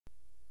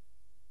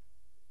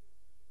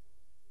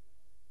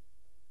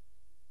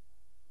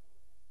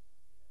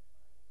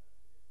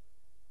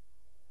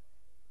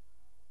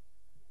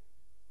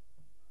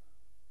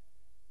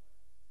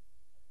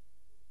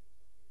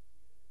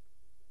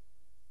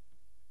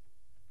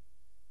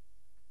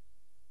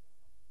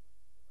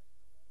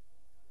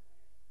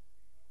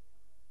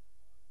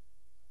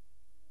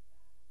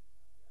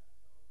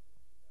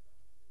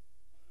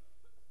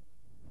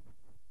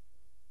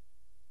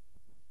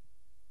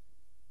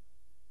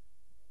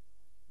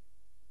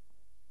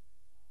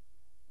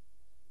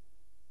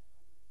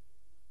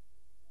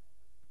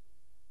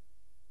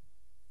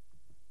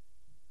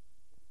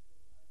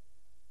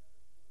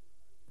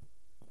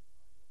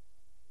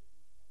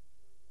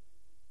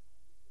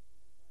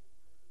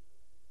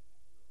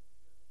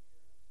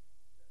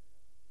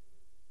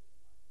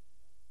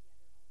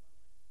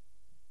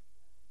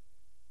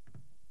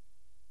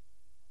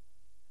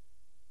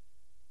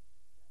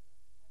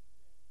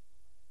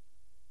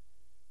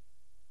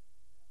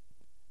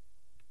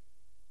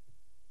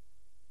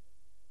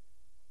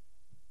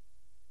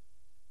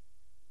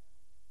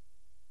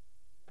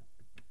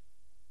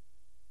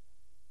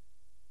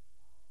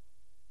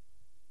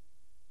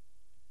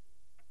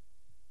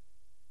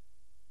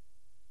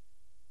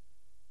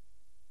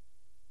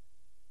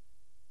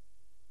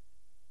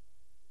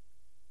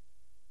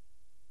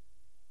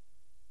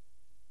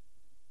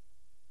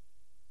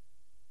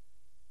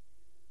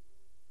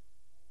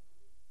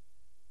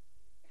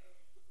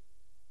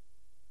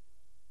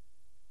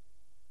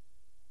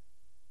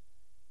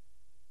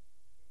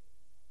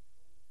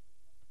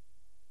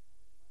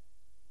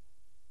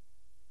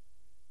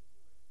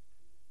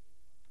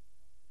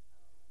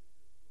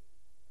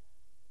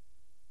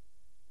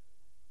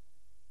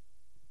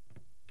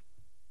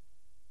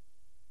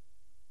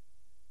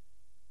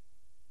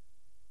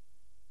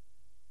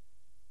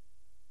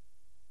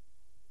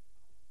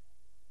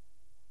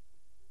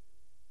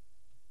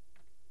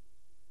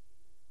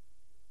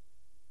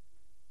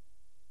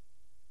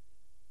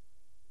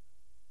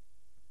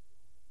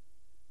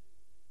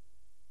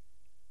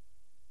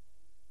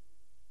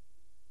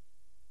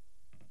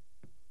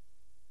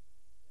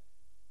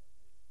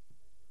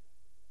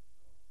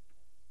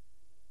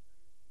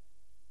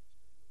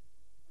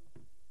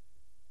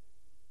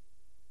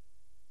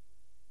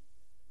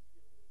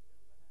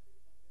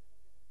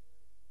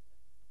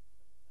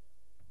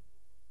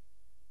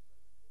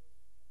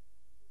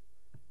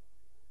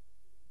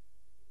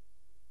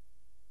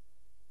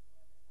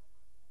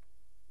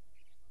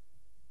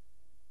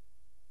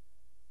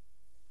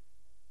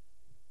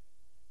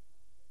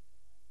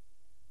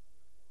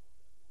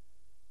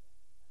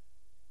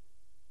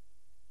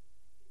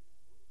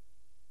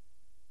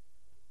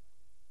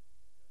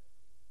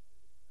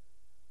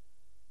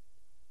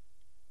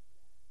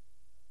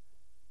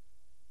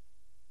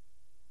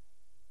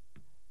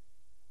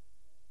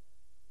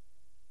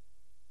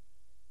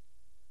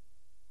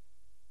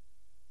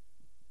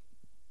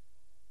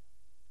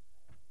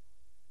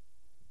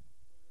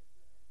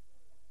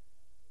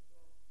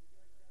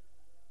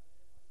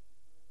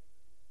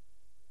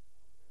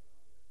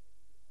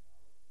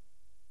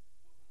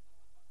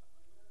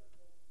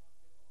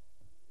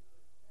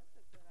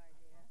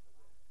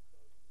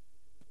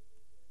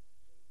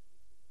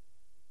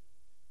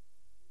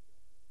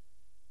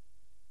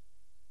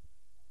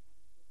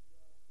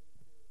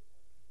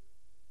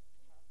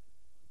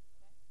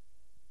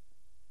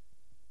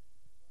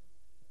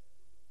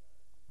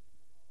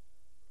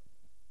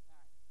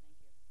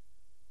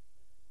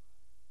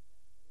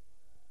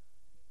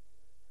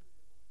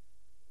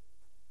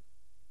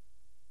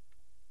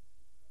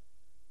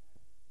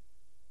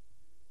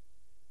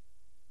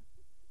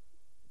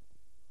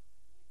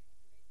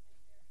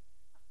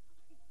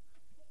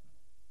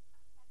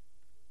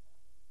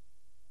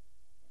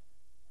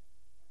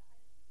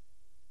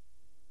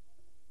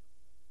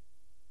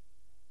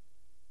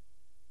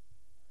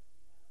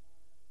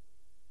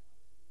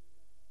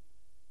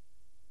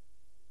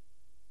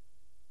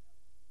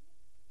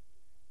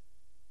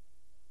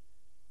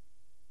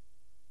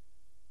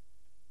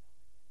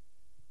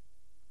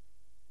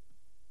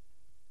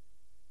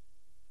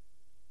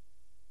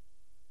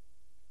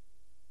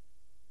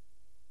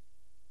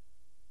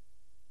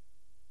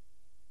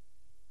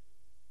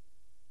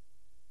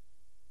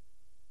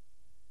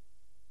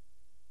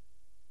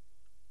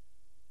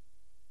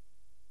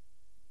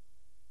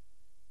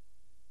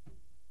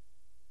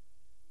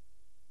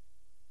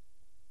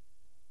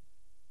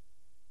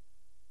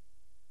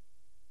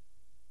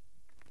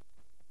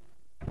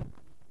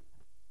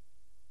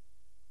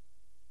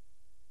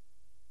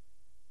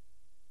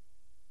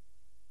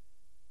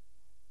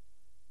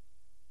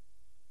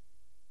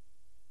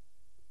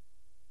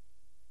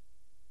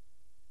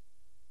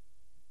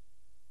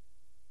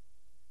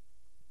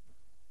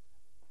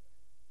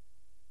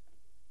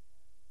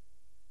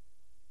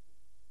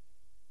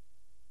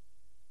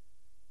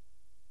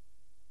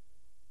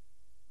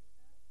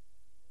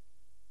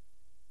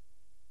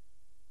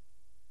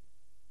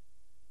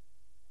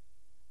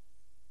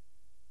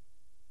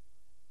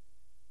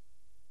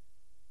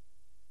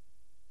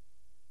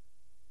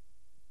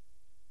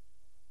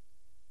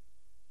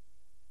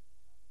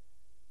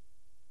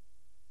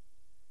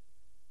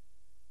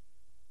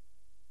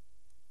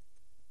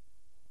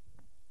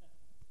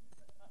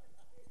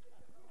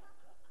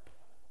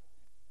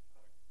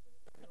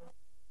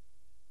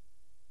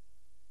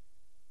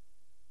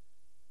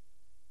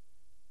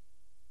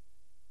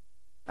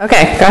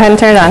Okay, go ahead and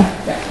turn it on.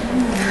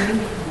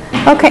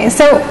 Okay,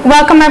 so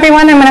welcome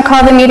everyone. I'm going to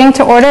call the meeting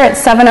to order at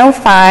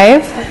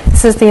 7:05.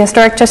 This is the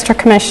Historic District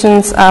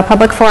Commission's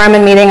public forum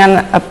and meeting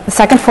on the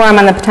second forum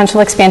on the potential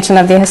expansion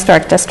of the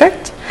Historic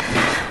District.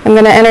 I'm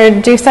going to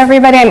introduce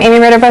everybody. I'm Amy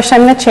Ritterbush.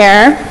 I'm the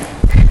chair.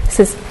 This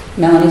is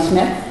Melanie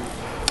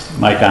Smith.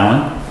 Mike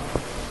Allen.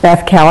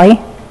 Beth Kelly.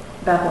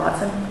 Beth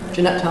Watson.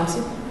 Jeanette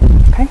Thompson.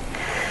 okay.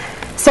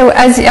 So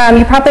as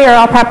you probably are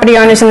all property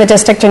owners in the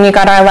district and you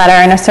got our letter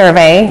and a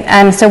survey.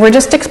 And so we're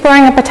just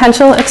exploring a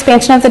potential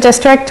expansion of the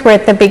district. We're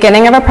at the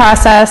beginning of a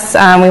process.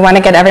 We want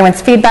to get everyone's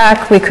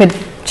feedback. We could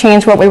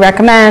change what we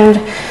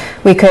recommend.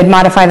 We could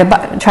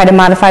try to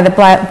modify the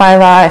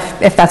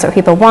bylaw if that's what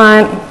people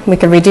want. We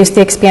could reduce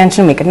the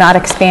expansion. We could not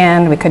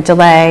expand. We could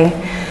delay.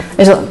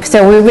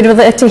 So we would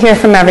like to hear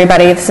from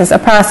everybody. This is a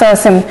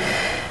process, and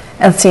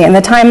let's see. And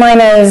the timeline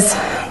is,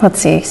 let's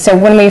see. So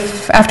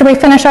after we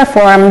finish our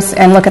forms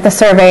and look at the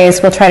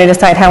surveys, we'll try to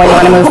decide how we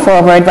want to move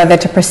forward, whether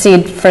to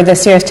proceed for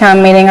this year's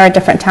town meeting or a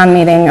different town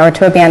meeting, or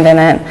to abandon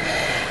it.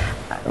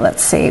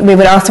 Let's see. We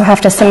would also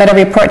have to submit a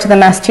report to the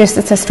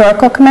Massachusetts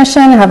Historical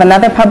Commission, have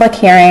another public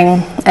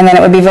hearing, and then it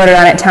would be voted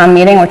on at town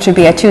meeting, which would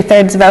be a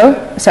 2/3 vote.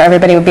 So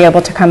everybody would be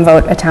able to come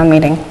vote at town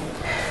meeting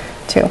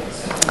too.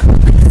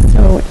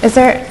 So is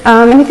there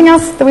anything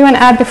else that we want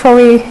to add before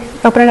we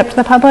open it up to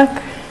the public?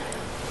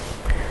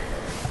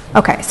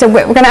 Okay, so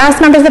we're going to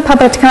ask members of the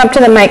public to come up to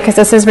the mic because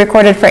this is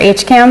recorded for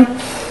HCAM.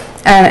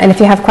 And if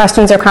you have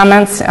questions or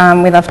comments,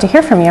 we'd love to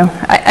hear from you.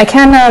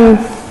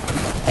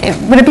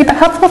 Would it be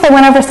helpful if I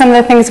went over some of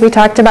the things we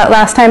talked about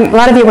last time? A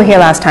lot of you were here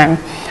last time.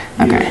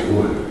 Okay. Yes, it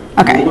would.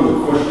 Okay. We'll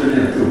have a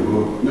questionnaire too.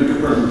 We'll make a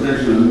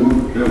presentation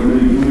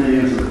and you may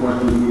answer the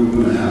questions we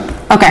were going to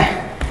ask. Okay.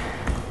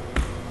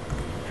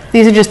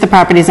 These are just the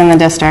properties in the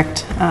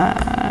district.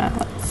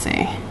 Let's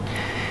see.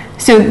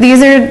 So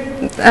these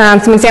are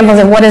some examples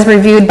of what is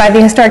reviewed by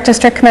the Historic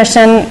District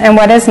Commission and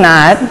what is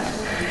not.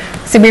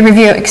 So we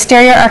review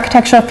exterior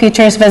architectural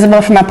features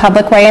visible from a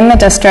public way in the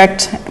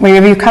district. We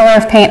review color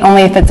of paint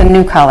only if it's a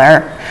new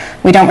color.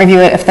 We don't review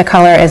it if the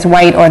color is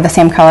white or the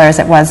same color as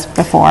it was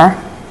before.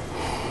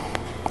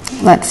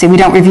 Let's see, we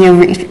don't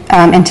review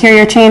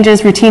interior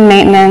changes, routine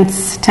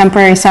maintenance,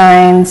 temporary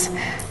signs,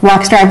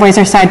 walks, driveways,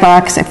 or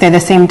sidewalks if they're the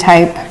same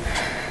type.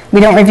 We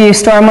don't review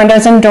storm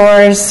windows and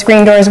doors,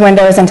 screen doors,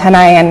 windows,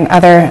 antennae, and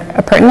other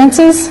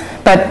appurtenances.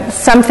 But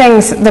some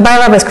things, the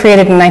bylaw was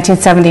created in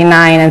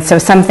 1979, and so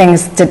some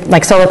things,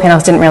 like solar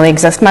panels, didn't really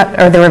exist much,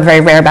 or they were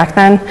very rare back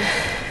then.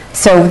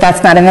 So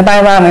that's not in the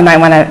bylaw, and we might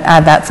want to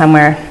add that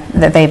somewhere,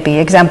 that they be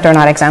exempt or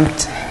not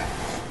exempt.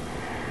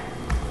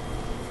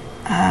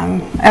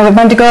 I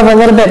wanted to go over a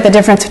little bit the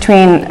difference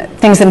between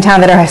things in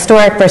town that are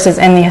historic versus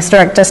in the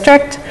historic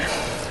district.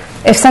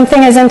 If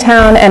something is in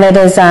town and it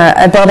is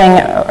a building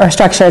or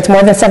structure, it's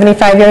more than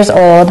 75 years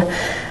old,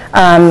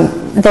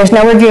 there's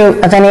no review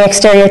of any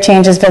exterior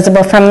changes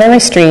visible from the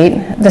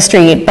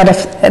street, but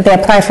if they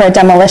apply for a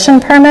demolition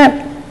permit,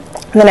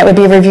 then it would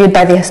be reviewed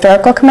by the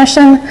Historical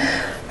Commission,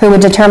 who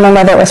would determine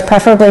whether it was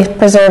preferably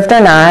preserved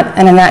or not,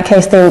 and in that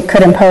case they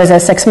could impose a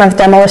 6-month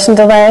demolition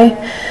delay,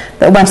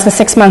 but once the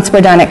 6 months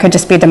were done, it could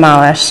just be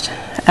demolished,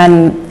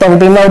 and there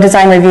would be no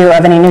design review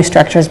of any new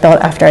structures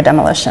built after a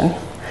demolition.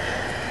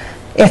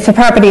 If the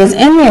property is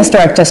in the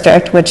historic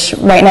district, which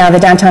right now the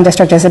downtown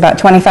district is about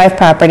 25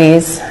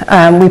 properties,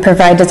 we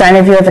provide design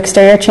review of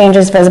exterior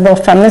changes visible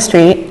from the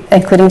street,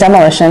 including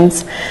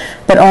demolitions,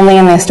 but only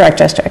in the historic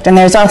district. And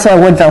there's also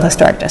a Woodville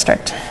Historic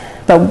District,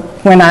 but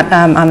we're not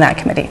on that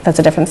committee. That's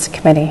a different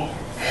committee.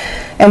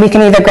 And we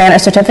can either grant a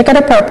certificate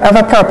of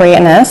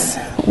appropriateness,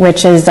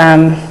 which is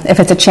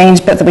if it's a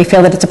change but that we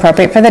feel that it's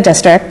appropriate for the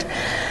district,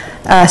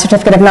 a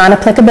certificate of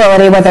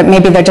non-applicability, whether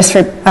maybe they're just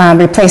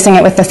replacing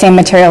it with the same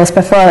material as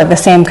before, like the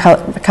same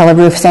color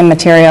roof, same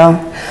material,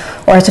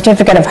 or a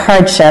certificate of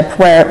hardship,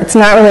 where it's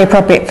not really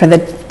appropriate for the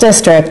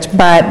district,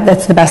 but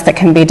that's the best that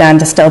can be done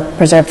to still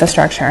preserve the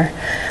structure.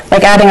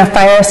 Like adding a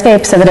fire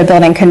escape so that a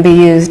building can be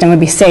used and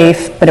would be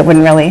safe, but it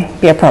wouldn't really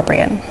be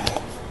appropriate.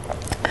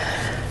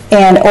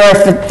 Or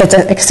if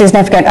it's a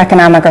significant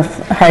economic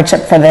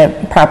hardship for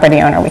the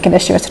property owner, we could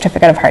issue a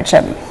certificate of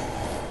hardship.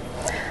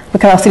 We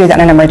could also do that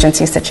in an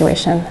emergency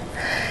situation.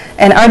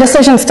 And our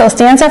decision still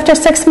stands after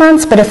 6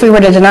 months, but if we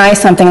were to deny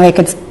something, they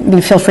could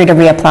feel free to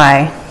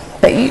reapply.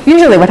 But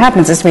usually what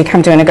happens is we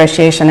come to a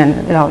negotiation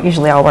and it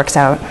usually all works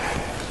out.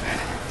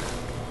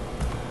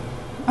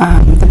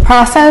 The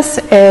process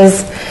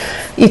is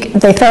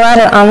they fill out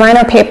an online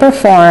or paper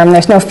form.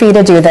 There's no fee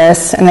to do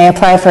this, and they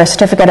apply for a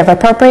certificate of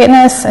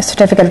appropriateness, a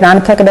certificate of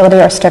non-applicability,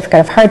 or a certificate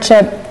of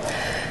hardship.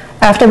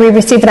 After we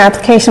receive an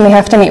application, we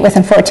have to meet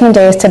within 14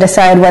 days to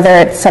decide whether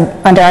it's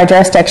under our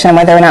jurisdiction,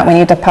 whether or not we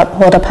need to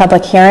hold a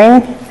public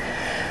hearing.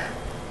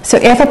 So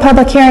if a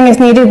public hearing is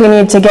needed, we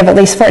need to give at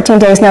least 14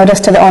 days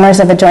notice to the owners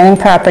of adjoining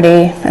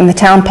property, and the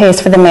town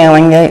pays for the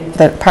mailing.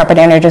 The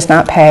property owner does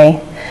not pay.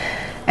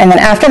 And then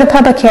after the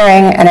public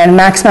hearing, and a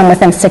maximum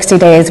within 60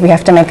 days, we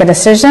have to make a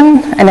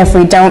decision, and if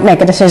we don't make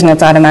a decision,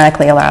 it's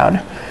automatically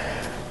allowed.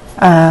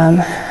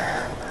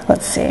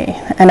 let's see,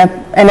 and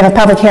if a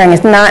public hearing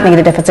is not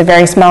needed, if it's a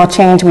very small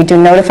change, we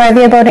do notify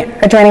the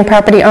adjoining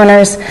property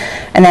owners,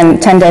 and then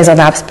 10 days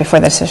elapse before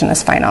the decision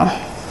is final.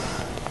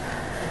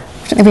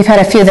 We've had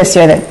a few this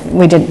year that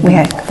we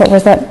had, what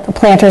was that, the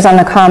planters on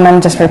the common,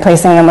 just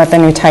replacing them with a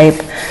new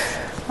type.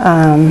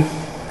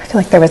 I feel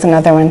like there was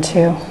another one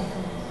too.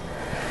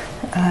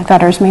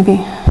 Gutters, maybe.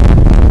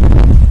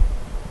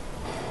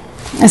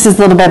 This is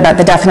a little bit about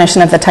the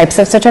definition of the types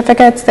of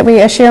certificates that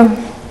we issue.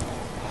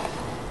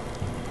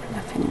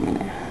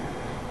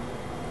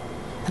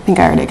 I think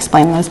I already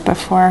explained those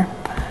before.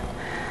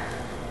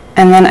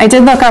 And then I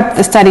did look up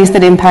the studies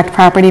that impact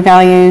property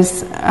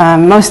values.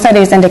 Most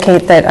studies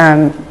indicate that,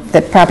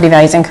 that property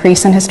values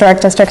increase in historic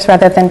districts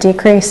rather than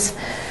decrease.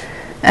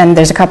 And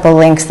there's a couple of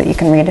links that you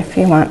can read if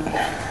you want.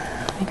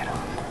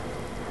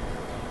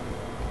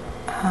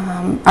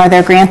 Are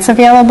there grants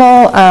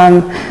available?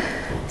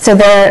 So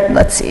there,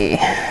 let's see.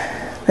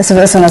 This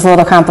one is a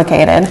little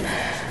complicated.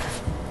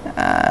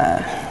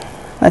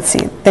 Let's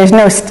see. There's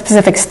no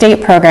specific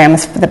state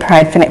programs that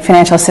provide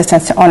financial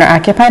assistance to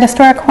owner-occupied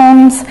historic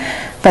homes,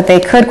 but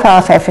they could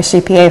qualify for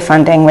CPA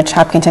funding, which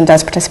Hopkinton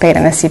does participate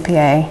in the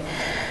CPA.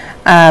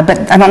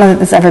 But I don't know that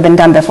this has ever been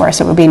done before,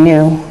 so it would be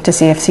new to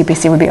see if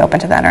CPC would be open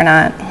to that or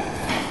not.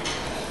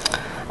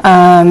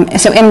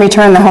 So in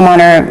return, the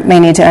homeowner may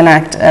need to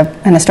enact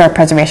an historic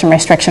preservation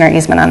restriction or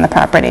easement on the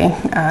property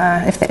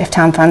if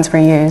town funds were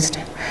used.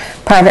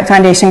 Private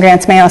foundation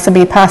grants may also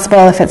be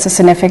possible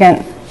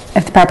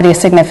if the property is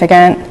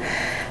significant,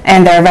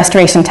 and there are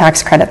restoration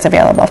tax credits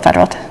available,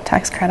 federal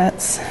tax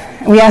credits.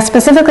 We asked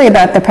specifically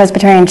about the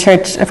Presbyterian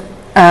Church of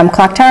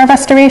clock tower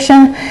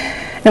restoration.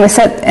 And it was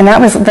said, and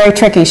that was very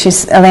tricky.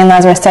 Elaine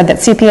Lazarus said that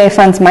CPA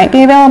funds might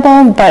be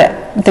available, but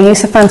the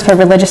use of funds for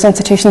religious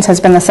institutions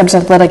has been the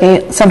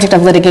subject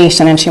of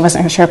litigation, and she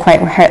wasn't sure quite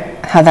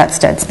how that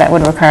stood, so that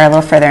would require a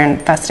little further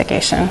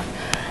investigation.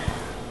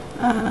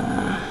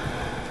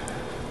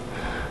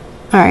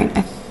 All right,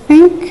 I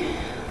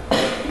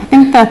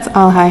think that's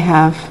all I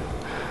have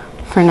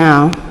for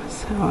now.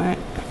 So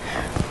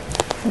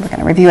we're going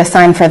to review a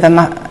sign for the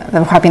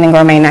Hopkinton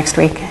Gourmet next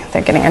week.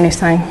 They're getting a new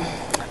sign,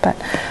 but.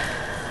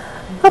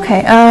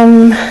 Okay,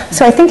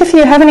 so I think if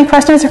you have any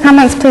questions or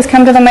comments, please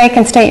come to the mic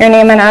and state your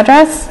name and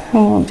address,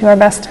 and we'll do our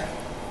best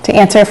to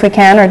answer if we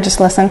can, or just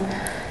listen.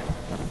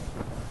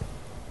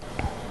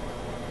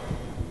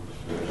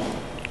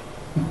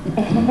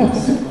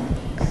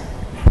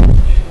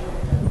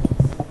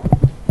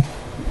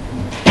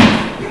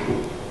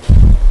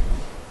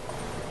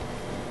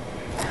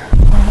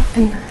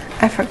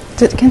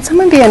 Can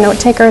someone be a note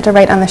taker to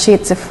write on the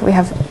sheets if we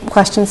have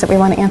questions that we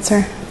want to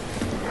answer?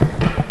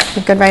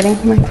 Good writing,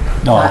 Mike?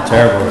 No,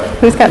 terrible.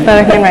 Who's got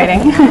better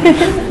handwriting?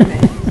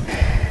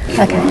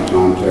 Okay. I'm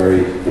Tom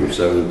Terry from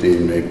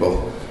 17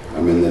 Maple.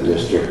 I'm in the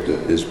district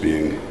that is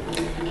being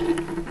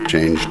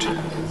changed,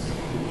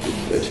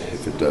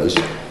 if it does.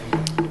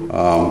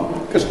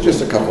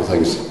 Just a couple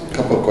things, a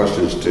couple of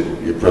questions to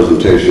your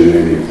presentation,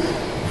 Amy.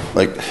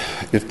 Like,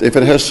 if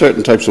it has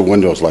certain types of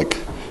windows, like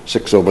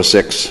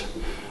 6/6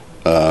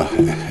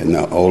 in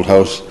the old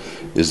house,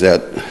 is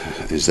that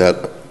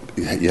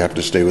you have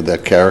to stay with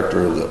that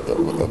character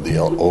of the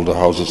older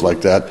houses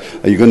like that?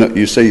 Are you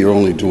you say you're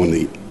only doing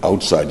the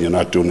outside, you're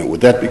not doing it.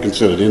 Would that be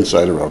considered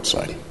inside or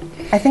outside?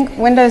 I think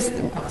windows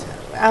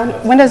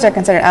are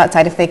considered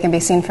outside if they can be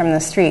seen from the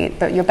street,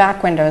 but your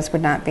back windows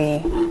would not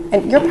be.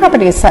 And your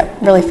property is set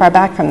really far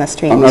back from the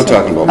street. I'm not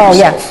talking about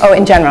myself. Oh,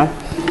 in general.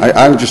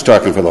 I'm just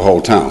talking for the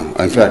whole town.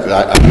 In fact,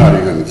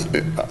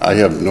 I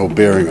have no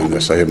bearing on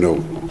this. I have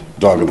no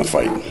dog in the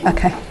fight.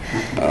 Okay.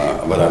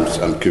 But I'm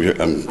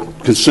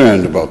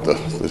concerned about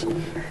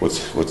what's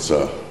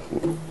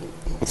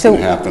going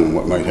to happen,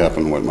 what might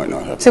happen, what might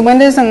not happen. So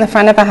windows in the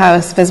front of a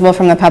house visible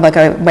from the public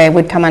way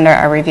would come under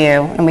our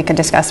review, and we could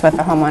discuss with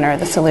the homeowner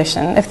the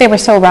solution. If they were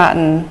so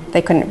rotten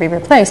they couldn't be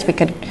replaced, we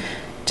could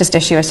just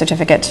issue a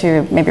certificate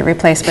to maybe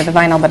replace with a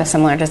vinyl but a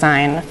similar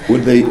design.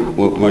 Would they?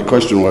 Well, my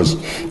question was,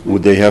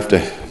 would they have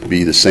to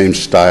be the same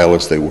style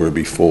as they were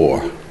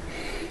before?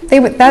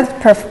 That's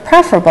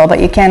preferable, but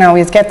you can't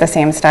always get the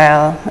same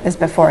style as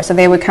before. So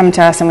they would come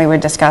to us and we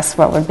would discuss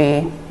what would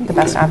be the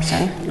best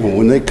option.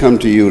 When they come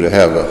to you to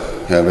have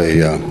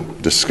a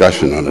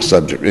discussion on a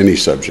subject, any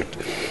subject,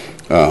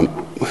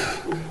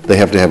 they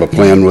have to have a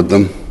plan with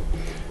them,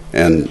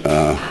 and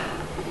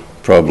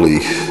probably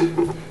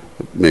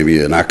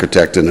maybe an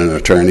architect and an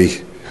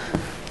attorney.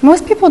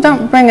 Most people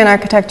don't bring an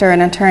architect or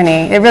an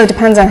attorney. It really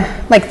depends on,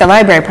 like the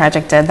library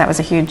project did. That was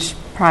a huge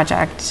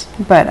project,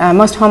 but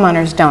most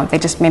homeowners don't. They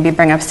just maybe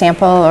bring a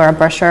sample or a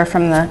brochure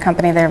from the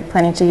company they're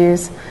planning to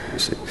use.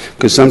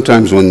 Because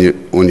sometimes when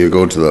you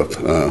go to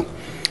the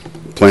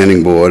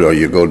planning board or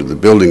you go to the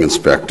building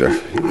inspector,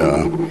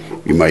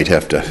 you might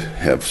have to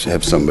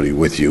have somebody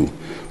with you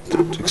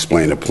to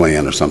explain a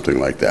plan or something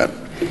like that.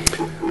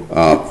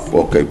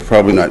 Okay,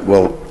 probably not.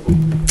 Well,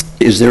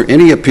 is there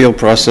any appeal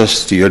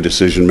process to your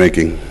decision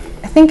making?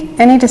 I think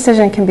any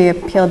decision can be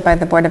appealed by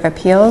the Board of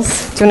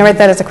Appeals. Do you want to write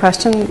that as a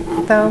question,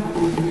 though?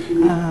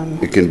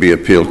 it can be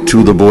appealed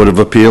to the Board of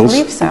I Appeals?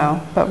 believe so,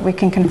 but we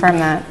can confirm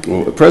that.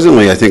 Well,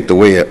 presently, I think the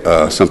way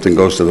something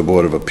goes to the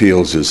Board of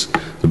Appeals is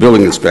the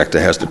building inspector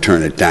has to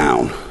turn it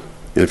down.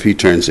 And if he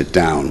turns it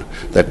down,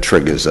 that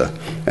triggers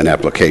an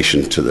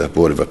application to the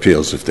Board of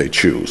Appeals if they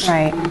choose.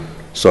 Right.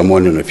 So I'm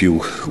wondering if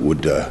you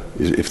would,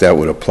 if that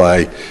would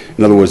apply.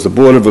 In other words, the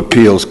Board of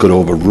Appeals could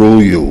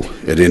overrule you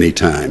at any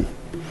time.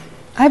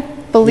 I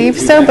believe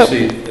We've so, but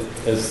actually,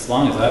 as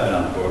long as I've been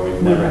on the board,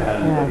 we've never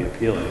had anybody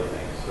appeal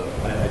anything, so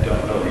I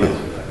don't know the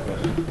answer to that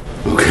question.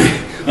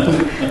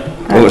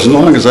 Okay. Well, as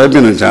long as I've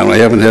been in town, I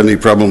haven't had any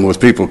problem with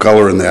people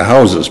coloring their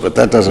houses, but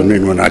that doesn't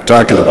mean we're not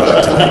talking about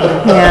it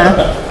tonight.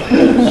 yeah.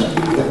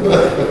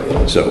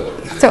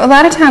 So, So a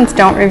lot of towns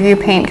don't review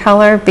paint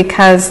color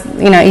because,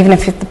 even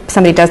if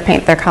somebody does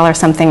paint their color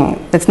something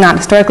that's not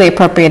historically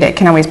appropriate, it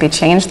can always be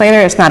changed later.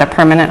 It's not a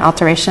permanent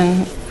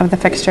alteration of the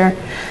fixture.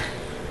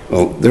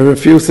 well, there are a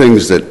few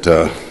things that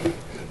the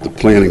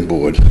planning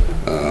board,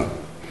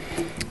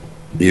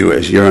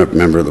 you're a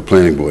member of the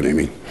planning board,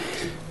 Amy,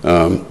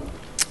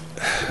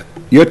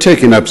 you're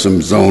taking up some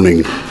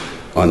zoning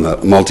on the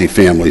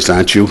multifamilies,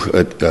 aren't you?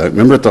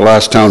 Remember at the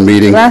last town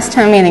meeting? Last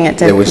town meeting it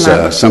did There was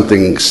come up.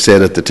 something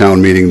said at the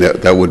town meeting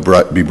that would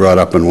be brought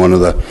up in one of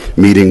the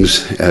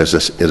meetings as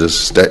a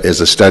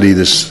study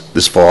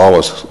this fall.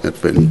 A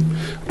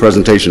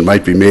presentation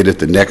might be made at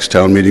the next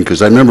town meeting,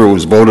 because I remember it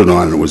was voted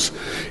on, and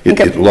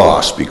it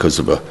lost because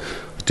of it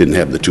didn't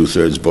have the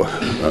two-thirds.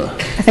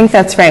 I think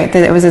that's right,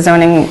 that it was a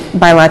zoning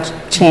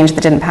bylaw change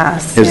that didn't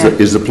pass.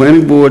 Is the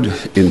planning board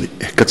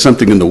got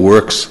something in the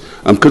works?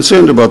 I'm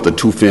concerned about the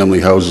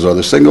two-family houses or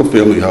the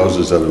single-family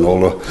houses that an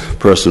older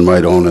person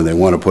might own, and they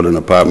want to put an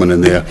apartment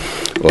in there,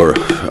 or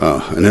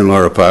an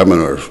in-law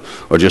apartment,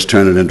 or just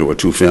turn it into a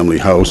two-family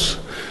house.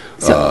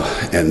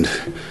 And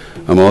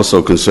I'm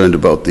also concerned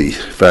about the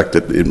fact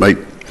that it might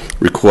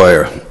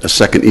require a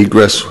second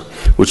egress,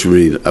 which would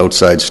be an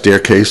outside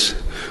staircase.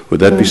 Would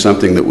that be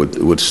something that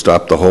would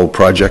stop the whole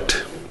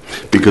project?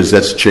 Because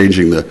that's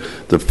changing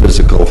the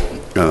physical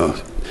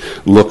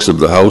looks of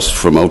the house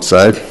from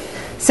outside.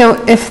 So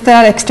if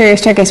that exterior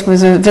staircase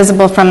was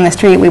visible from the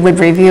street, we would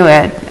review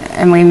it,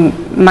 and we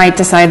might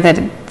decide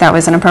that that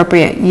was an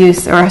appropriate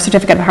use, or a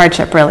certificate of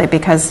hardship, really,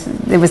 because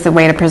it was the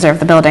way to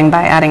preserve the building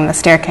by adding the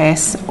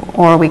staircase,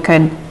 or we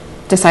could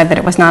decide that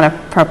it was not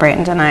appropriate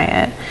and deny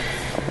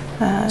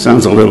it.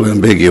 Sounds a little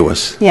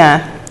ambiguous.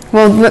 Yeah.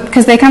 Well,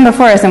 because they come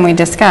before us and we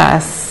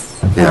discuss.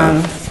 Yeah.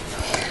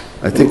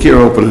 I think you're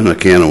opening a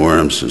can of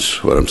worms,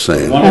 is what I'm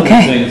saying. One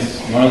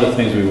of the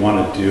things we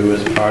want to do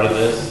as part of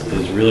this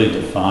is really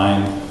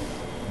define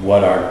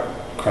what our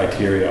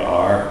criteria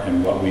are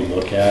and what we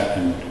look at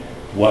and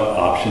what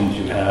options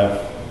you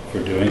have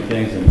for doing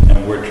things,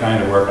 and we're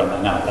trying to work on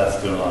that now.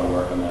 That's doing a lot of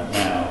work on that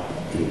now,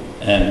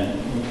 and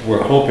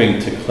we're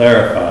hoping to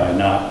clarify,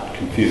 not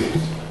confuse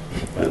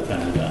by the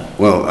time we're done.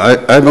 Well,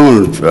 I've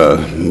owned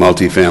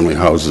multifamily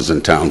houses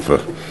in town for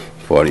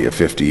 40 or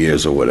 50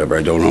 years or whatever.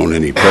 I don't own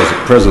any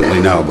presently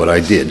now, but I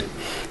did.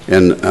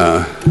 And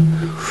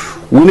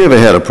we never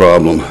had a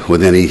problem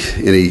with any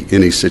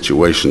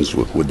situations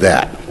with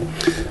that.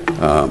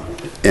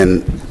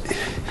 And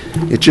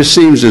it just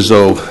seems as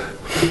though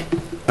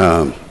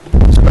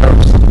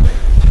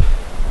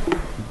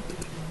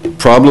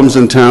problems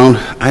in town,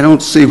 I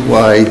don't see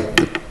why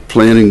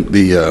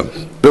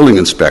the building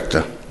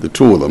inspector, the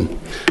two of them,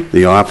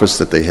 the office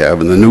that they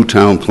have, and the new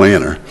town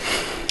planner,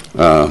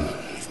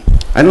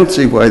 I don't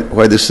see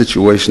why this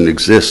situation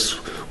exists,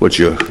 what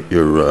you're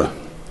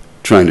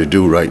trying to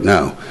do right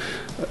now,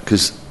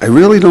 because I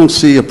really don't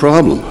see a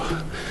problem.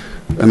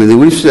 I mean,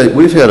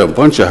 we've had a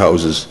bunch of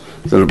houses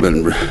that have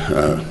been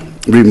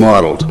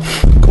remodeled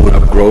going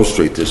up Grove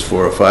Street. There's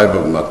 4 or 5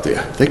 of them up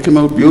there. They come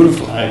out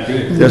beautiful. I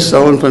agree. They're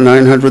selling for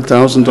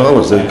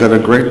 $900,000. They've got a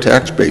great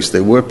tax base. They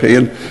were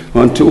paying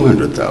on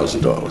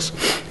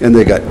 $200,000. And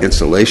they got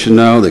insulation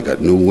now. They got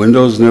new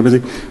windows and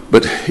everything.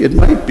 But it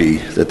might be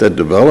that that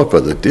developer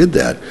that did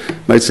that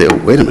might say, oh,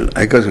 wait a minute,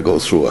 I got to go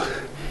through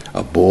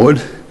a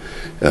board.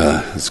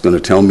 It's going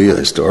to tell me a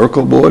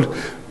historical board.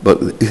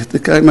 But the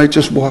guy might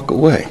just walk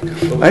away.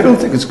 I don't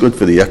think it's good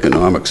for the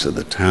economics of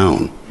the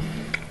town.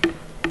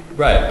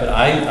 Right, but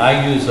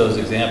I use those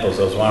examples,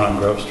 those one on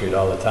Grove Street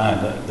all the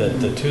time.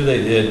 The two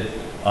they did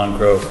on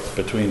Grove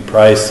between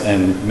Price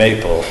and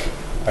Maple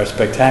are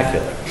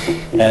spectacular.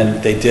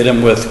 And they did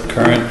them with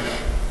current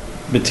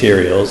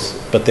materials,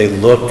 but they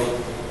look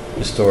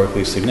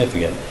historically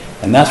significant.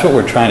 And that's what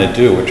we're trying to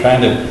do. We're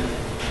trying to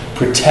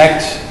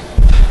protect,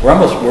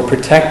 we're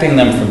protecting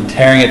them from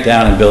tearing it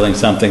down and building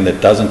something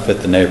that doesn't fit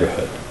the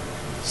neighborhood.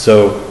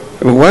 So.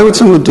 But why would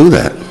someone do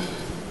that?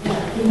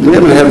 We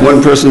haven't had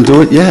one person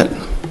do it yet.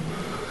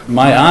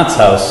 My aunt's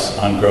house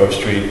on Grove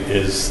Street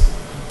is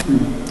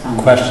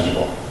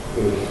questionable,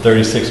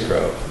 36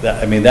 Grove.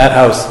 That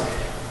house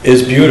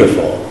is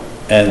beautiful,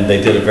 and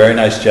they did a very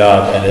nice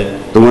job.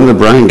 And the one that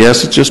Brian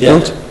Gassett just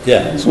built?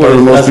 Yeah. It's one of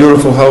the most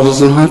beautiful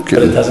houses in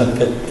Hopkinton.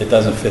 But it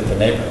doesn't fit the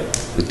neighborhood.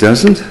 It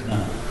doesn't?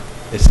 No,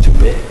 it's too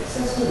big.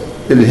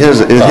 It has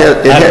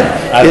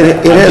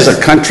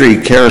a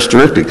country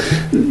characteristic.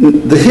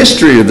 The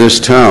history of this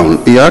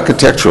town, the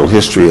architectural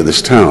history of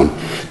this town,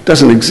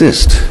 doesn't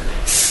exist,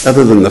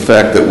 other than the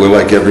fact that we're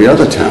like every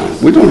other town.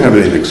 We don't have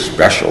anything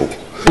special.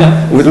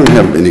 Yeah. We don't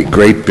have any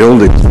great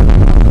buildings,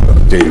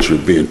 danger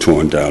of being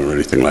torn down or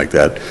anything like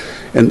that.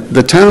 And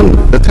the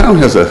town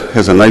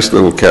has a nice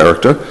little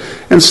character,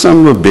 and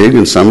some are big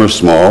and some are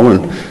small.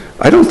 And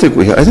I think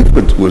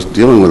we're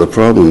dealing with a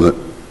problem that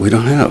we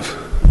don't have.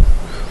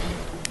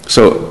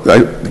 So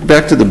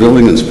back to the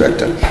building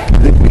inspector. I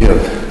think we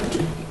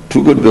have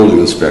two good building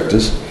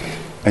inspectors.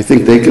 I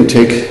think they can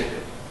take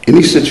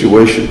any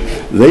situation.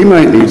 They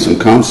might need some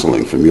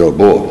counseling from your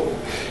board.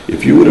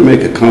 If you were to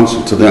make a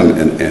counsel to them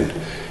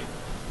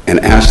and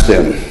ask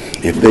them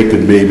if they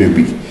could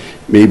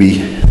maybe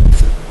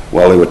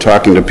while they were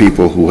talking to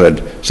people who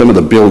had, some of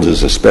the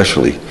builders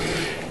especially,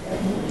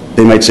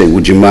 they might say,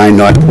 would you mind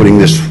not putting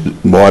this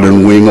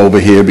modern wing over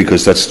here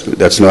because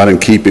that's not in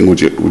keeping?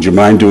 Would you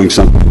mind doing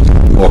something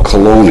more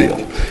colonial?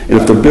 And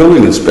if the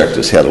building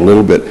inspectors had a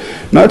little bit,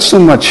 not so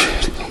much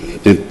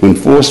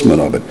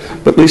enforcement of it,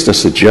 but at least a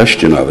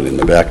suggestion of it in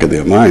the back of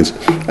their minds,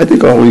 I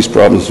think all these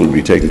problems would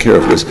be taken care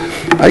of. Because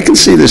I can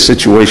see this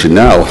situation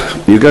now.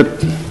 You're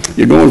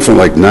going from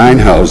like 9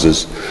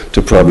 houses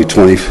to probably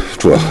 20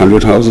 to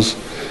 100 houses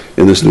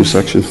in this new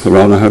section,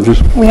 around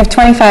 100? We have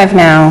 25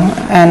 now,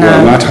 and...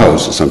 Well, not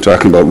houses, I'm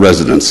talking about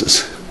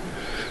residences.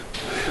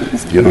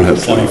 You don't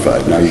have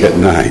 25, now you got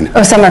 9.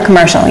 Oh, some are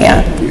commercial,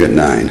 yeah. You got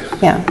 9.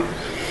 Yeah.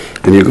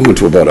 And you're going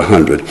to about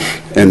 100.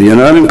 And you're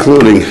not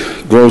including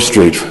Grove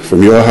Street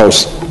from your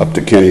house up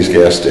to Kenny's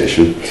gas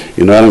station.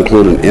 You're not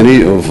including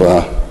any of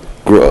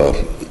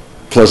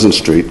Pleasant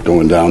Street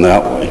going down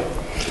that way.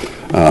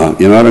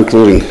 You're not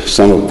including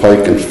some of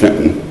Pike and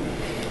Fenton,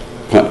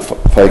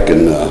 Pike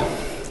and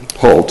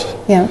Holt,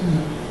 Yeah.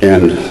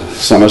 and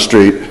Summer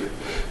Street,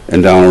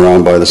 and down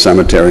around by the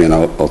cemetery and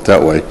out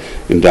that way,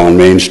 and down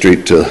Main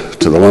Street to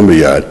the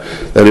lumberyard.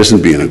 That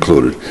isn't being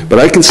included. But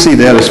I can see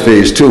that as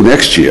phase 2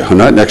 next year, or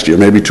not next year,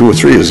 maybe 2 or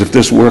 3 years, if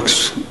this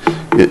works.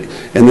 And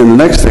then the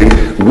next thing,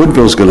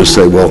 Woodville's going to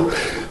say, well,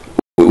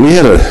 we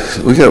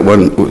got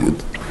one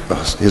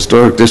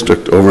historic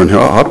district over in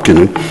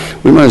Hopkinton,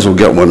 we might as well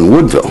get one in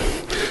Woodville.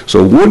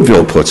 So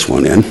Woodville puts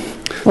one in.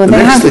 Well,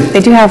 they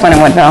do have one in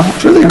Woodville.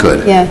 Sure they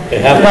could. Yeah. They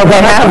have Well,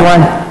 they have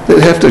one.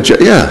 They'd have to,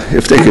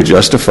 if they could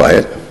justify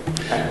it.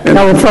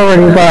 No, it's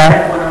already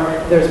there.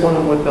 There's one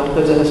in Woodville.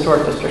 There's a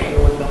historic district in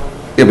Woodville.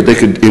 Yeah, but they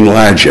could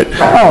enlarge it.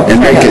 Oh, and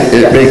make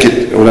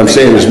it, what I'm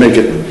saying is make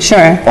it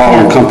Sure.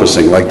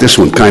 all-encompassing, like this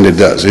one kind of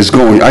does.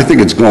 I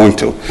think it's going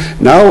to.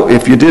 Now,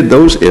 if you did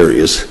those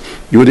areas,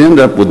 you would end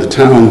up with the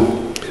town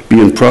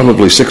being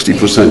probably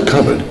 60%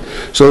 covered.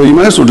 So you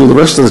might as well do the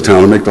rest of the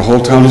town and make the whole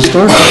town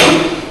historic.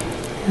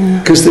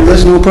 Because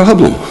there's no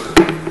problem.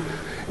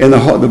 And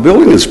the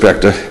building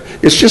inspector,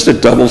 it's just a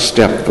double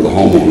step for the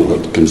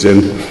homeowner that comes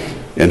in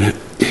and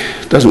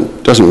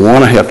doesn't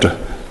want to have to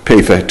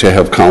pay to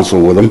have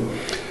counsel with him,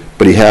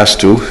 but he has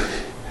to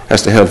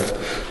have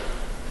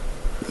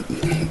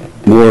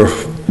more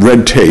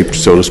red tape,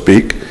 so to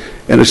speak,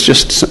 and it's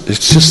just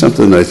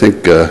something I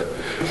think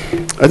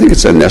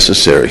it's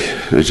unnecessary.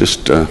 I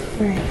just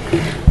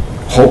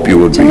hope you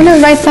would be. I'm going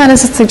to write that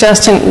as a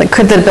suggestion.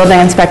 Could the building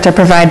inspector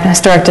provide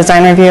historic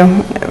design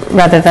review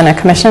rather than a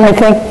commission? I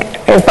think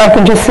if I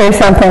could just say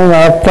something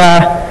that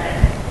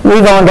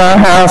we've owned our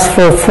house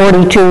for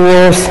 42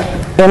 years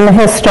in the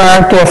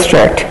historic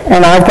district,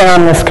 and I've been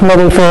on this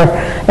committee for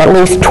at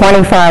least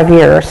 25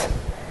 years.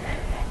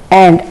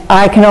 And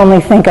I can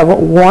only think of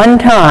one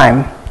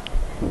time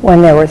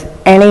when there was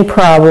any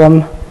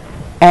problem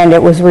and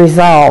it was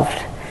resolved.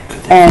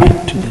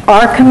 And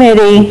our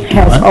committee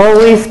has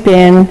always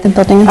been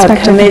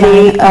a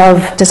committee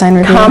of design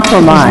review.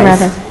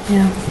 compromise.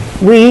 Yeah.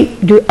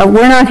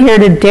 We're not here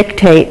to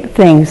dictate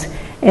things.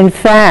 In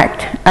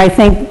fact, I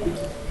think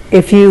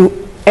if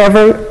you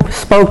ever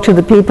spoke to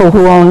the people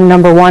who own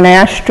number 1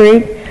 Ash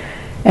Street,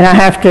 and I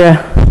have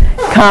to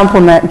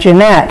compliment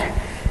Jeanette,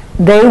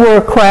 they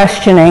were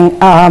questioning,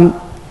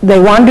 they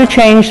wanted to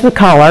change the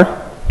color.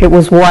 It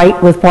was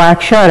white with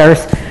black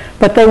shutters,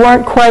 but they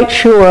weren't quite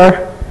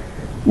sure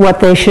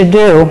what they should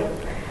do.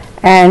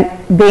 And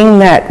being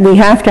that we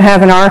have to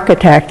have an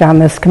architect on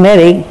this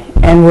committee,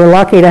 and we're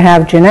lucky to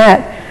have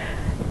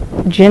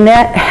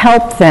Jeanette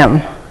helped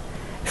them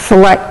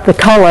select the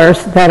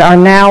colors that are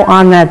now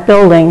on that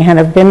building and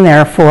have been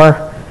there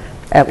for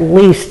at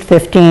least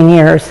 15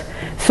 years.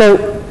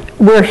 So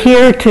we're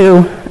here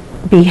to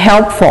be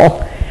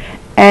helpful,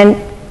 and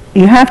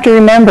you have to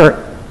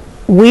remember,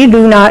 we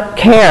do not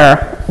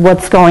care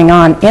what's going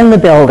on in the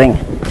building.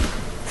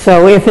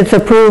 So if it's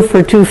approved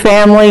for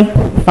 2-family,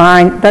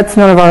 fine, that's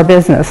none of our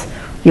business.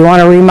 You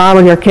want to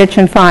remodel your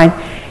kitchen, fine.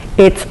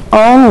 It's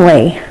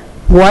only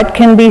what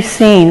can be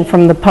seen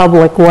from the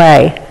public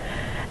way.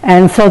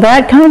 And so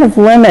that kind of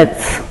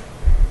limits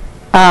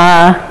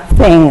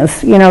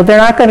things. You know, they're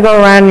not going to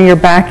go around in your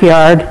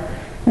backyard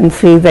and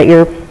see that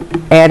you're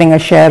adding a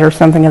shed or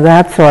something of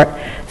that sort.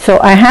 So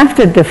I have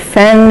to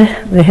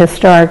defend the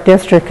Historic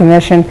District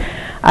Commission.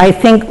 I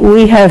think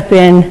we have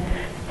been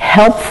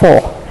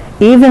helpful,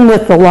 even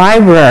with the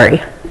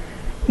library.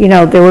 You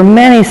know, there were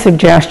many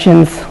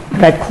suggestions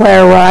that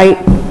Claire Wright,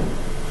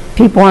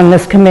 people on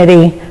this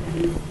committee,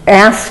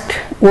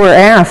 were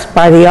asked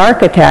by the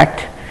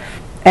architect,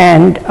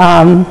 and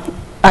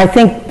I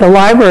think the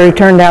library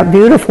turned out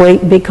beautifully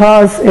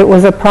because it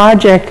was a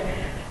project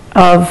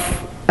of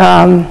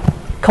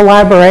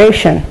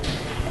collaboration,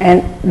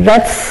 and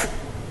that's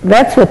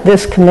what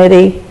this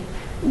committee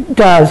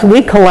does.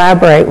 We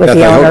collaborate with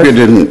the owners. I hope you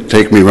didn't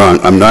take me wrong.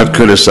 I'm not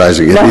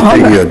criticizing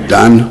anything you've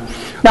done.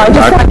 No, I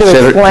just wanted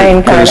to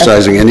explain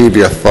criticizing any of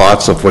your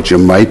thoughts of what you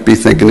might be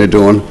thinking of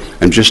doing.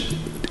 I'm just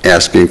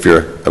asking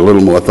for a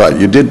little more thought.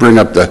 You did bring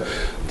up the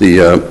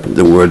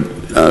word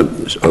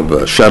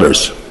of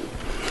shutters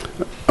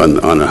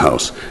on a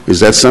house. Is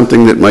that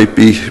something that might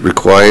be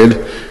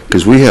required?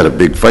 Because we had a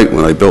big fight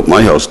when I built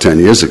my house 10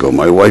 years ago.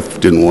 My wife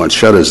didn't want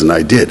shutters, and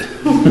I did.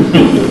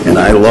 And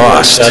I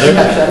lost. Shutters?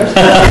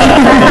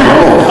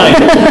 I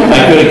could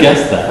have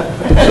guessed that.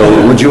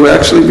 So would you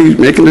actually be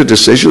making a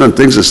decision on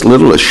things as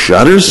little as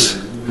shutters?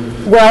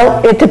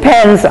 Well, it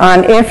depends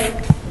on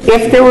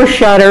if there were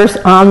shutters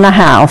on the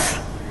house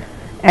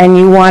and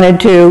you wanted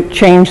to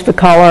change the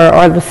color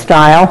or the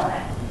style,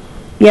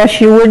 yes,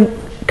 you would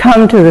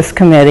come to this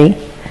committee.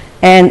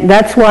 And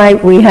that's why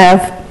we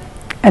have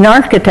an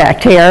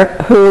architect here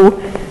who,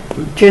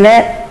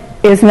 Jeanette,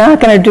 is not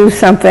going to do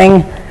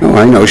something. No,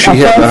 I know. She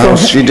had the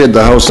house. She did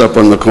the house up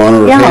on the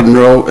corner of Hayden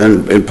Row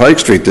and Pike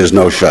Street. There's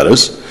no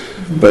shutters.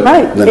 But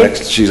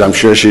I'm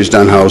sure she's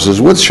done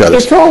houses with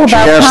shutters. It's all about she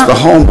asked the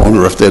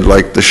homeowner if they'd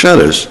like the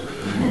shutters,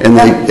 and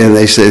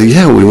they said,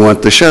 yeah, we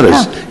want the shutters.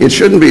 Yeah. It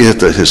shouldn't be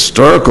the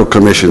historical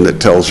commission that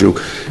tells you.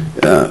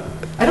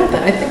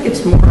 I think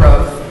it's more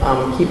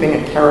of keeping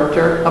a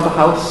character of a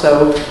house.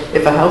 So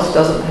if a house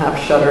doesn't have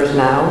shutters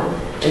now,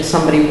 and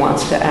somebody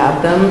wants to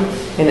add them,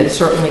 and it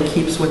certainly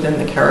keeps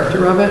within the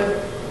character of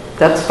it,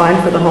 that's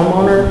fine for the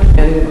homeowner,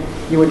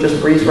 and you would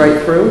just breeze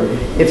right through.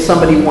 If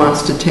somebody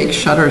wants to take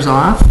shutters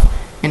off,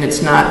 and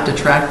it's not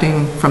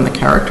detracting from the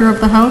character of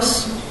the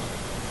house,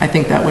 I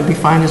think that would be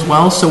fine as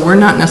well. So we're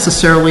not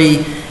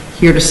necessarily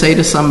here to say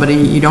to somebody,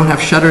 you don't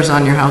have shutters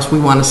on your house, we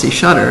want to see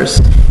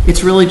shutters.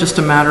 It's really just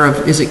a matter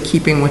of, is it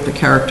keeping with the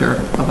character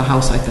of a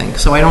house, I think.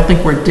 So I don't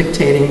think we're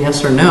dictating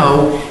yes or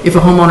no. If a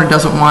homeowner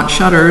doesn't want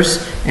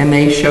shutters and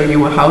they show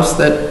you a house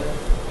that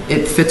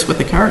it fits with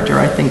the character,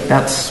 I think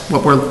that's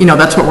what we're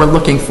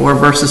looking for,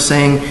 versus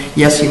saying,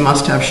 yes, you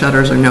must have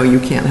shutters, or no, you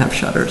can't have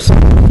shutters.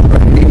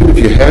 Even if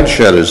you had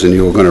shutters and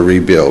you were going to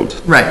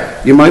rebuild,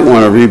 right, you might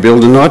want to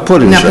rebuild and not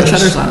put in shutters. Put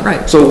shutters on,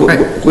 right. So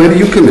where do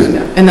you come in?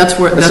 Yeah. And that's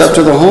where... It's up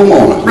to the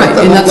homeowner. Right.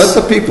 Let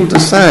the people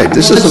decide.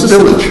 This is a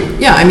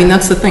village. Yeah, I mean,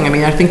 that's the thing. I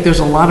mean, I think there's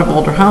a lot of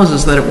older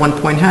houses that at one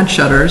point had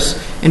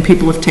shutters, and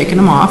people have taken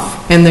them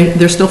off, and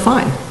they're still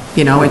fine.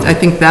 You know, I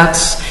think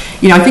that's...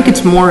 You know, I think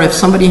it's more if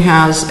somebody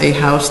has a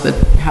house that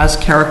has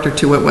character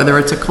to it, whether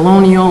it's a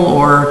colonial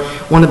or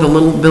one of the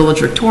little village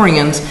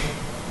Victorians,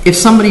 if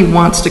somebody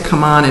wants to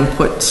come on and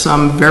put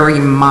some very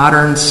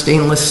modern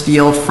stainless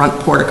steel front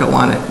portico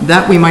on it,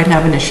 that we might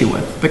have an issue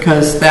with,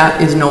 because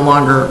that is no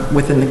longer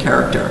within the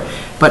character.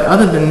 But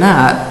other than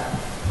that,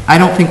 I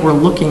don't think we're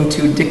looking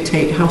to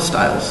dictate house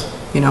styles.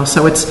 You know,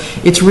 so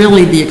it's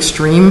really the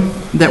extreme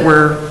that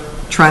we're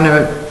trying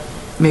to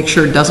make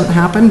sure it doesn't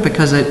happen,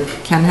 because it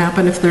can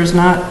happen if there's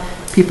not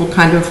people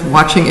kind of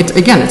watching.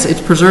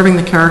 It's preserving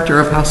the character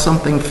of how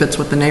something fits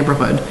with the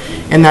neighborhood.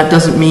 And that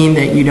doesn't mean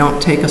that you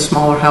don't take a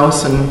smaller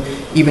house and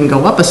even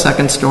go up a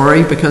second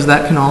story, because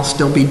that can all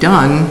still be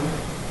done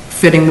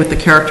fitting with the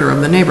character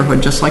of the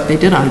neighborhood, just like they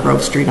did on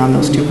Grove Street on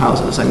those two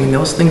houses. I mean,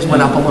 those things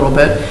went up a little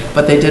bit,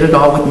 but they did it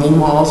all with knee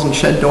walls and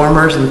shed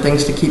dormers and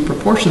things to keep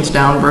proportions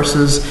down,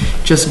 versus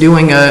just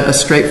doing a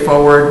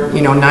straightforward,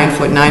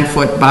 9-foot,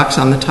 9-foot box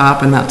on the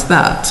top, and that's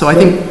that. So I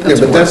think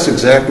that's that's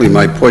exactly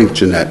my point,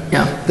 Jeanette.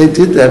 Yeah. They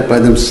did that by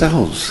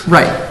themselves.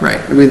 Right.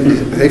 I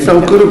mean, they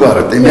felt good about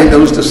it. They made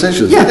those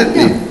decisions. Yeah, they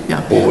didn't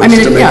need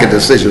boards to make a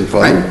decision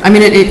for them. I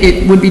mean,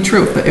 it would be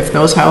true if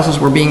those houses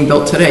were being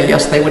built today.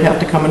 Yes, they would have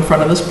to come in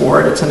front of this board.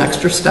 It's an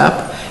extra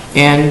step,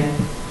 and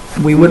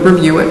we would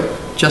review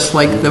it, just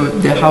like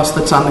the house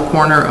that's on the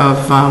corner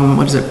of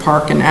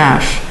Park and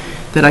Ash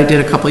that I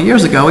did a couple of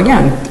years ago.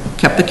 Again,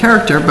 kept the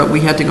character, but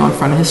we had to go in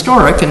front of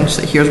historic and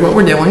say, here's what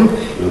we're doing.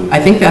 I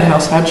think that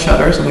house had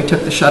shutters, and we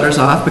took the shutters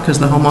off because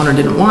the homeowner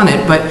didn't want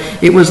it, but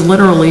it was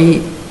really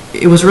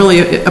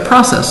a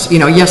process.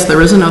 Yes,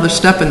 there is another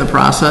step in the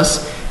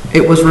process.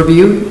 It was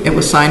reviewed, it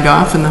was signed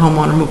off, and the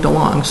homeowner moved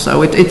along.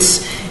 So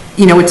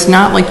it's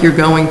not like you're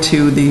going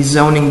to the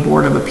zoning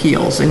board of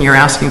appeals and you're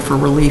asking for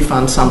relief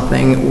on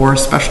something or a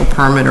special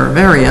permit or a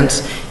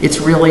variance. It's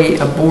really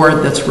a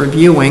board that's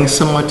reviewing,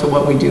 similar to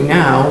what we do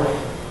now.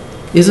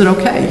 Is it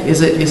okay?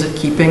 Is it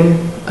keeping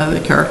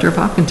the character of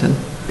Hopkinton?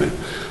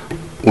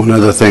 One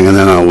other thing, and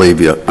then I'll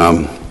leave you.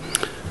 I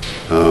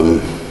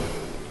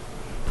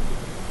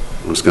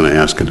was going to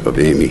ask it of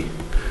Amy.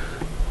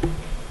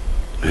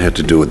 It had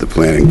to do with the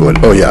planning board.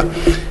 Oh, yeah.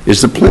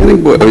 Is the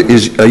planning board,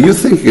 are you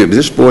thinking of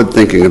this board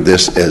thinking of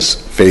this as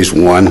phase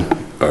 1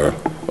 or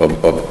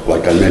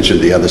like I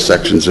mentioned, the other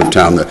sections of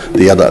town,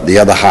 the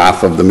other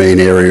half of the main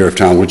area of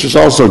town, which is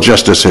also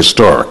just as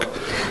historic.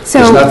 So,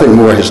 there's nothing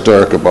more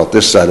historic about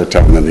this side of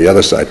town than the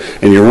other side,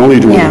 and you're only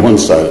doing Yeah. one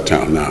side of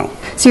town now.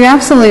 so you're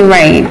absolutely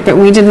right, but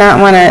we did not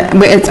want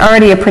to, it's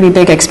already a pretty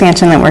big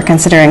expansion that we're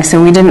considering,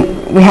 so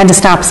we had to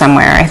stop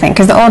somewhere, I think,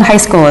 because the old high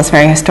school is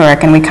very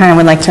historic, and we kind of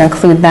would like to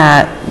include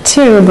that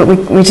too, but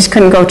we just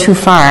couldn't go too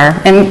far.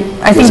 And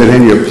I think... Was it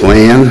in your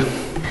plan?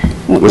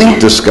 Was We- it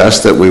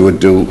discussed that we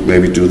would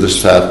maybe do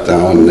this half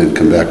down and then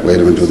come back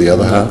later and do the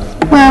other half?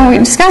 Well, we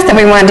discussed that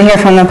we wanted to hear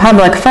from the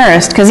public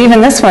first, because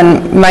even this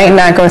one might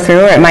not go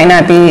through, or it might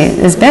not be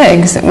as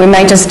big. So we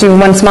might just do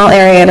one small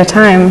area at a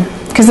time.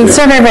 Because the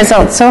survey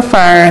results so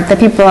far, the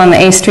people on the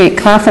A Street,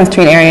 Claflin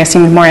Street area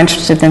seemed more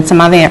interested than some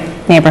other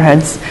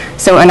neighborhoods.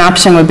 So an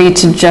option would be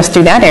to just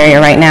do that area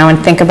right now and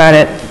think about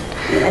it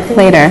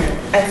later.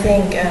 I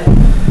think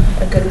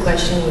a good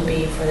question would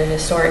be for the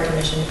Historic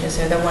Commission, because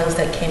they're the ones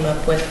that came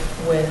up with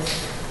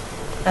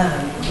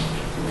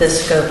the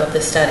scope of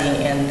the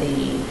study and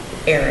the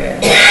area.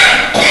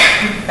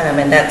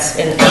 And that's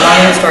I'm on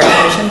the Historic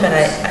Commission, but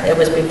it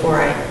was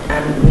before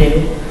I'm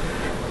new.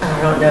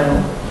 I don't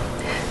know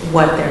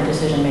what their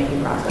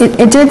decision-making process.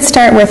 It did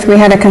start with, we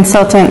had a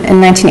consultant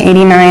in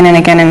 1989 and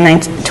again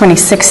in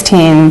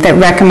 2016 that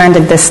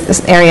recommended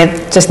this area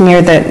just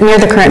near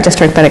the current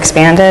district but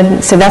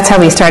expanded. So that's how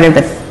we started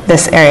with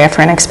this area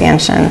for an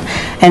expansion.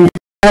 And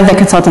one of the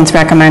consultants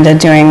recommended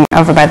doing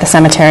over by the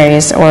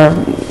cemeteries, or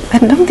I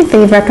don't think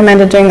they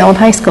recommended doing the old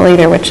high school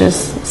either, which is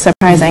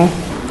surprising.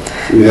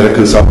 You had a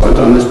consultant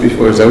on this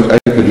before? I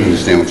couldn't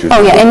understand what you're saying.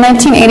 Oh yeah, in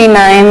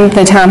 1989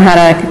 the town had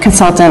a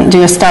consultant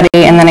do a study,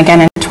 and then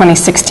again in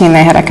 2016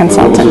 they had a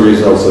consultant. What was the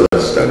results of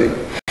that study?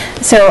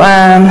 So,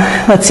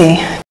 let's see,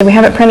 do we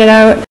have it printed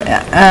out?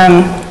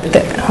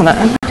 Hold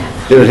on.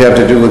 Did it have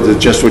to do with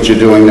just what you're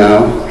doing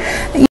now?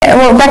 Yeah,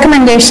 well,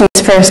 recommendations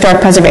for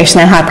historic preservation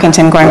in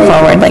Hopkinton going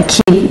forward, like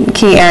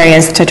key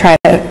areas to try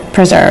to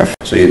preserve.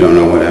 So you don't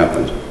know what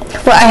happened?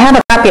 Well, I have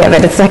a copy of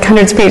it, it's like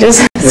hundreds of pages,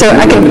 so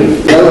I can...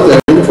 Without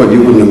that input, you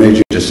wouldn't have made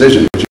your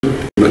decision, would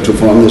you? To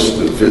form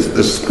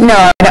this...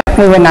 No,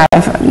 we would not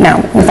have, no,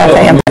 without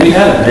the input. We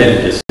haven't made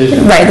a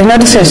decision. Right, there's no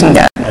decision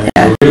yet. I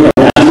mean,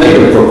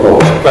 we're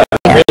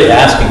really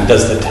asking,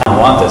 does the town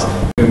want this?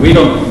 I mean,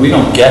 we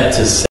don't get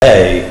to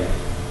say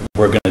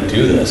we're going to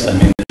do this. I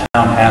mean, the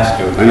town has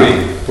to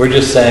agree. We're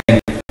just saying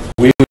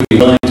we would be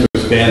willing to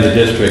expand the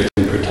district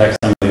and protect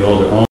some of the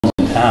older homes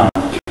in town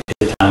if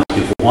the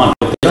townspeople want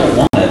it. If they don't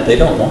want it, they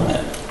don't want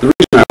it. The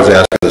reason I was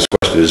asking this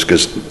question is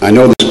because I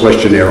know this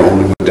questionnaire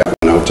only went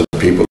out to the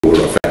people who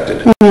were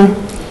affected.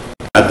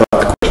 I thought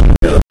the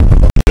questionnaire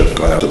should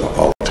go out to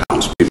all the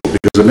townspeople,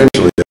 because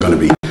eventually they're going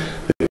to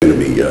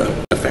be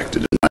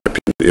affected, in my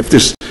opinion. If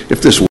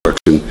this works,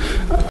 and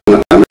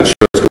I'm not sure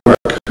it's going to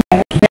work.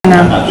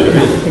 I'm not sure.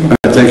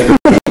 Thank you.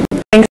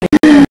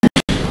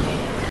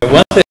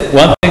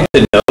 One thing to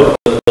note,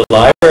 the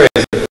library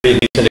is a pretty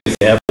decent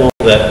example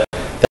that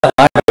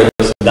library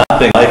was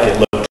nothing like it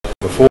looked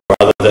before,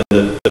 other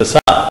than the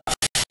facade.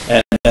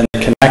 And the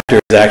connector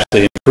is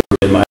actually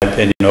improved, in my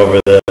opinion, over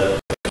the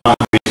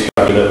concrete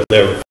structure that was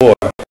there before.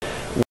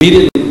 We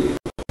didn't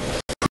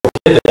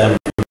prohibit them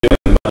from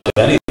doing much of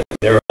anything.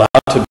 They were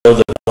allowed to build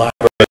a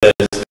library that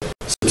is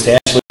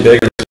substantially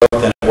bigger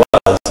scope than it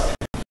was,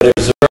 but it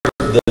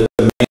preserved the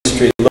Main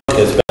Street look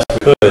as best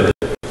we could,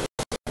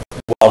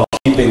 while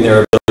keeping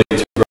their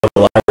ability to grow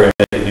the library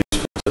and make it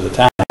useful to the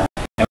town.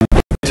 And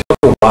it took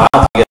a while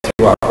to get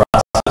through our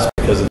process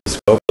because of the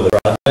scope of the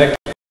project.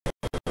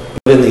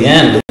 But in the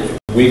end,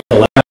 we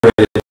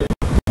collaborated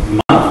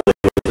monthly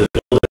with the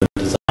builder and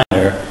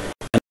designer,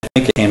 and I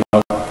think it came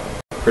out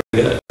pretty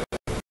good.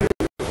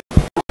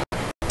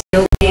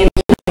 Still being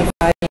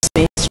 25 East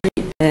Main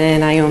Street,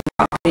 and I own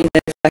property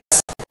that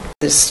affects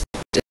this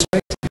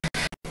district.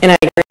 And I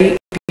agree,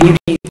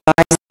 beauty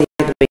lies in the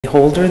eye of the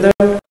beholder, though.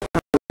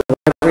 The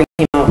library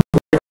came out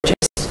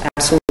gorgeous,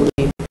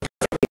 absolutely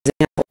perfect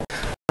example.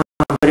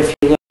 But if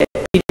you look at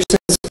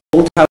Peterson's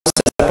old house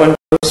up on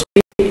Grove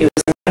Street, it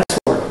was an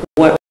eyesore.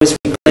 What was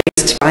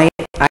replaced by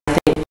it, I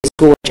think, is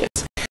gorgeous.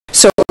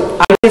 So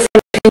I have a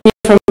different opinion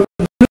from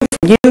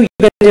you, you've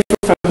been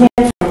different from him.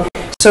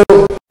 So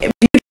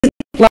beauty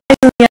lies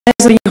in the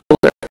eyes of the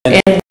beholder. And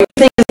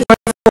everything is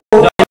wonderful.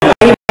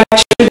 I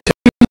actually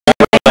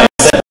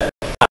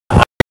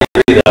I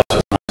agree that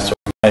was my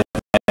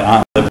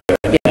aunt lived there,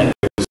 and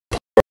it was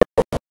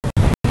horrible.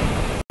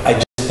 I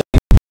just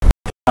think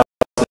the house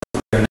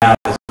there now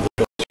is a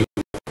little too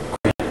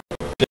grand.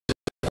 That's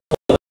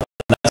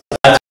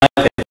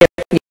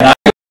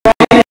my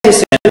opinion.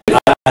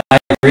 And I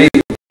agree.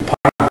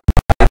 Part of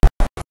my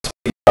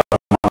speak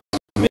about the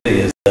committee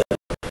is that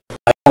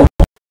I don't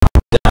want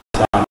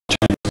downtown to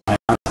change my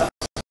aunt's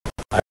house.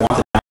 I want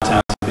the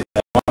downtown to be,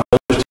 I want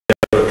villagers to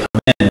be able to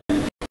come in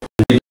and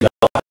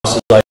redevelop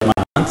houses like my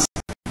aunt's,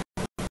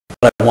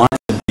 but I want it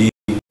to be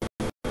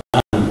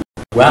done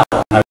well.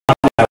 And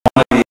I want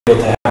to be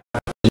able to have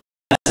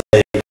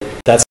say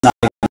that's not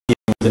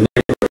even the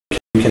neighborhood. Can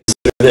you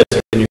consider this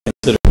or can you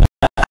consider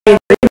that?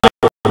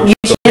 You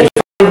can't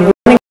find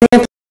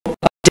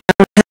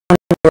downtown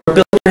where a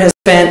builder has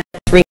spent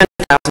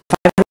 300,000,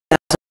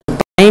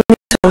 500,000 buying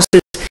these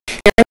houses,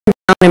 tearing them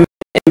down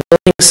and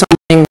building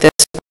something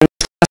that's in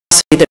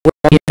capacity that we're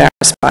all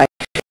embarrassed by.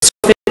 So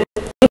if it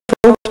ain't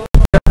broke,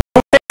 don't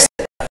fix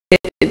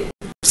it.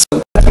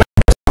 So that's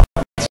my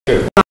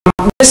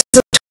response. This is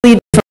a totally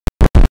different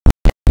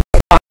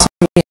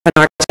philosophy of an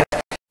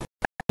architect.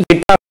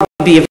 You'd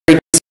probably be a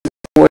very decent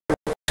board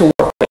to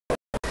work with.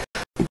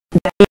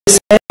 That being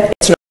said,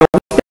 it's not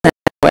always been that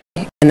way.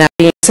 And that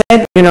being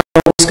said, you know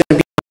who's going to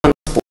be on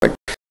this board.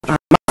 My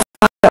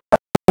father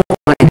owned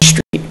Line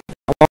Street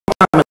a long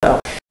time ago.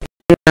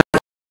 And he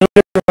owned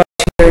it for about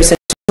 2 years and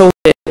sold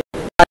it.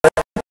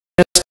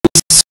 Just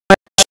so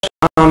much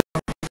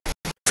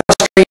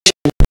frustration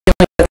dealing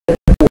with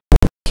the board.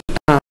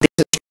 This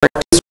is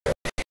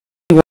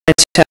he wanted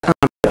to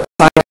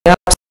fire it up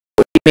so it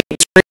would be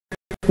made free.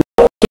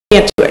 No, he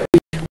can't do it.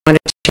 He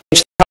wanted to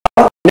change the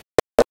color. No,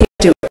 he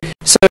can't do it.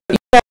 So you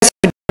guys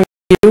have a different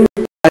view,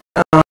 but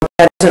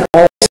that isn't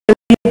always going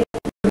to be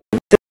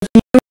the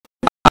view.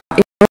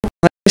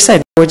 Like I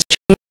said, boards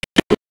change.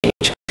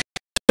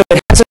 So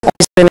it hasn't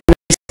always been a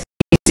nice,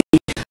 easy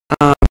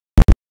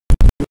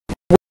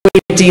way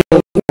to deal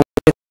with living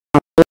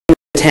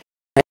with 10.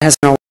 It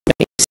hasn't always been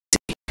easy.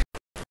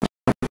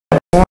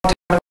 But a long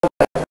time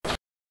ago,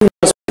 who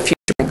knows what the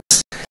future brings.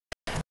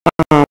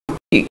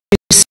 You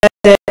said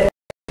that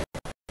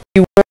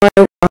you want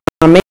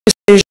to make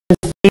decisions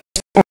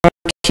based on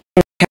keeping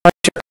the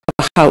character of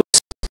a house.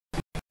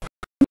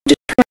 Who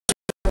determines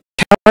what the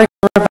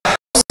character of a house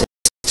is?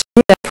 To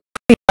me, that's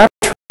pretty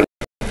arbitrary.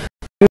 I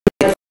mean,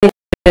 I think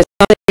that it's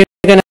not that you're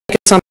going to make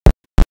it something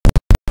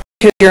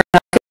because you're an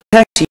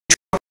architect, you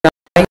drop it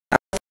out. I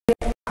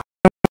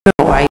don't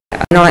know.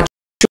 I'm not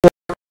sure.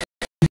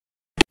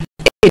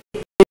 It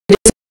is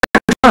the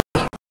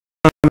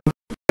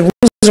rules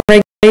and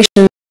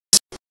regulations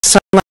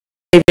sound like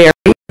they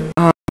vary,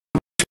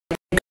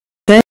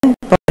 then,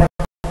 but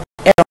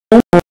as a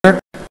homeowner,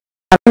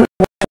 I don't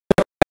know what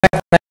to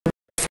expect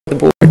for the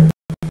board.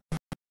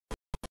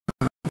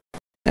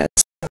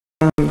 That's what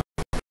I wanted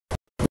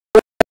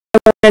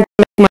to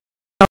make my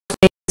house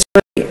maintenance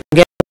free. I'm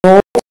getting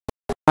old.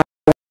 I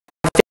want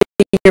a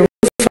 50-year roof.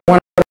 I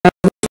want to put a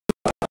roof.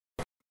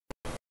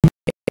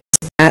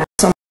 Is that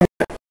something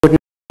that would not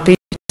be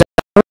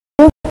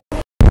desirable?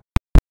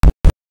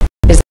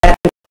 Is that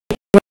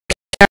what the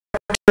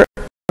character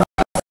of the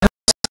house?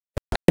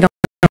 I don't know.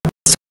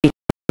 So we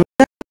can do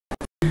that.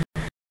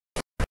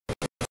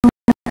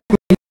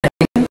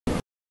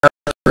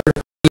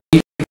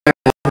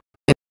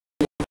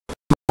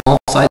 Small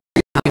size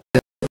behind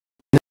it.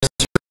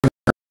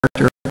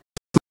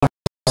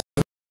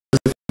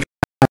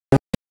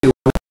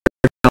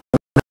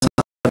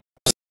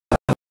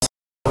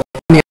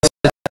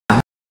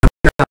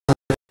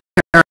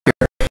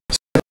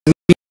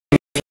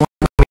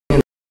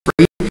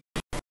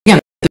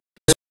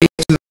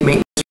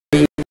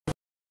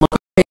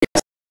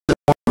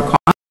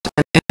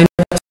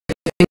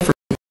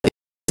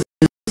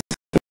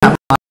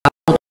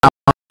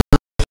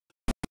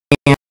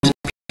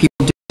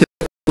 People do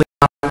typically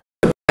not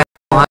put back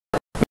a lot,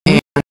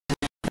 and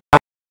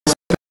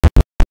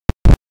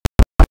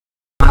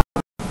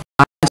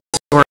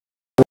historic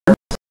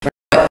boards, but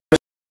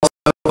there's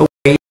also a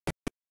way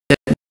that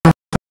come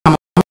along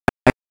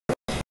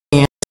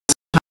and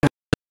sometimes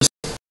just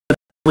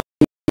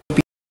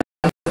be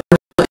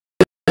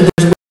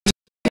there's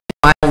ways to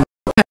buy them.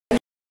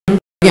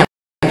 Again,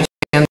 I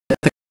understand that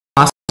the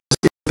cost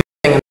is big,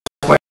 and that's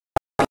why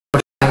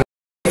we're shying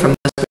away from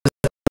this,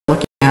 because we're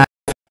looking at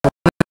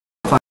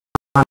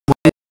on what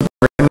is the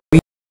board. I mean,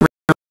 we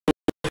talked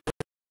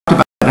about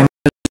it. I mean,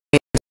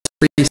 it's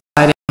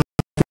deciding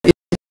it's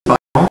vital.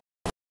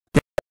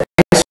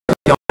 I certainly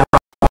don't have a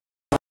problem.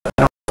 I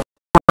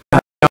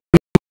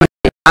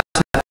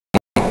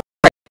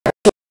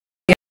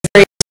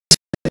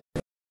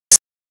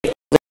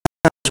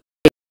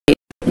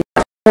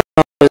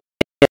don't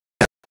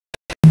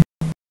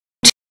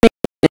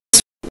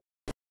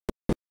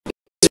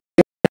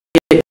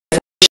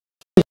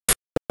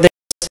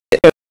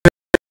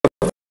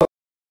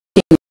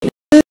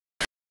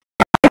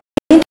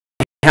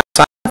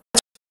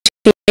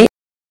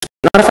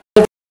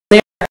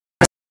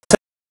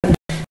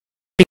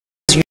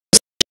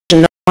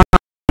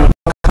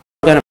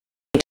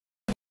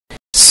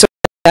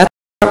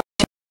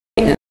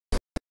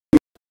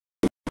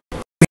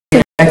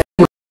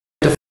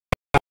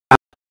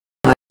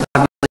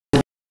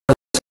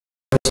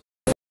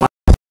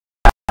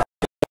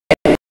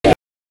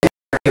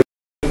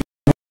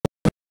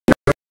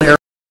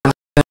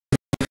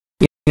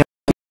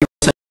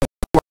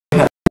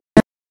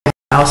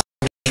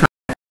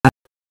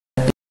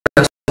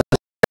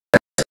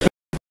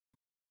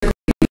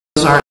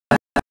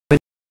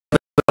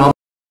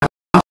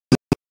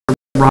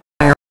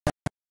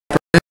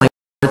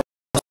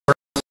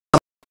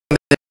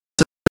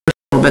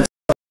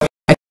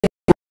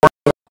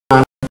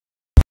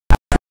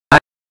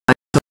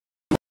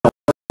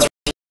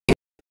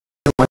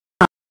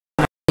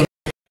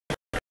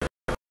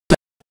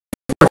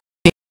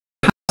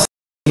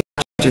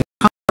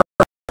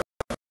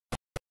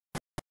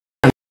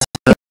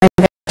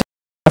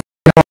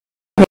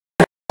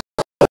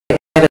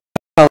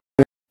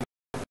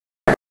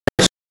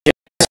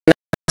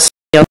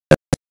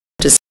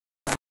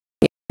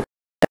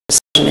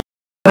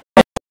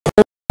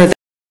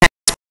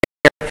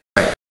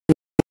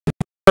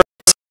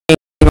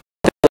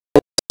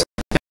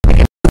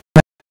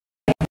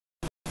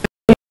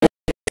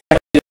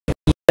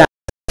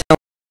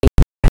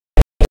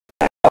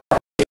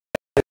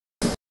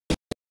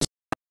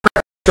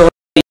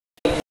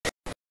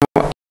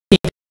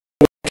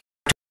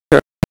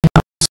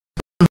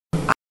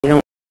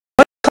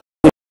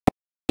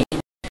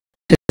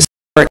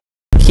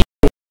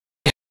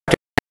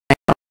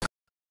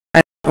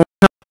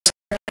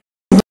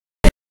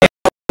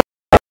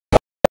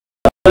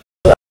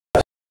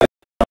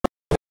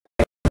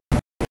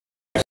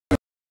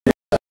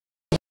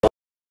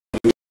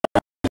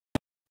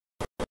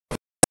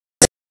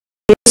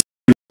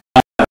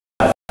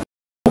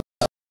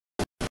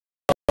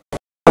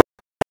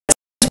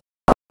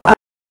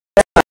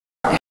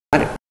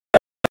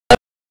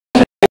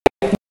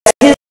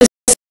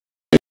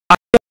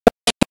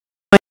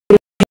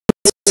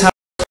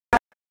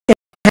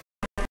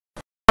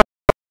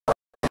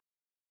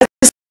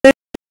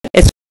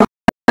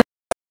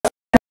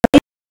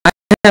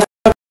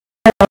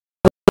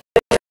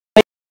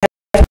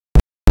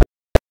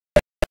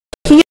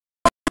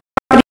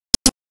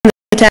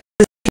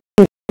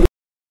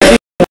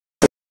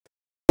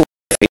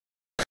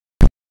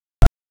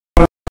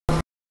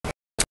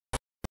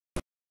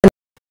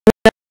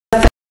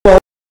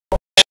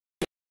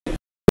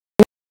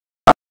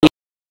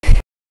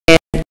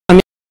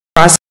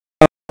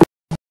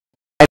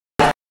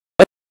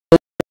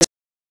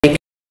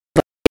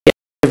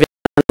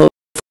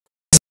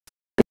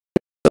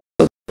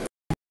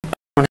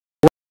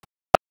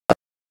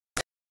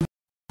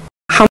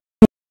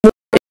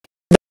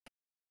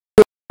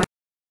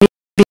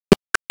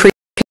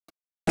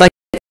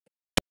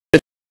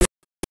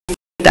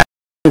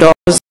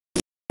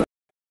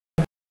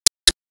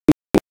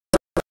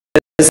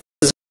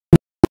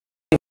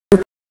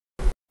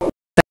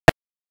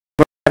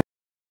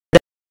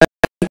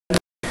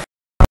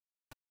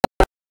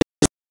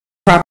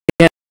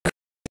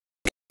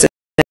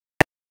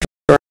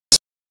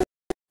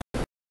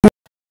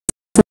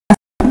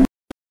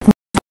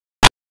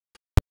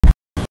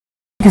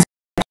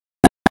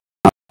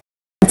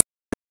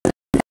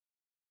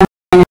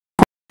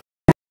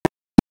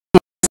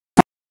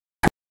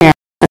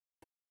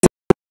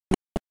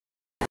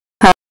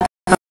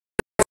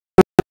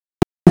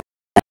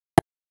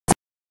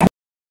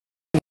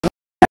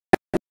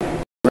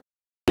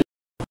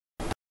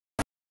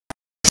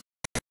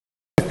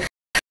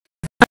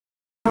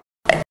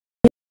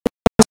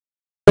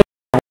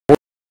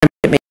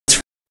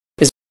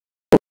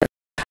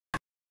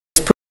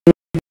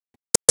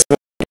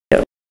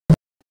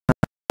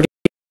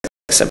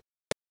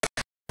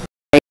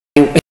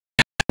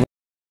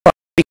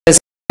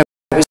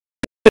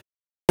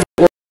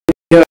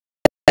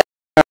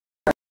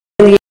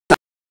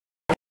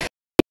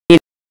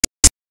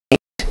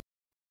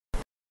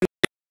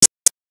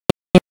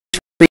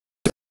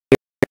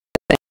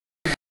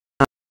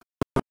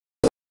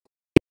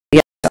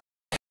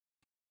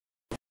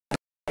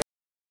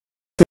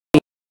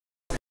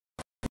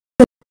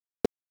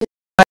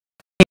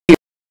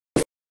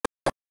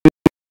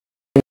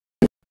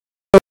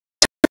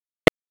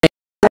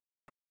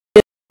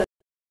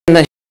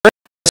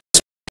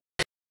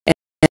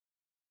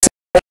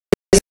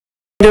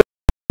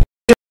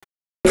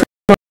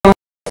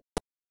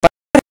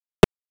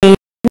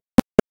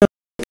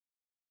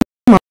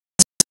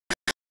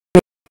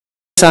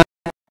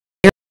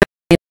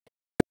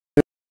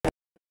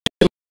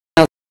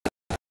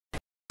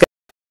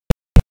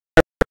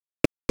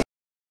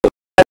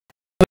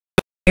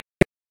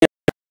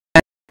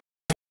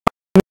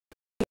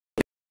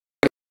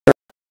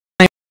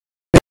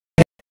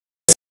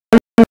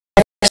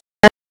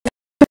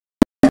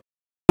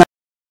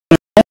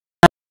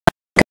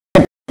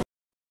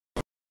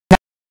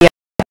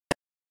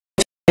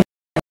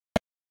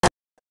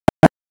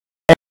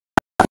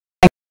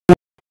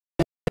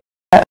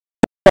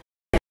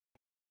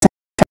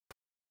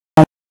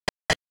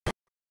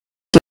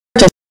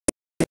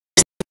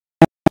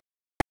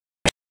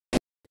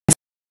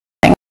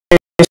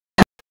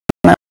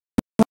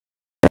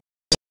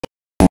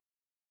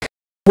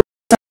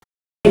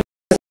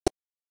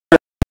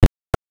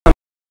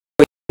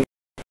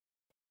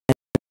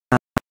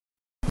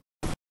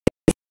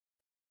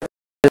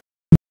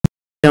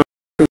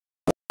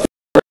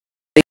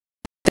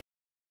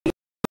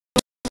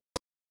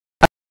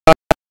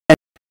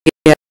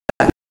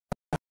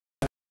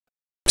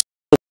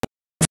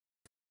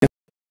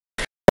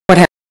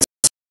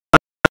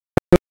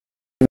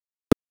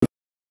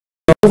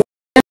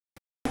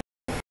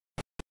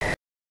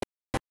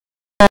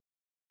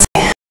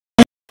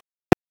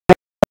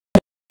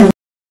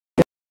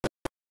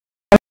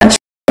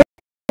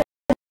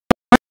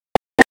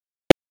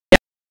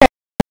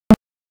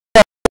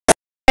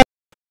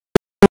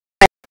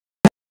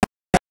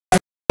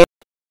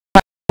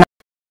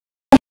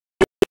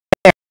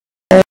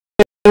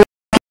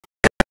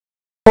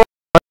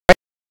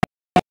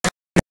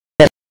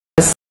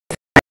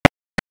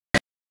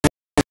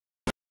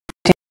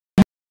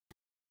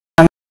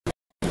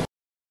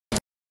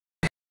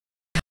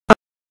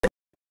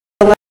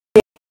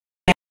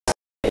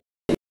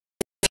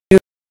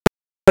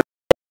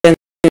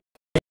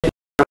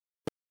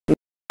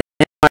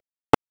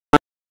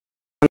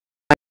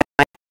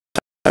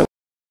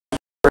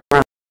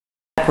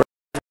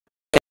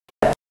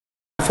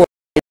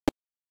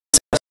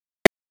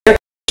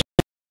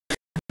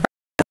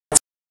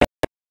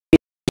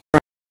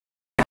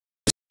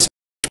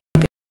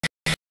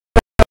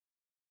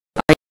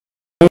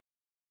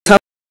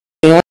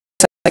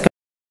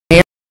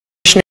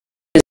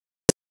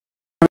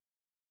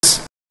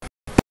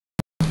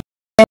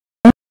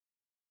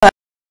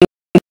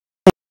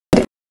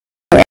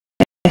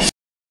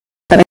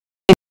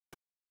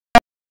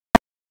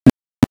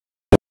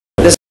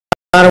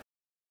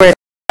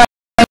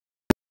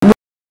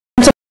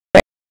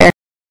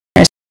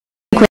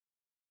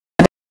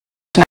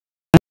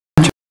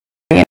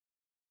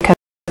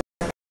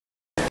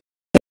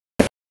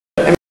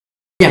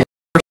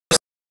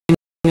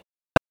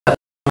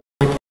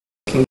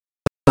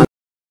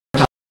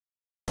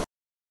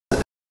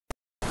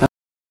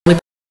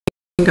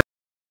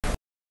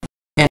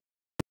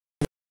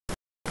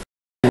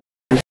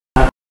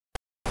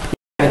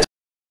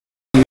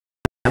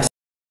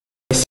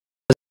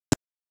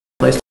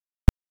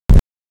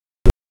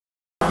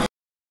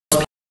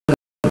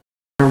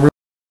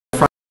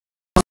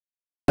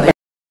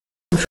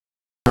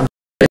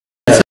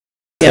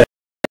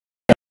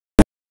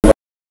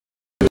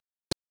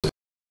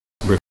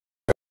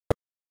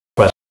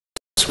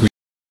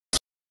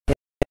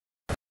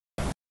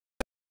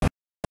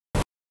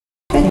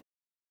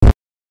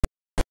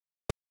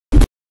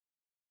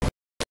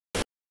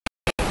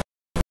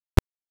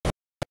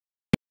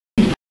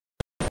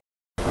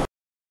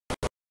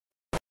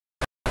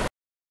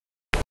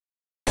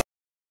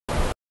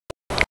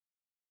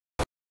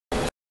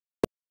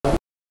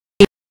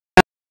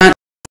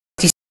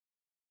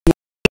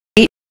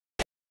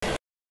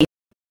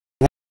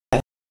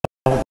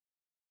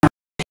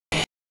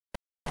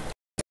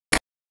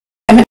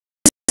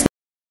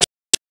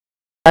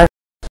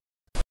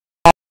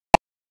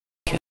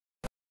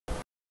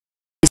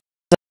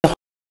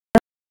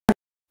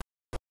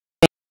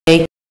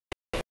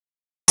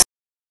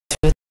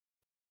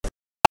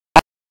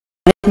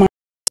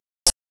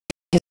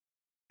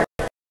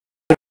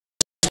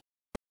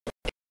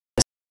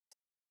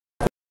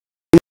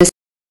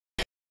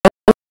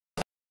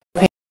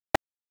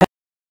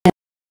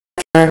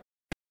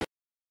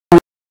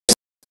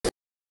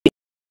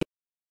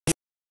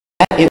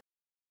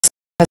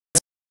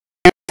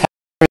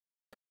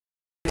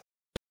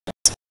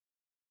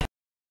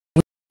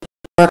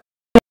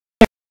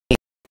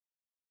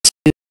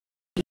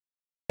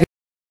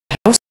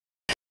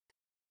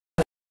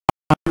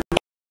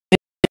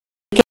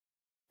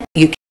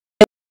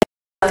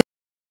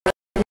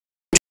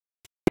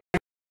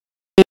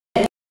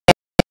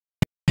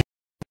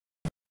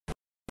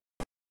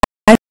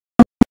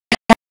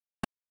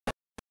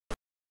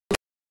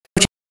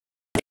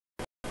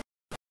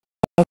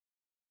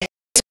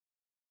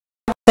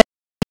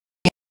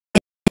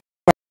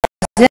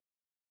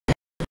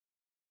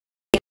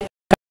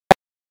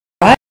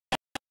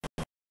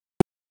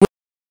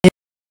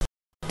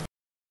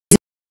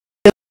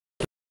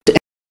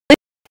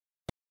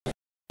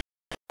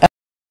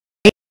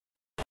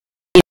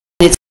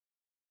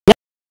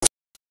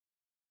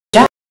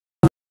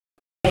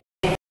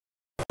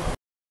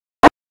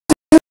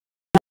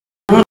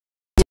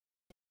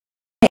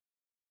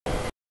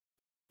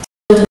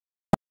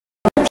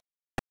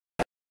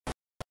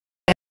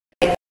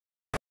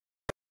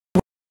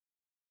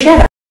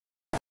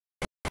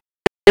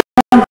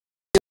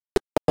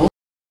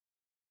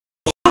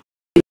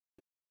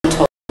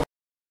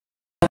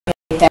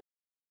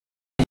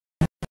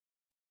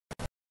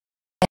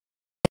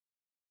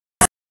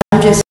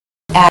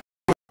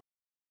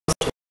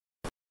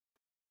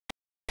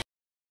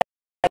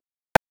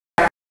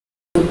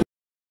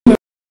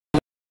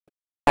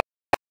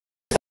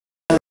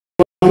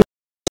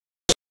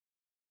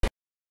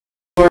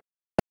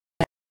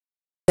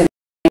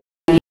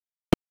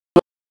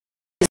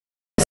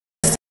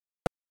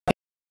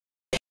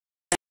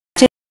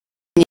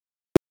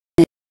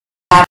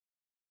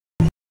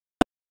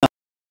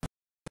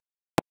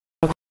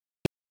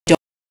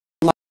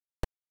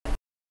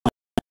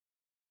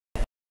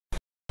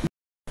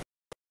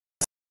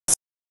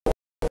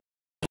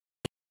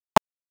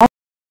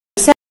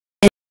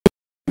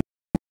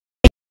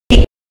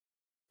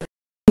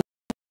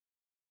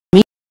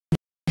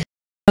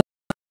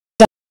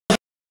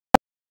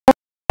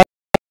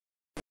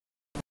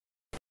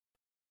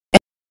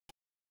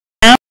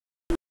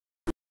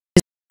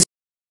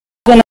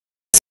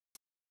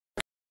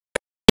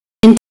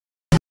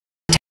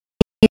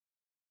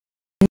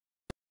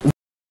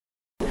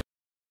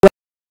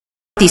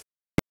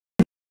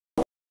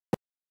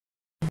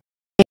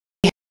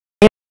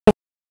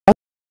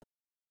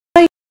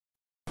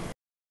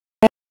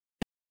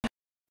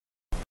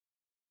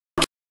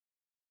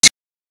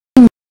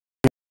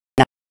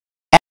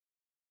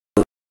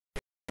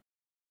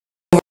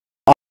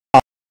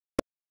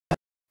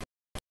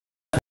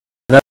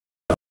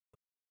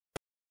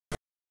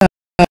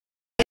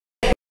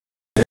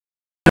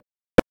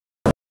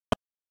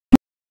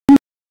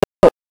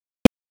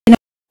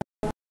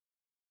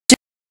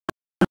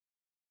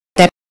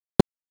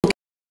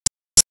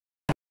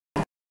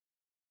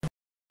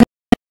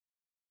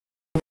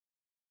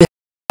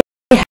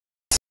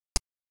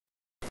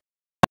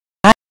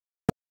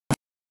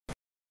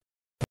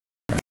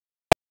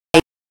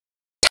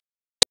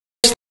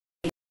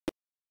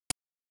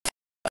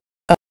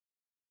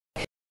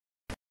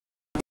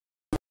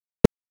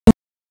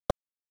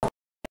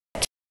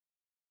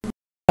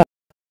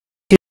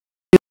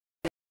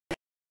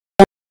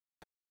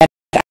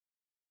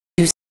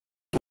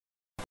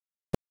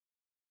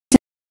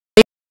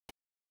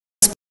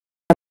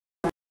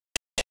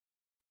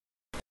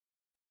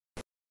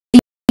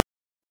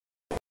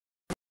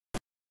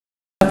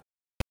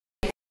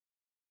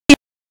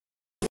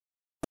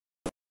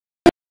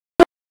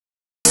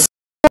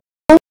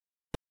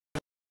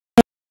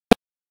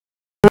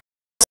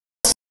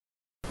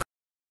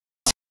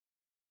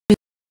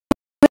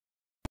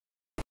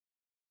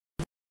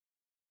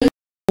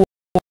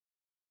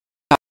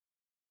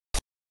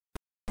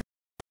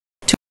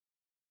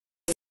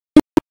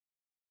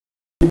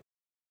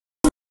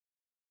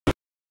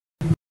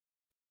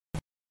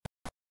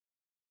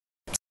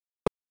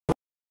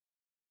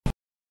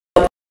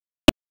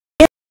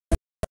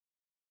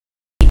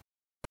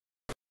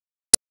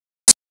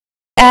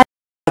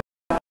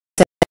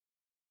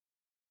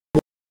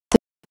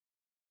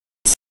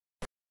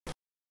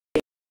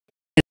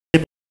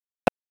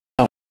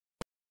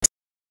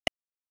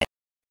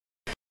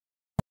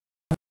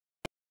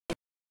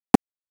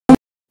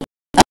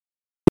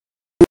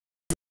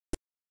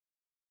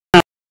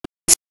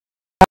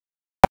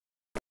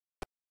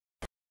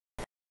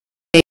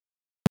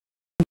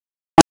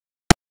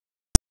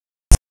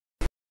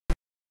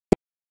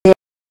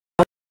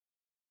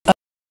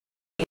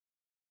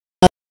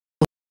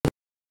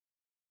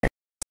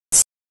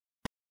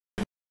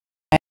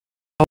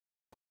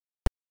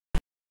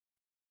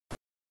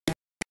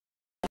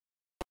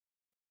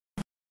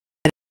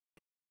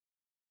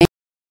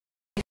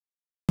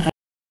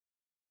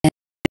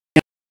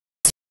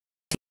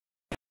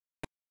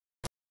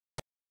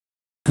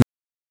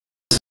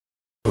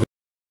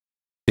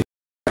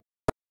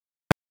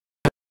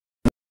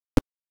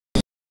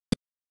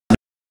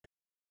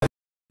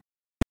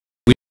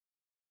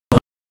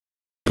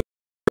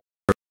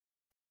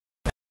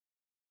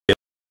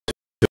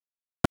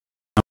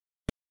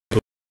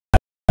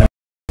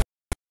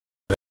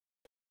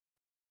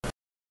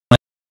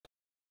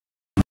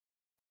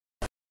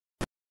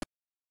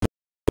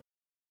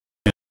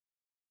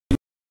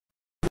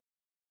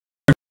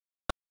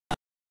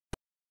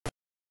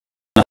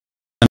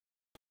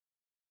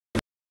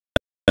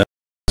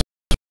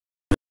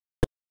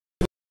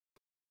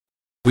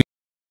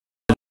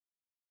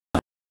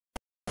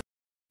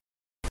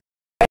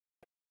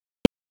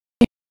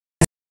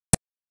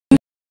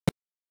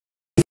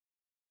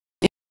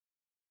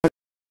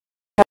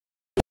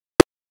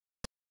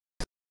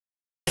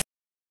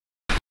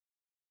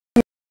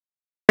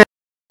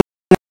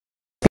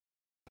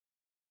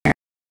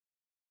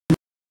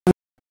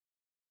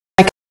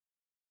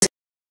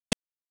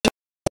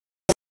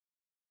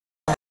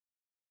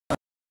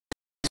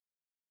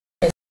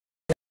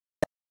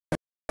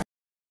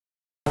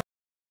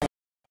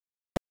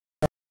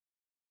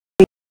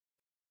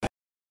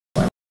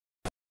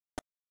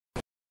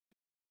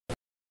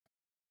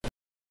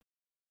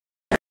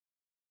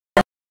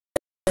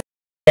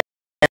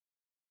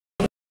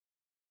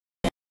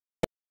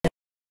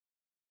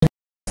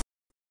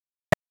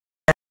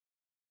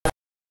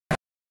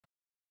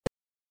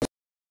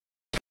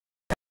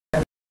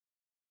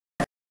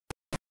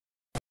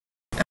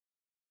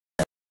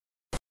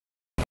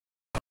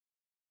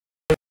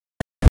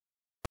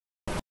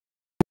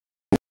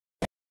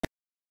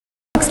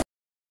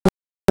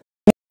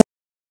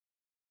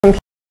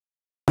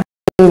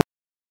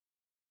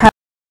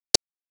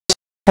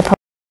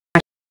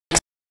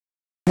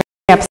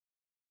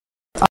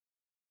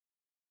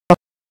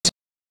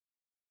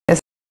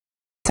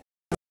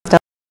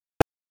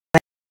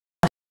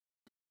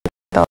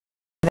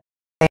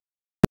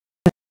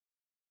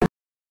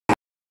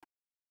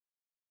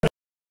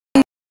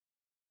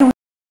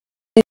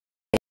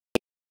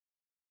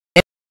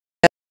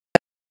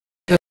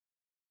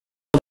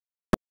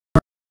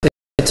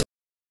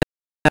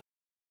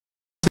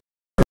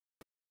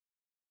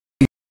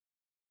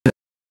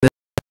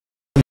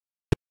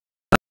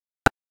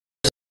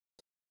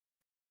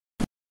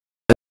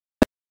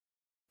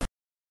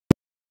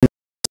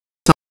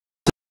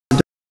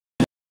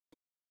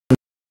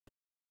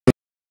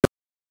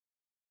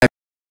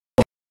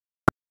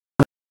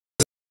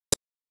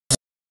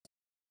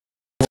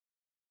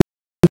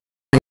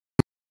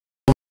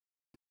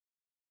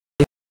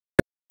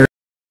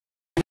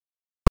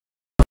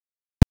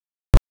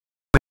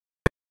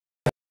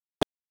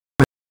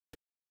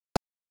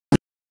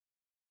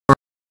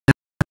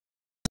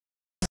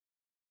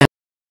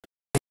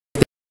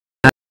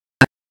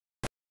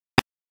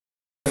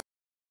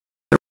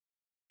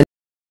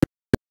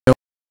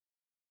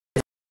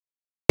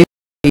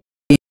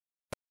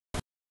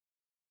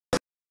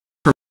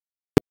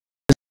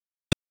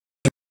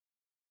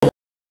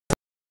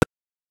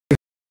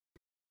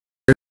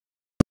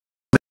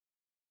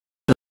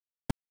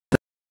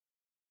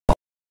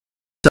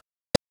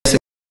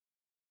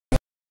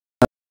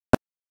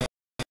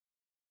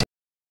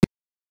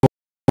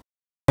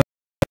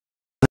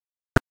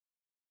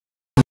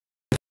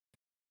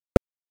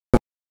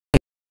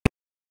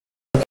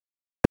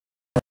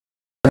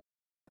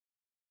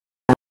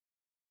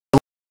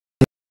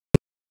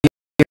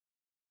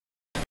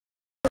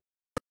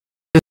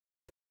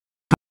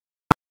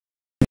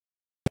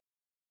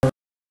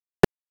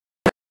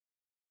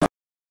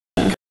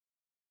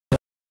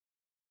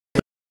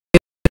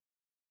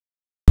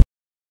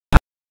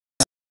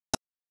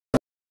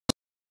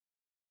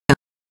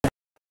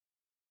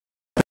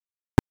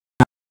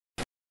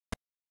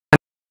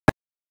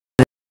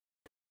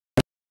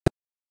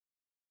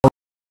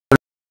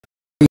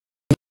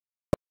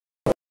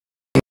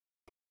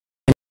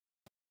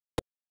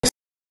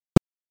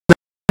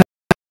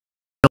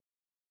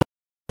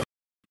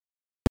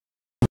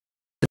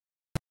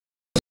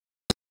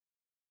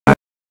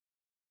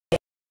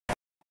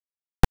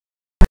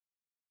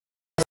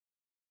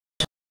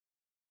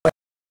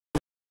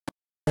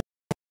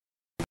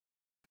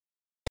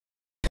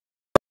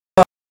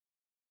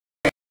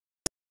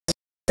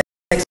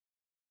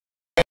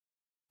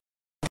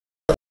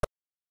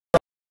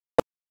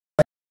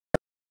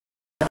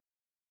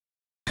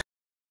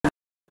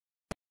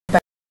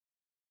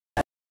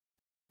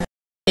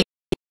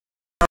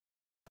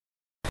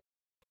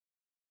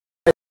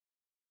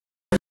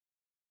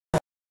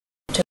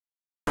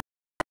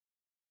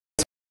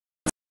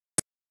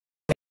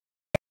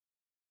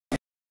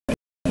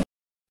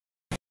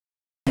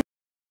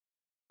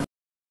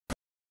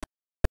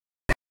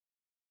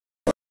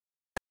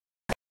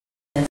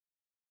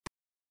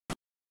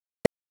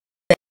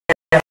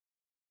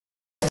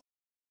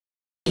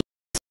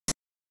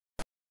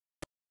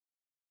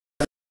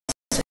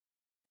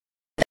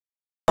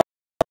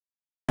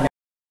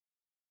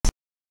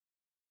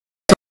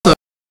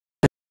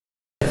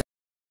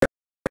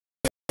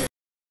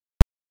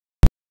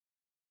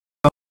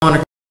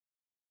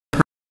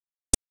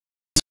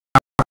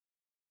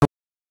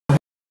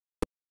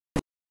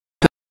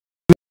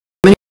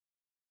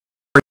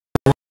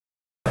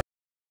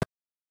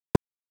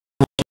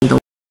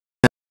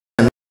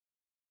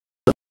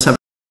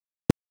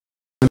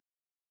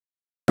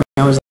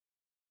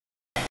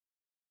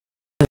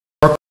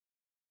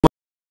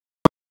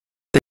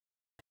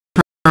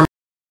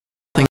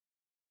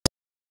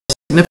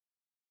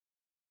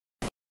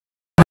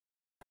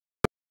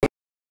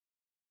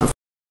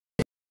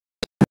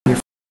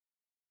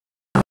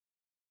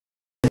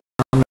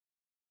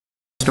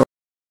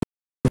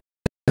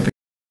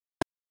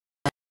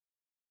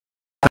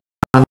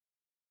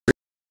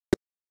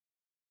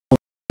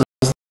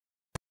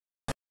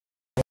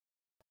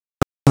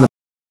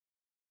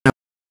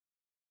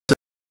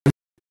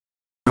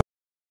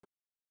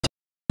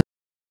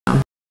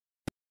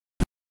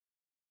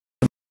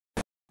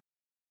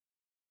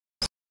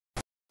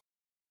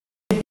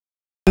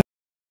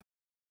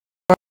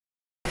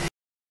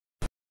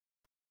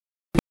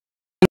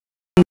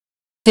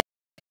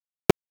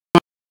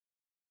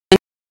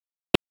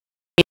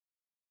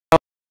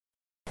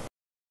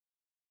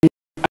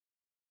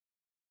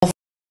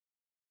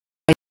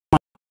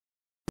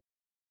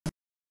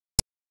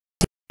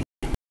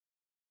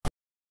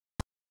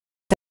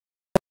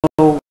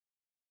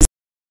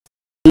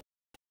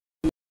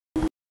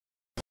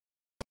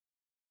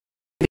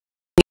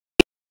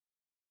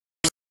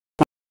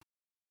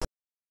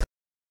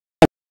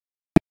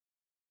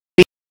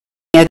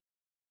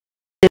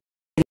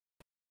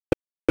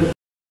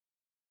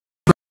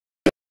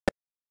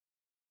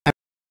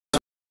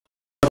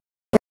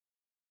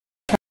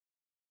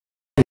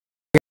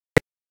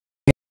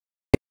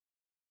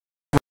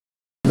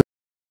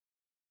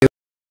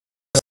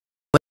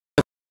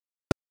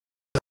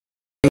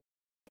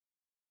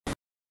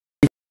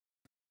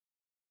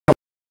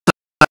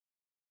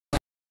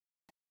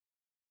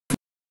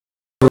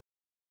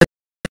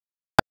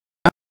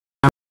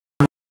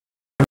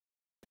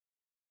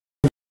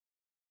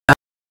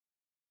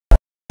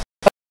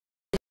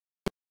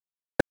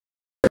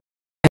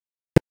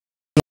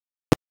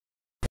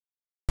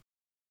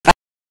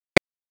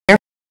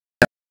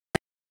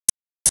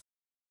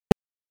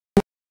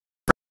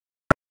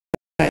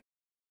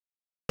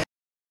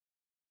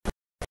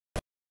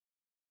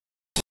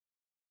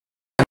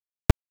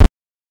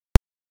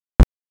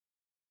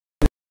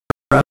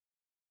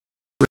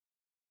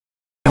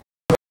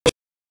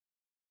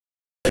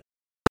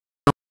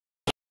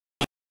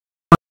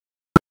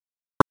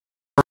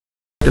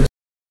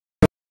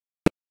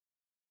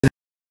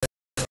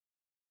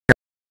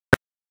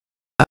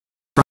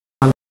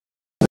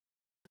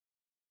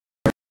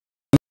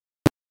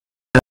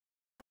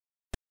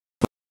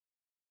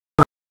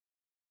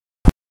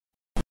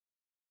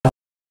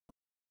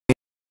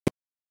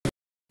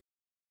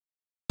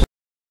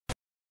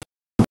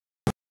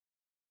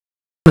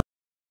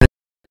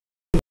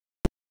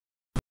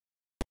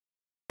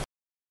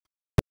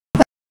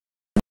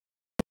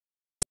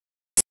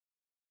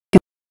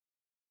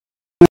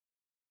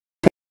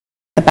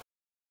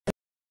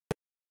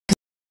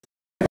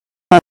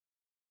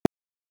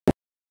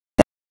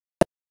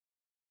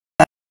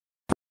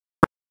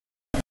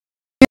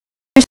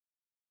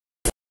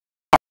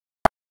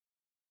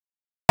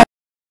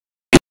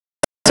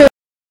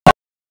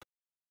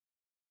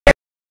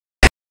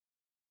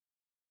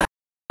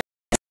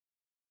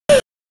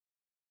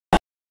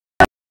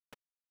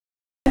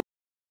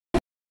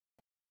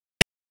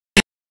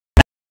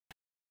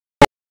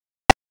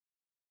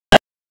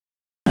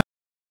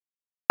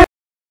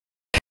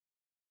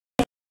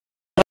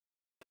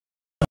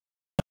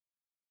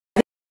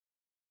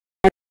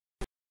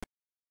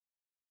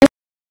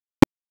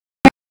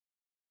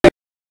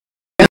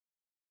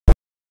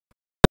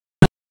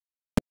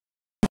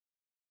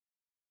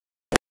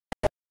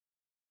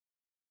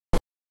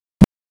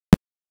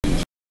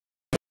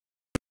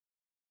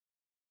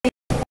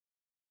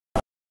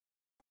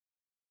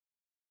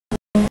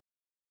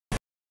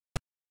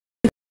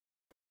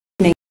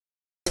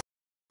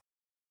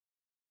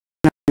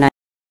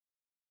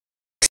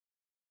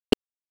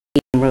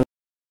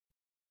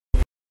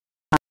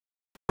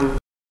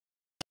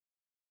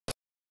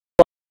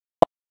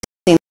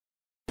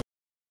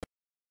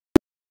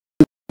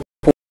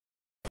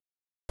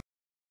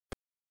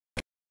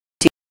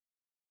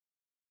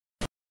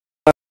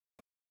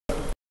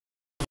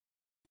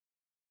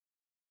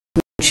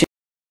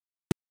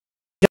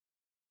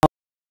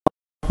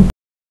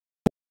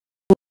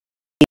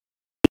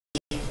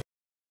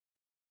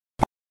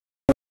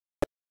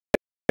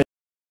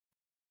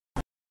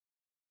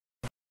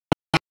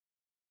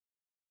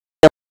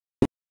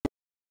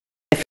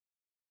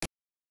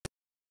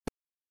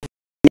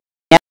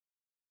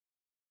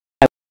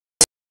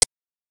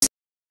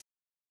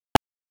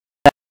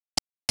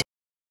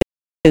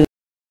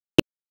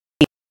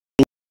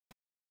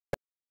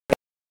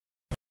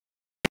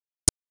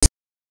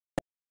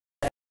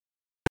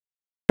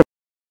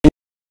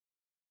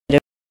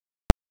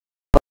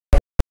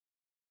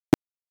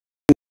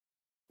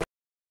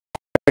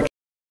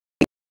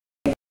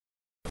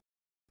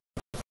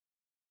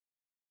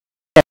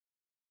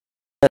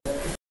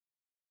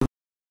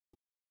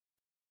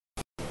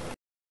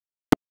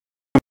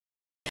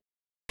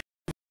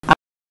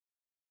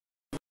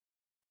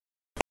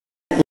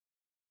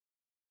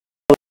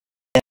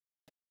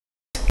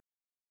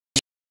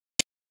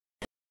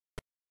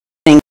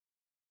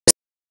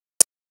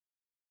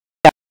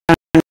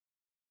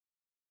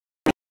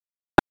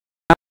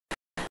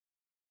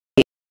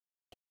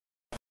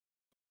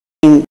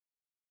mean,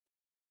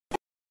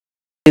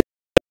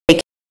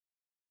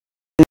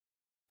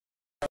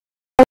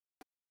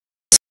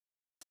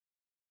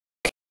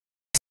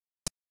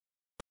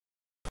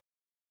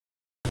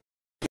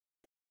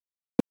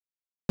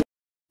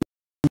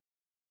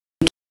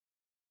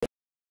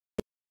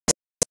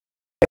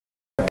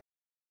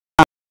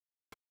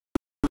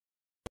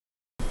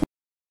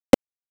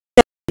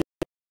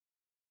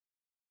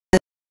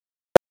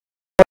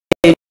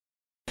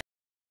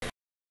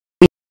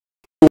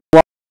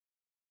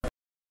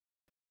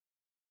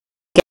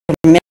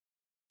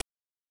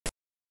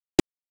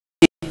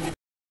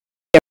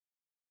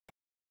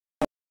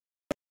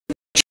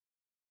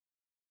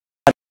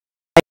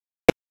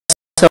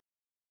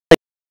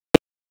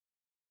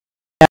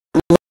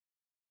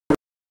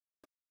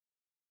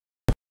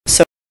 so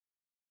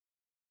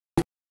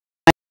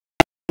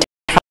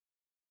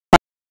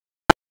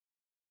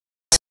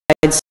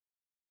it's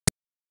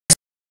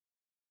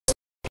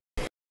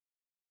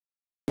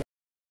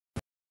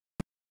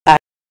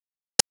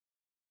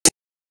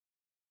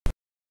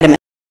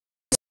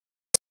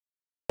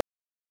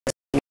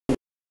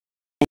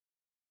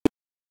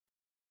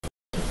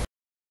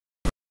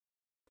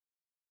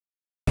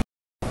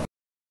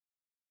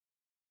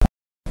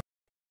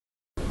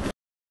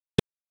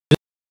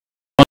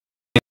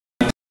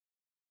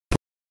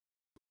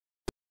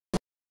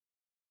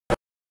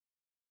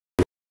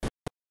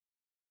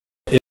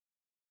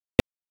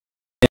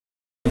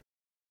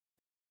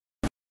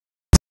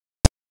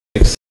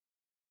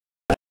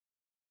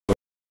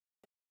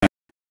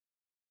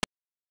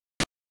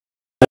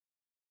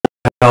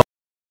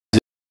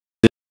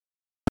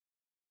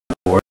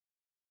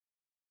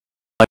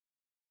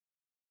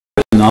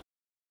not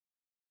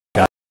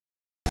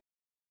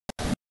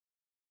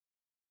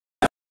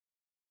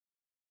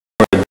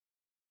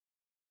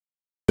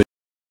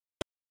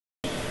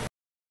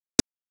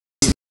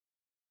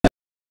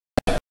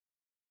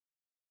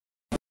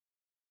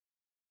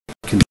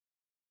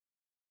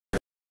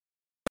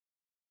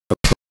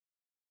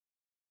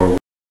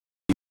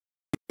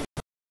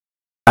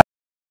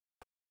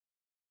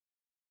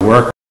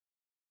work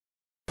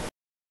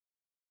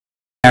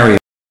area.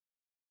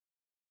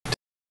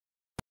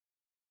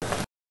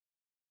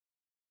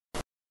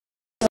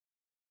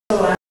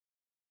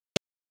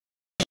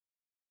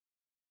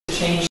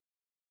 Change.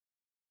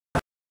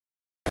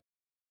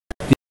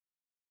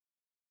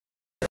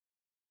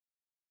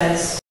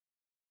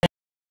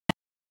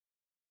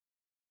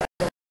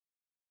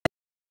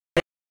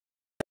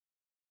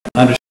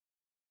 Understand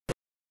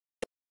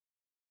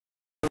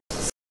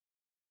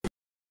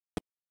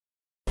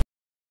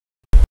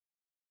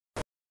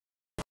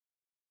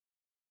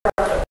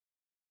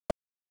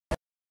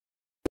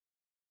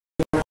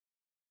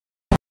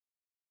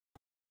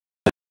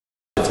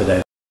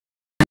today.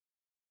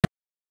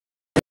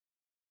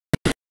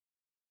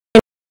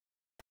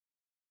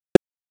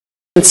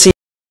 see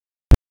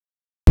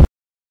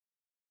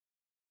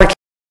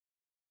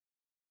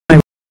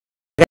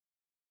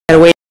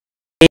away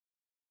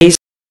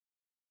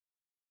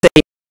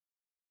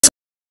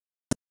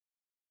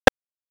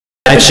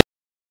I checked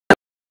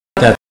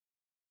that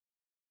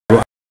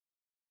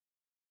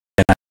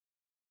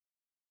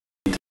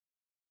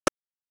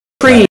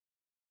pre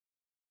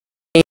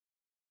you're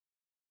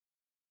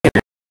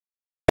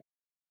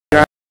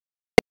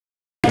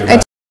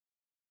right.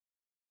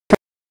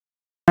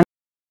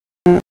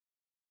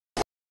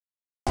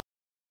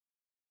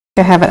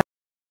 To have it.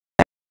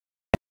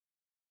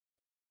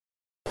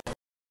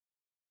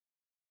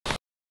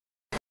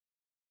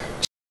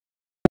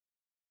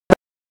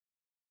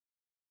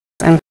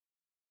 And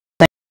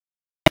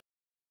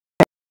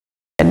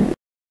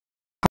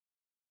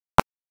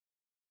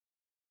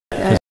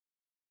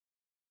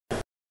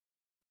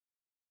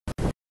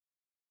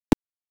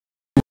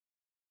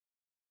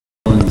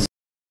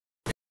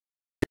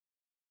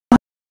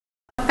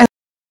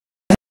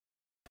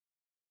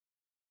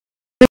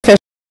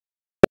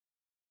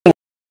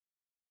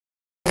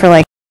for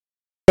like,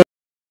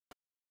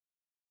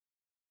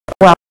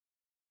 well,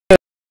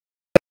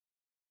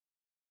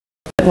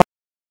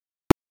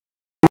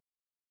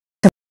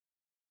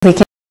 we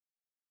can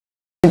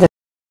do the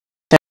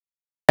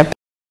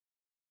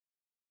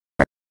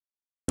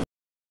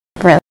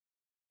really.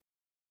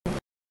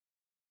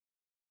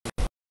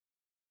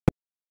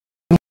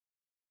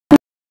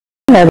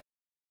 No,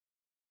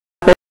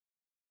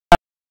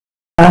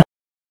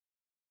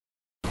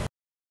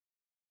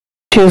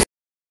 choose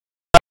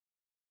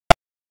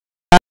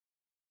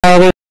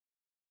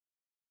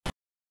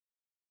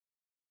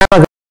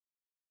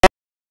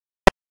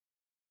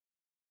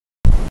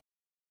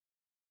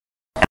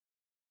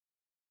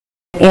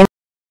in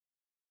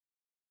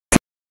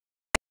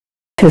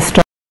to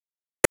start.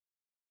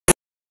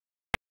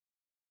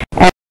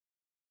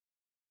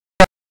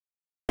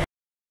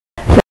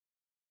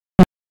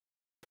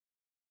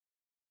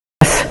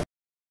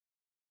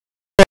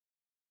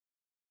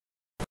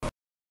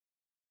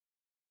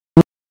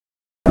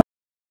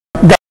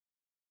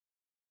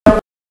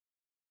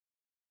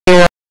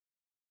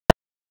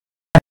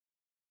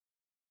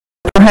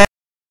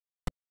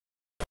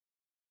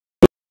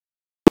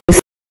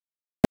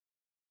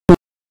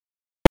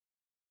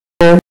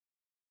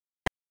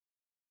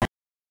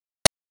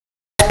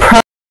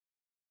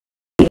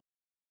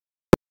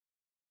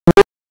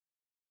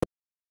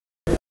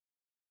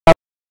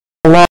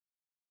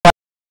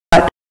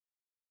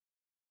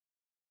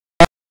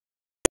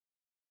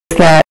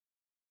 that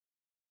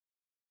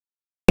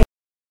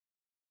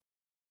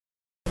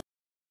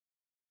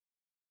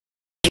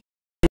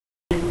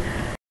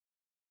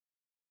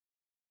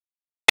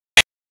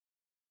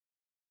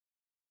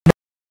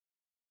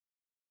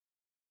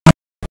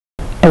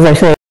as I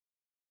say,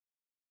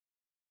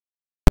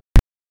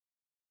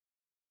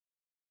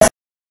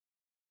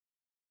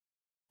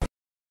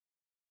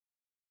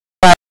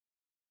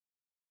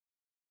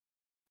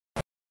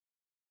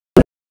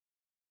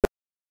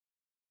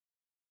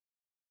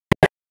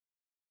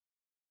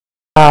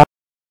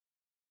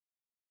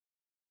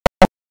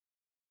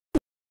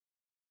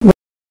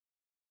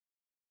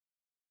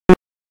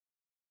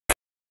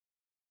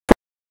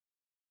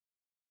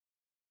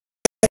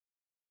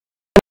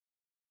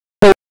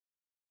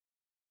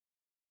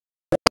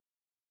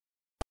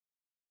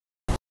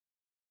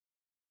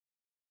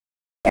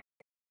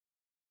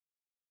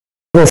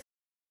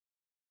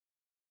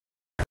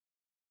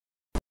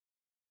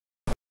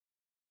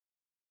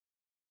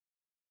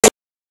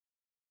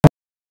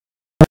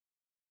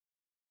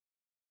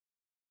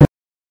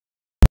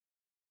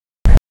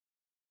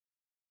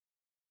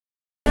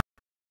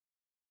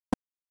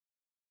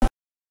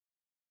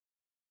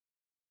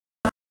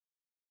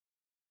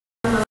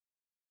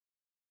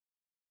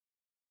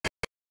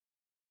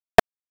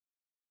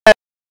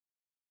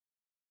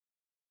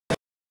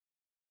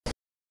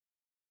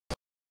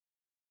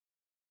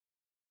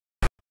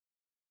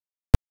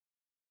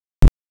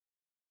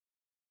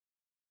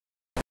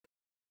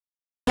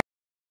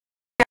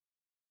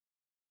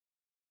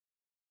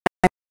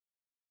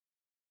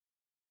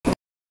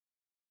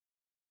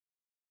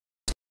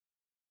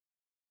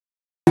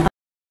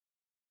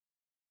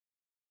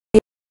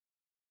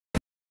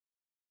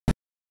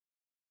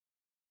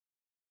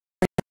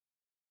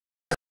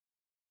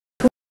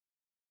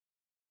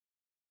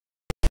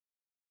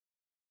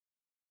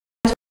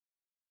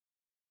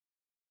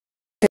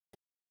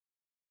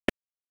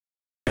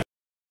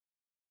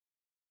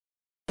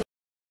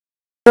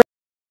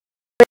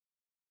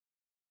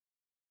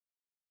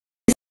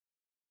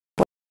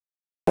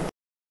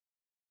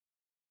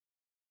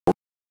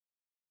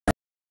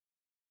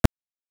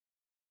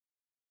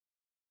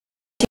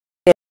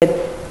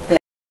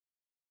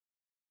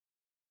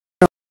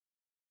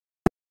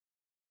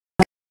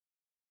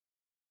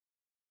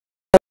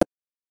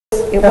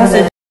 It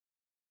wasn't.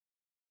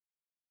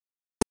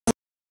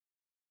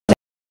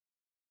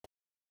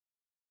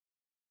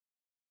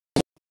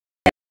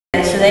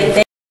 So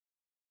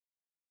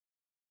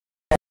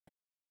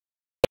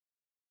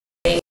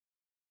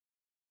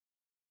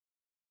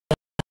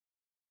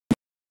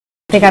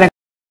They got to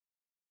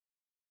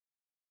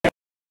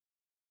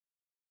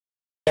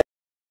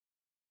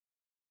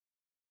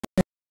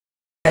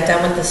got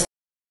done with this.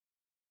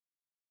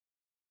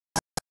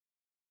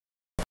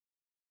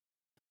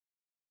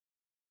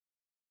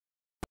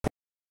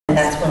 And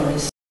that's when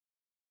we.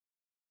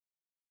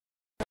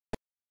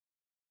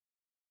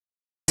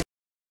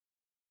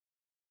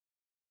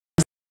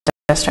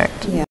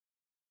 district. Yeah.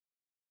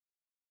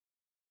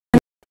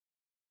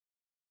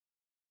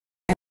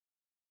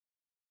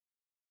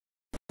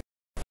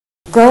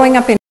 Growing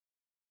up in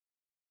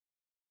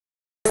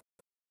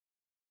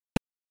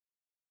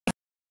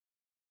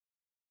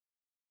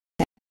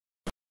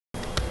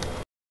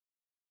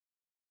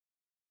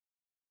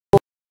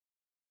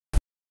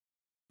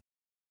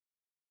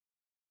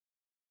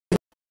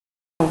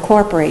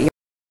incorporate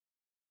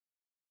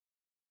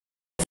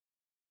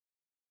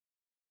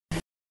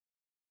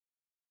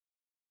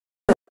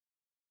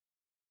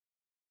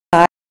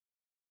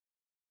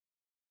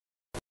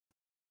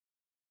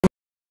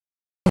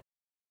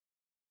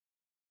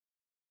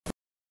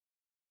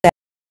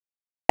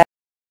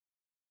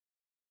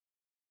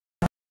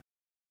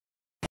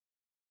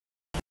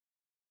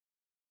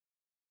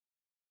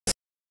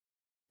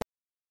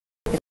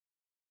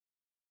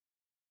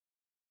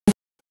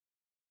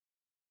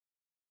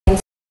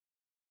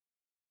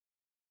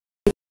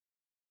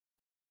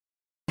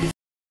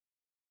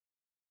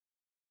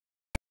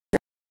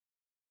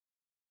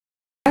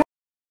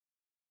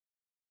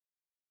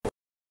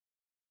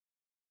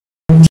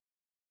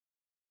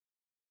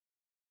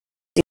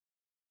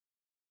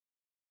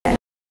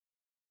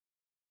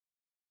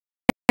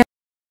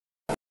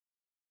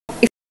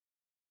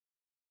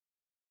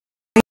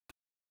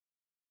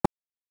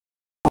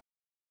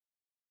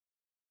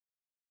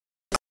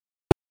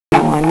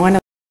on one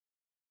of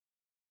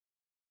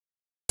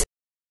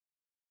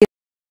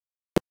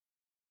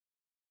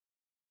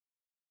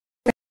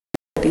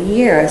the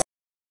years.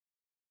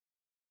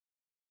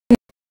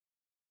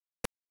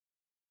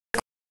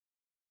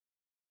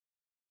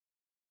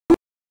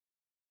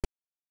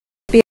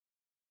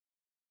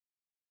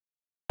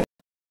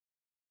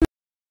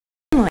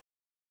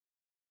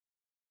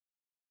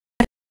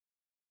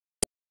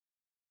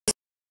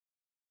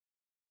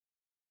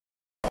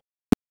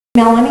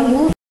 Melanie,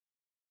 you.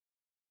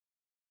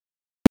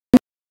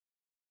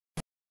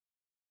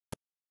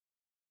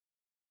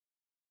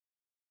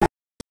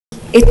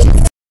 It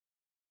just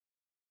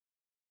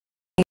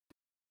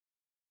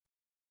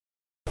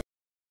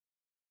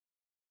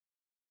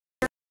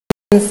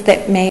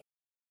that may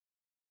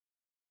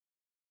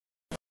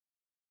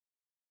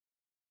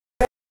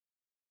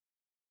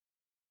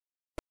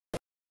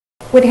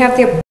would have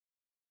their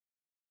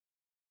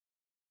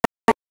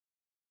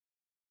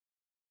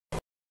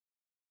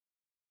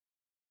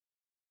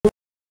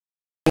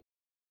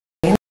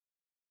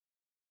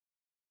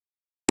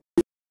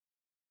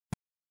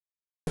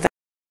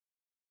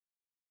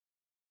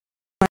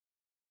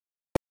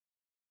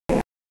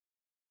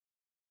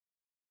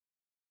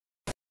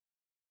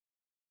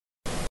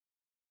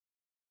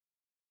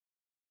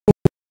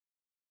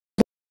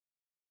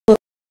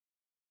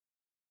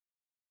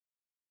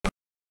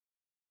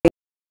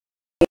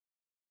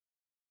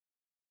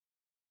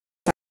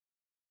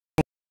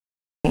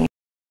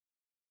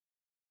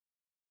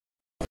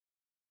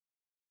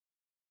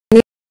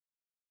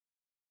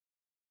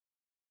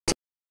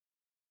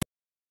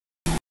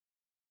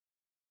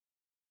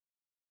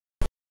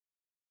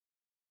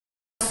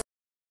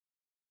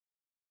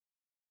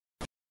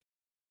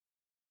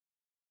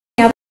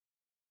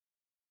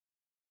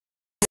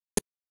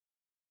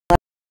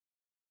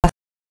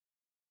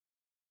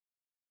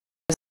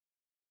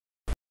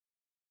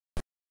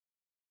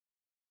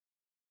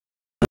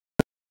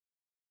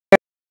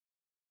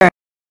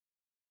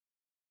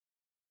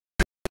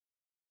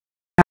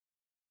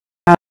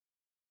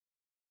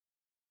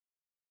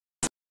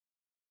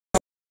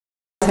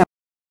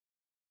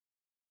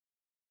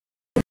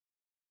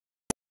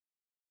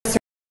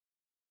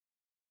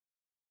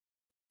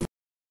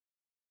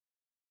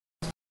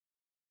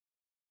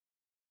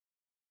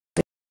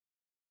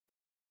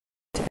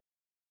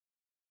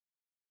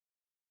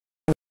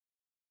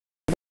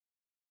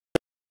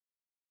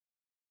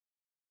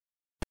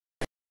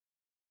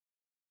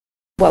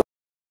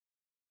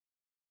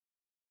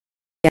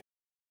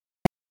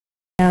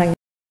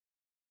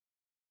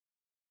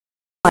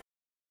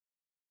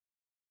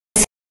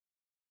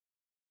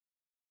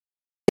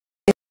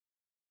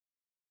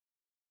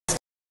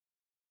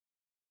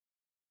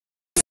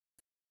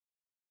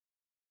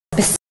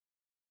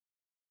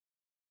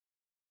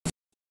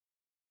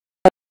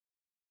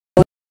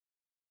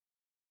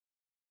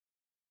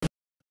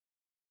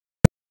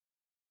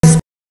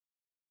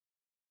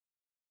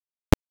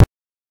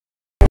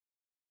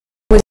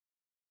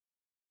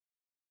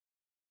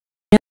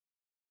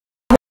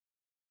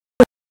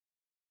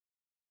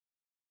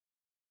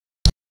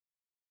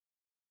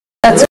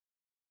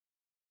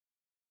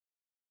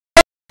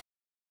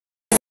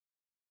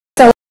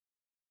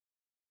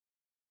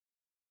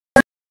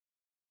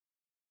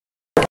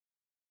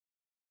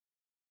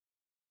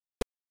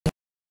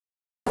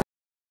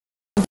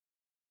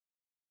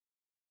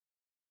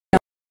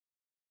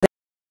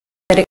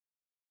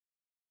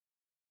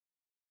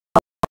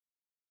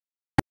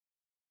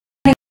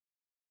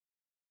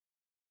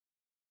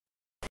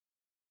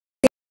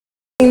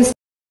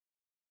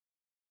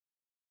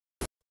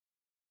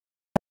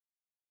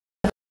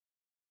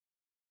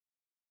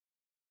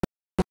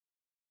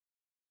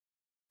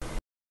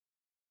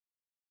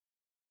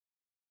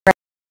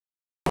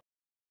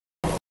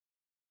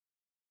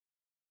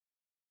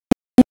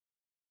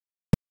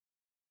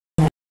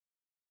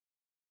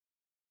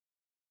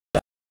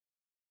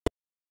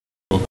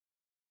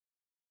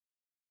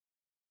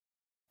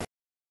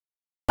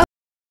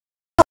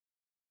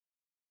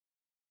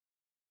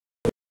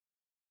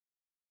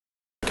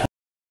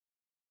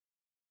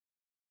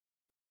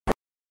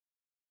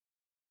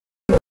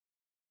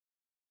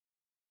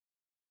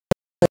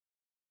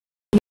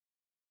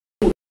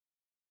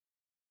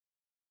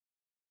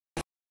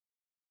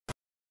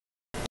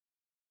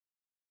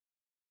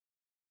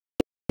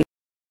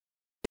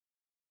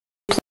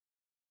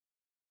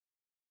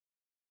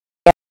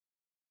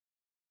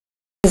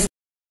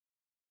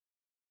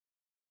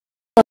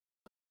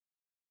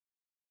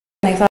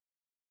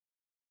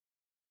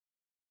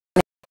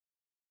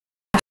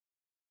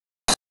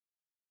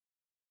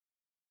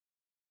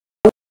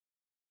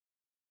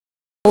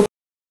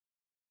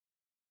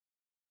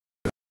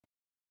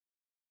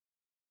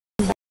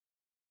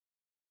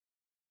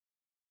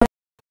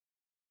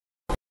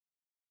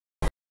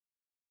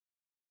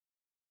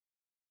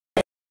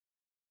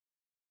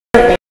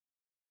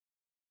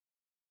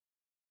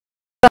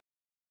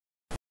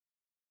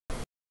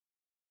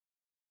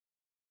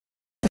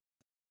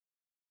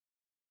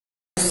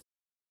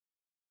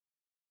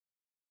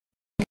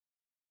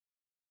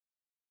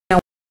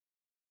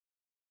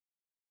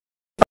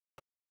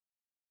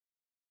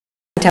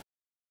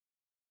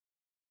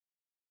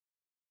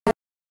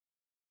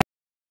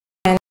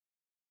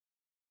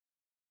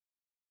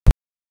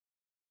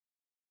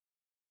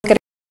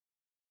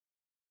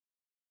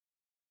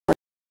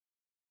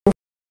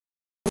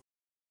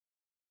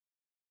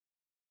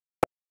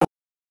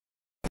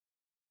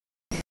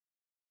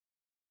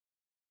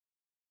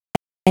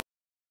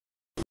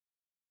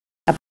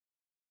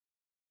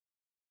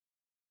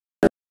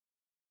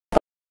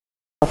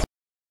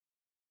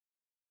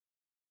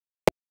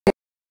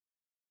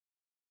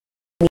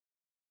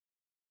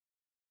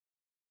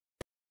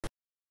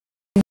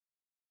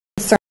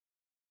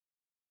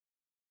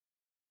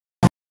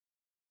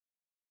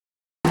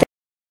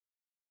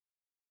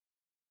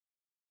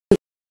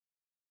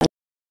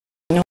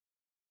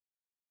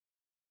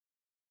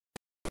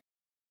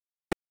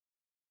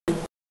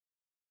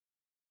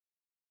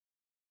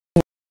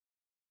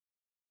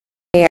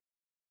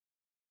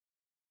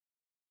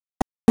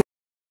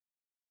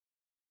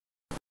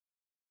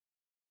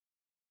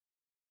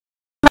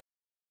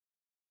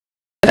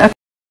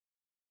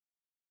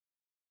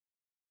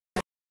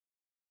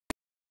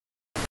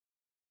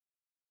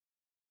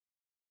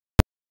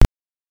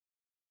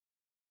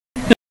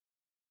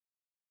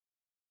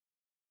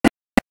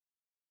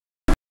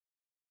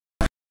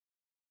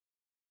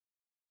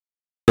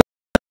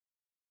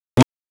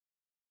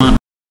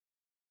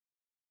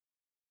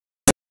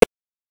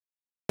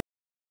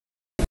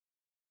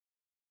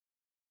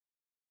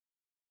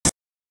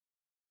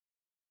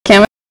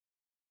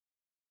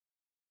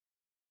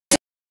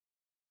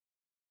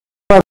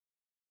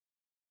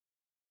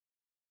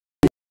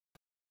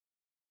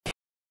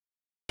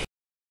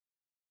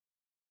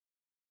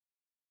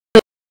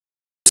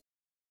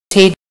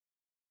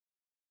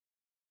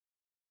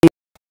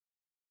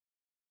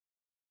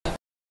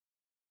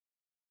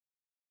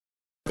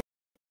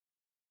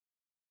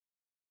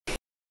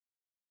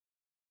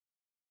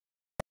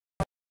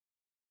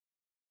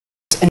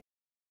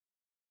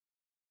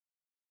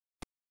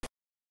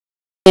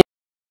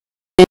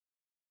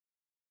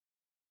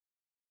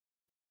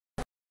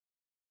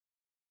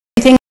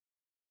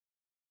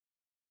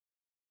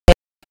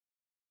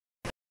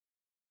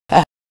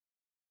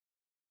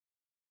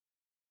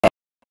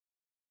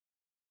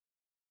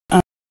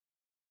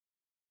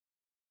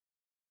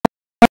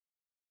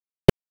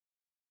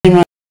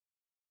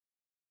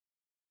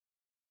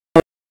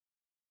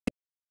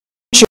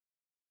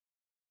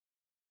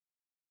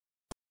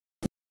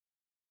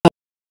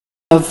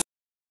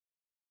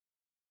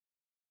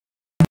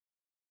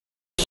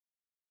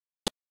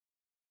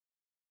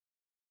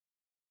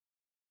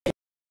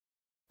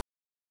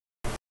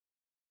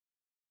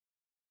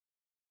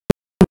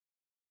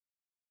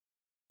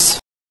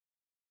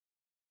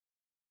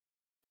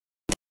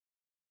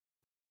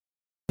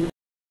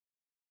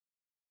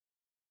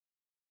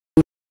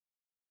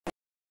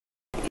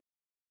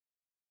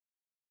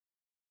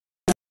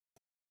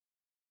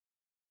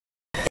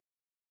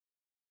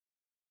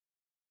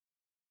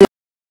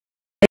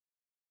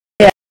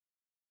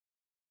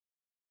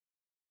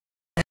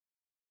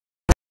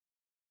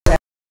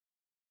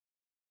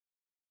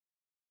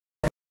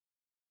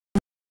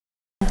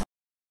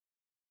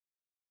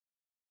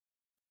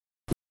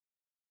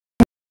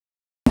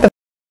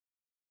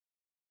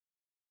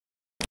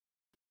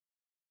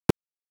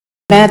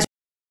imagine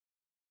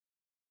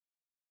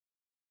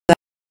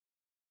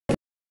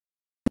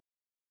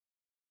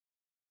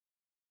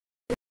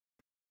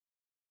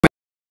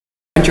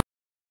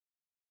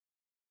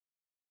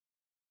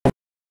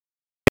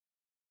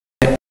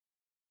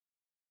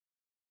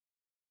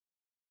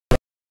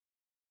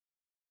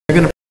they're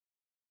going to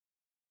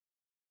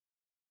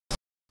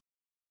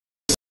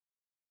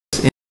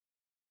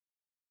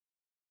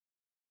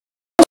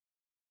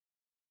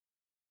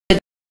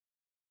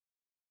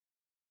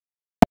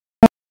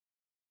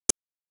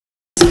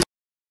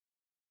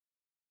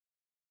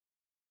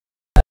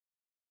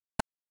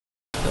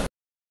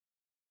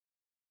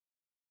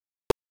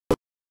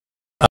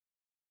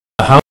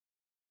How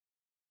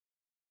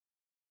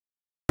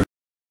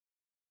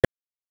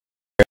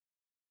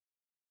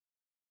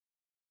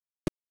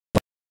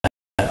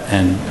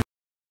and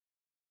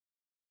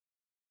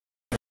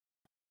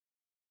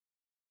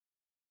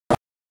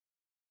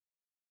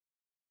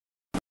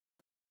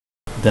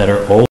that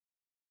are old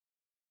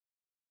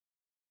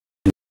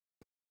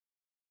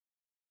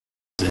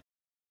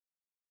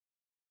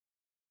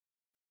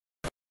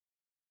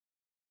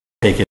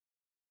take it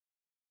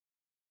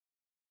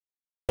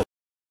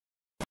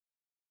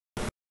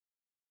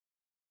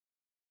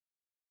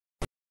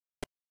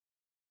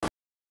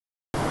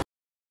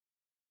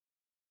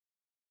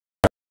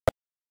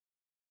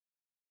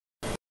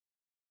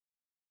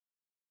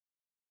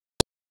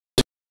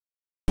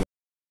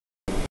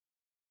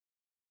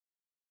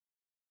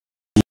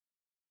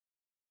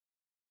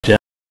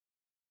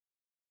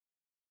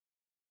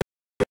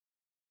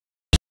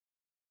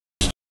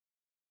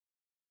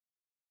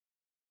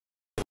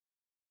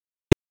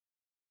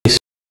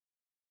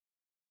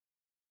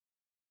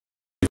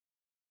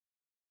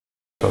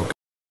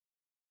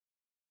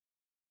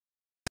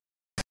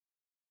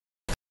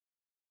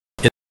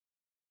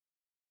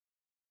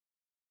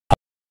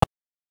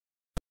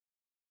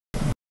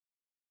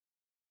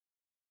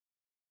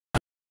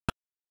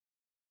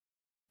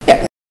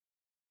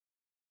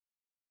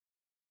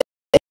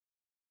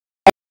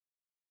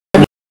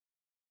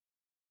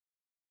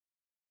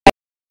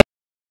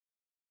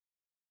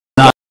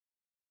not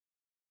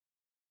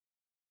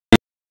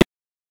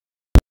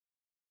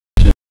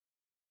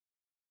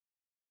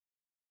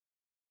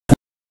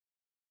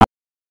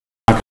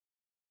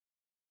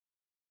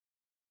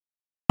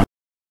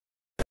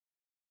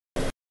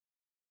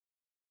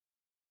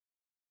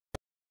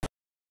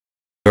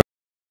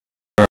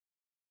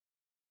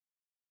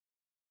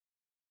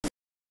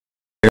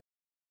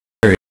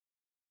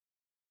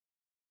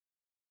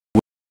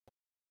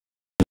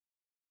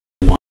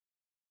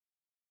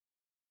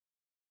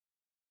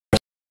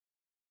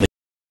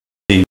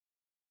the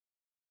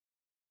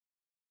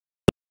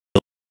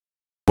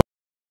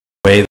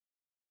way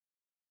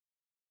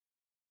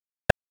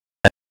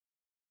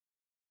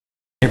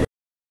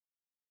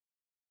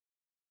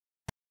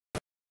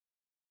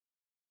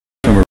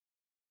from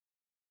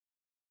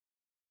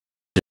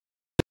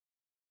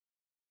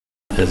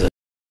as a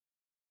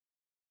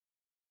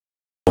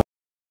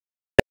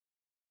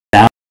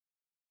down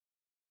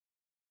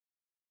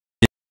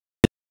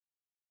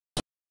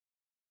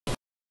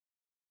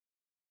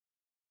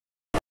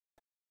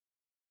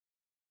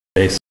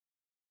base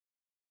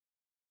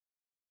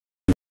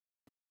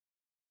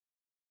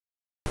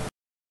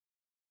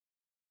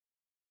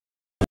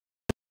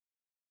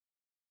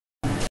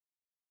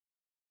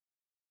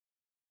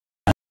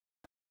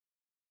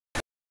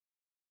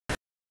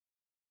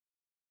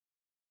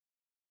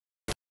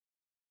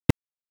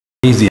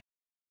easy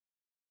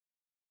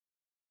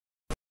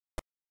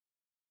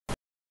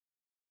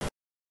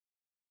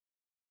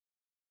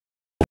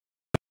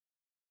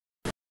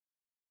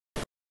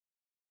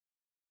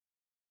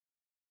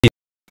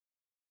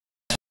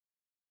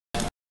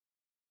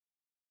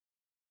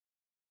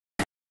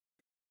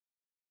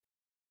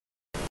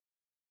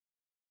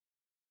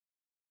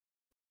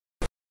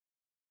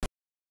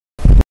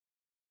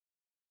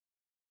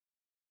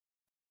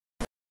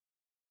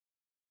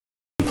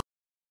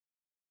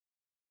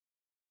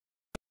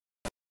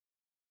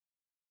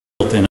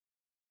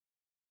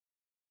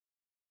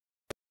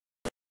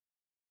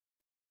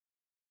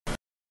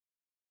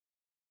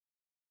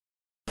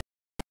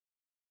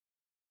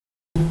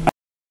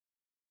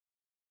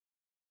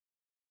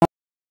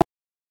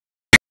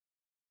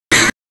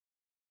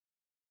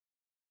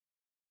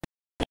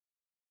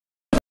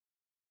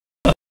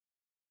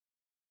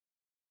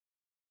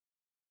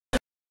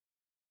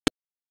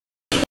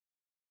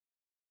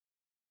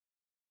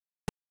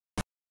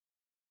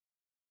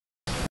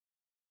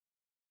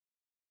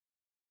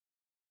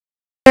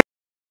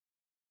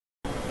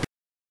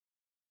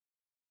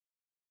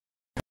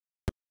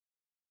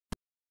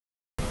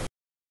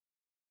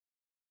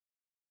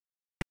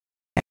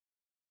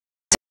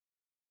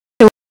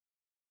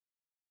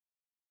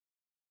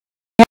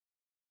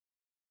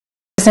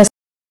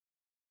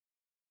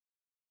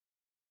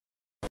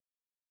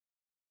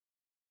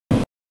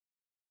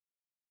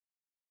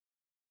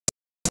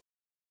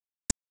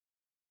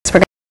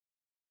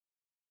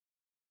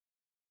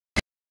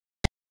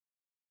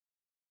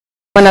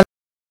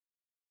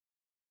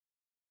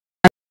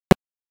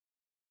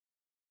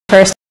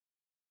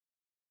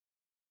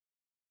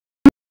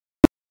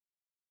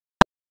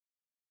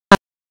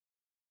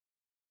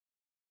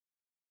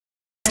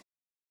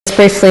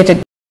briefly to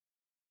the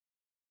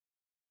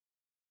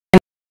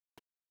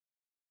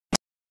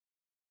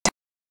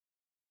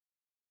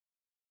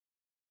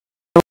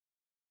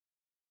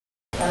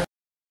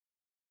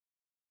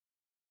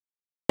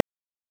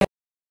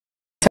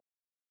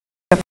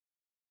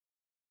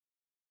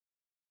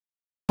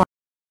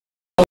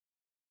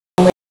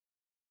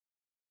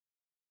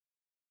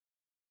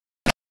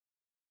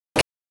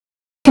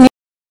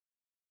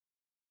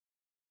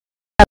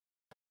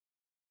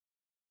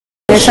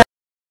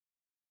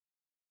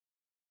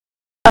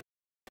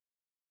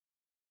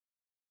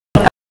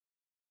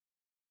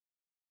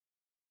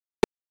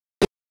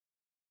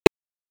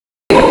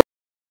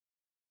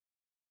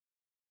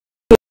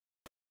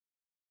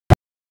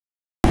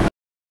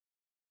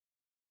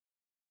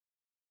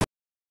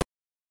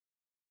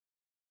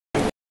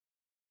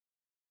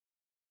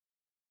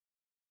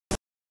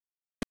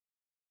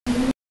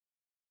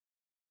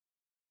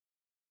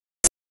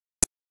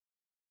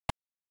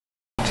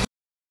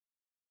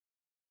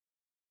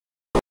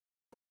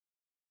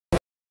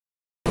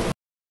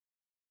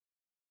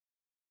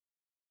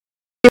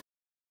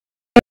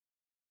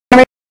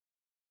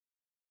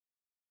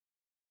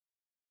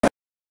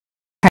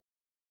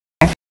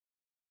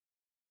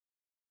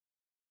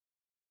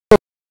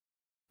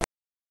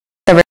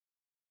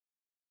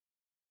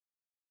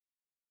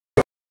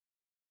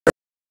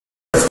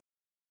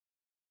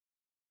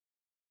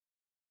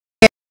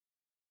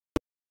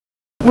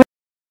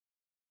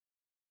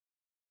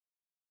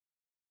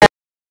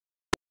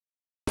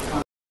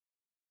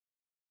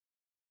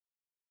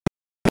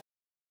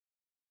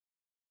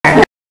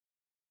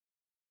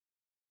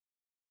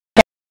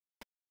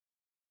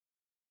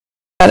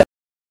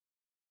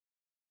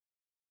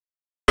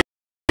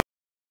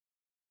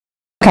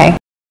okay.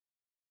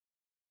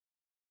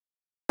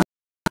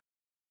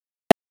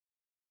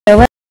 So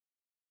let's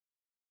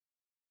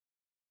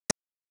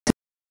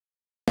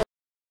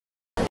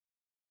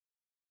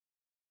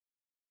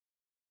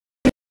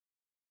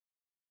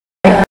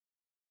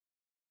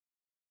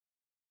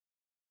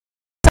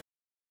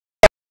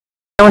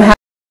don't have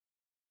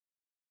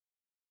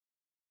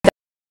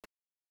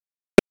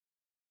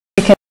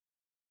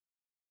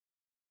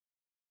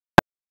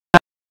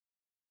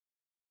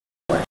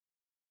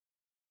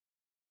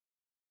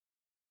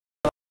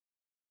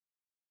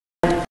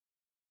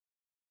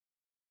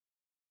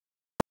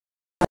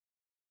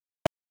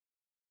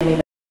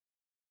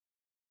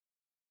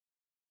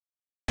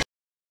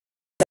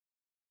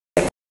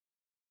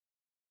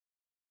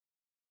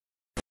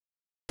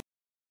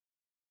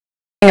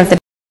of the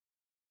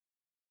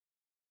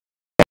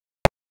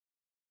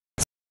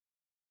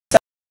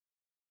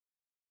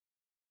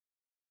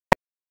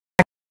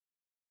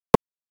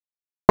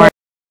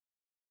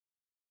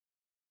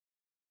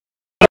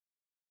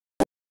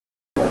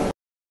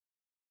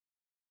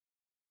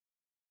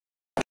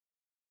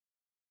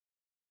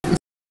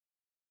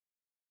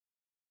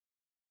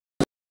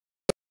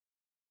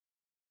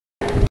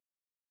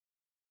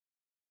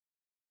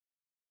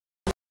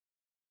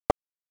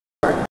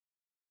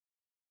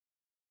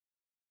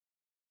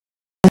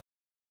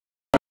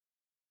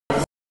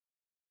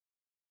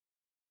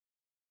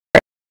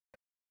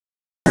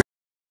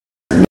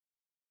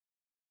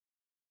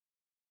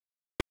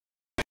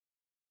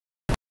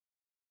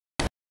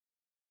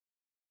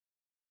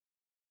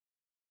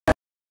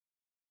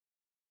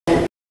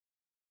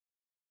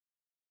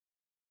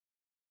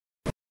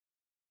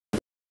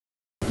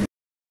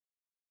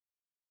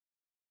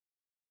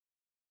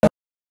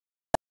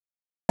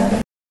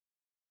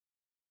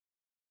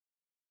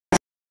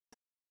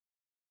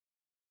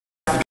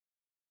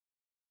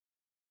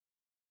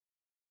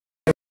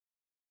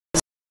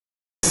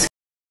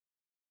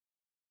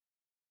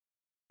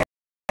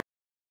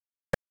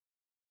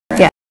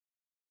yeah.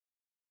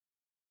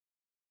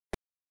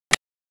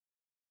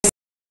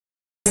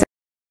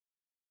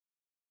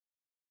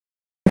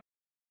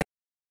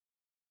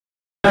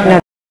 No,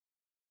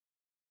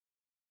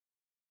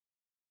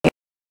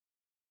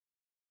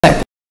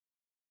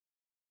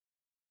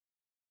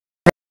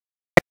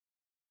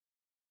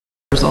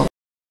 result.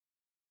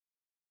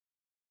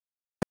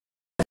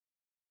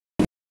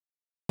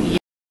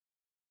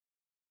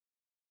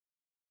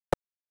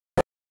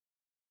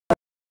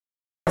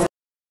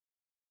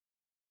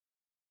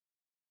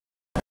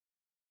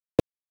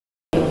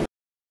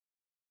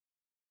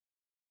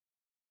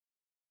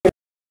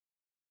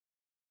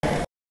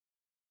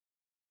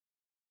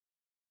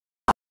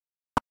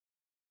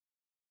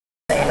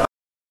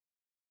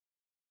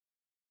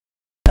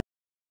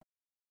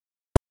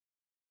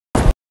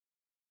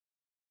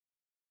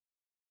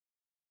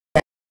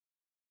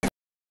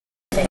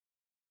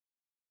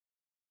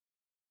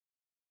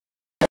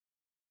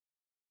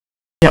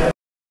 Yep.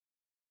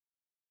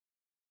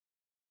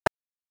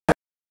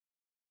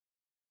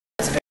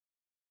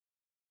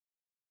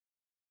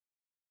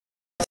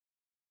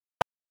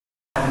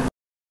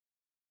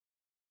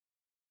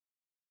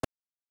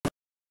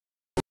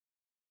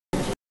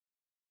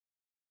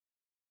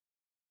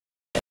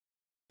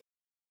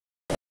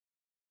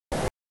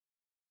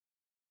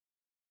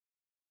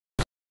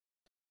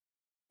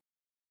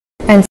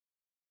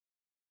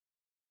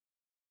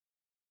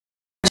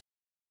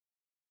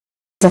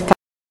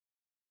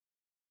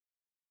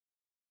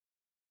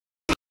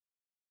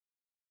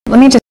 let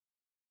me just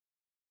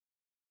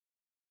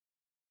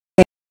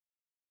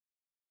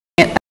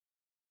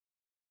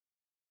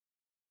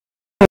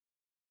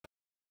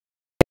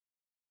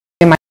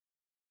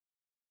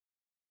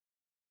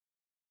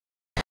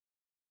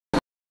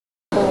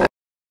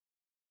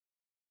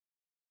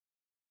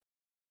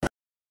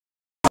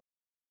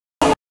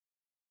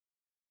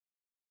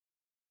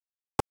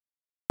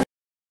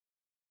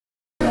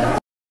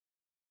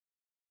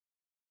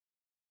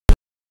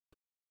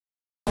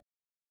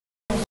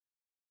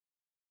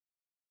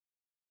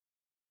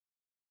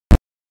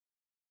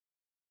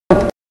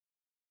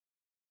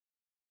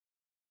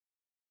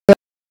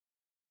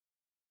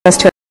us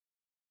to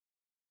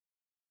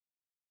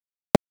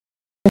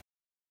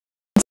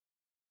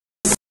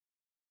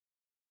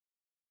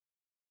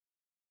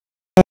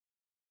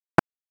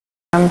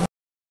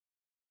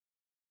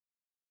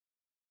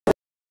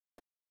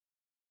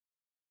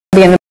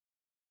be in the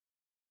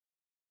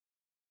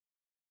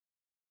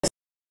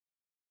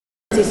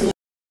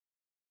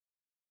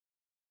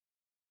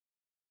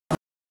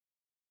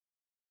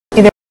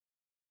either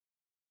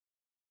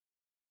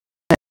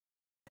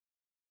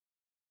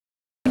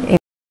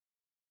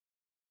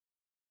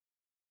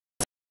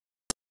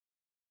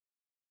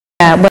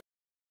what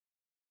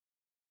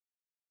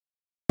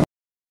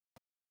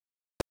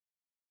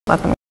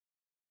weapon.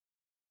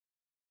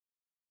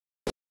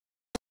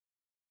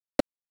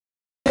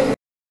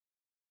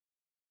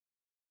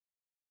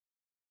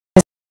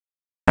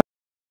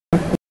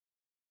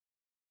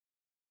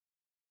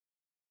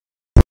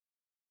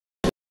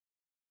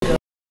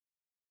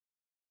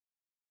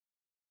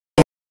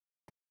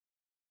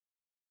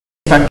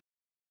 Okay.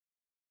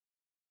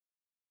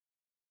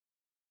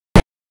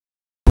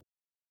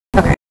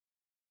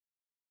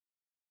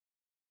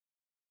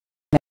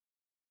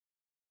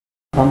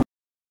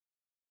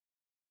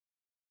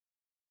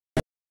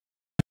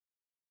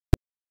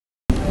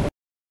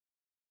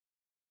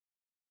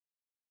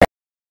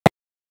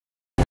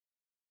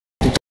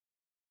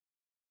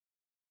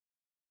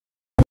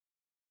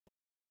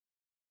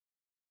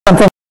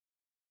 Something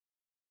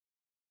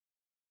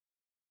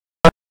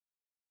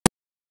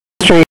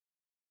street.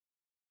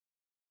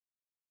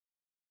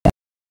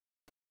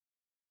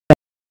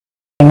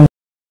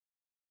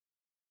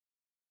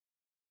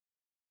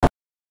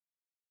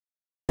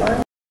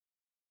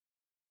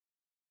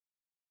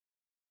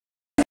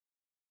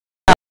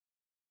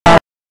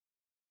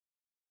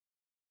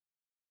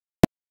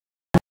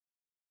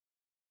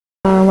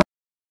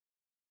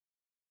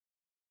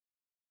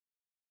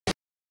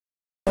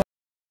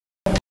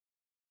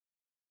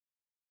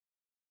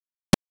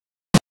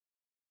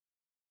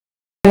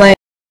 Like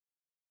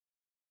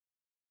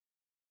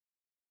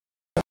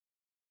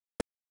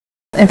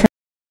information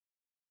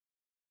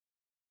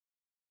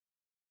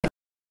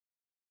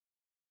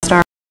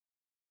star.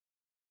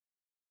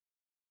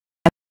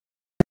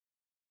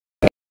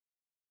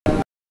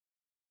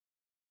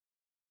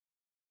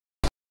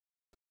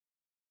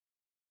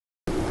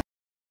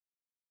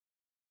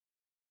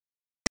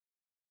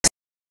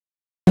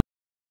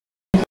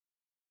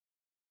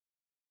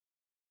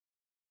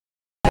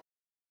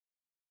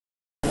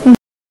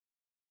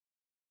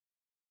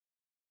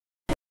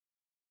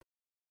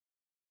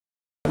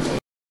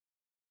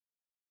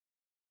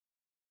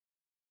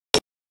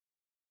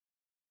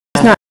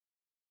 It's not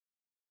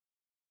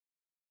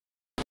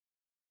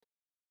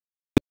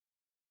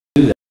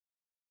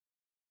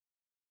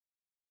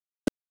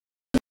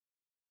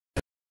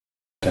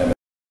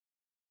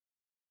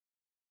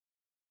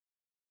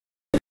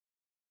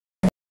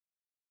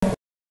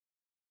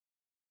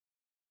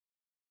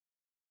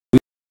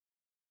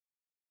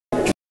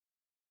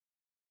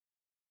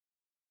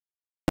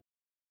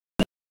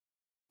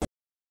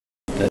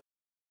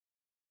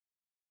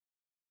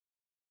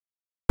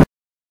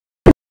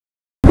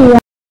well,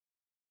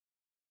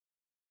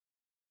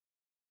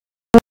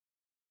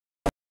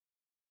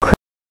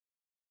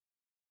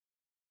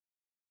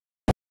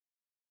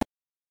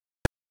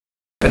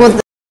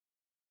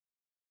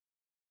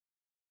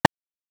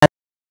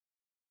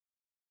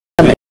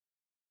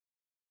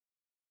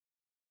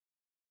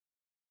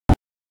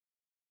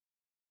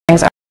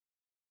 things are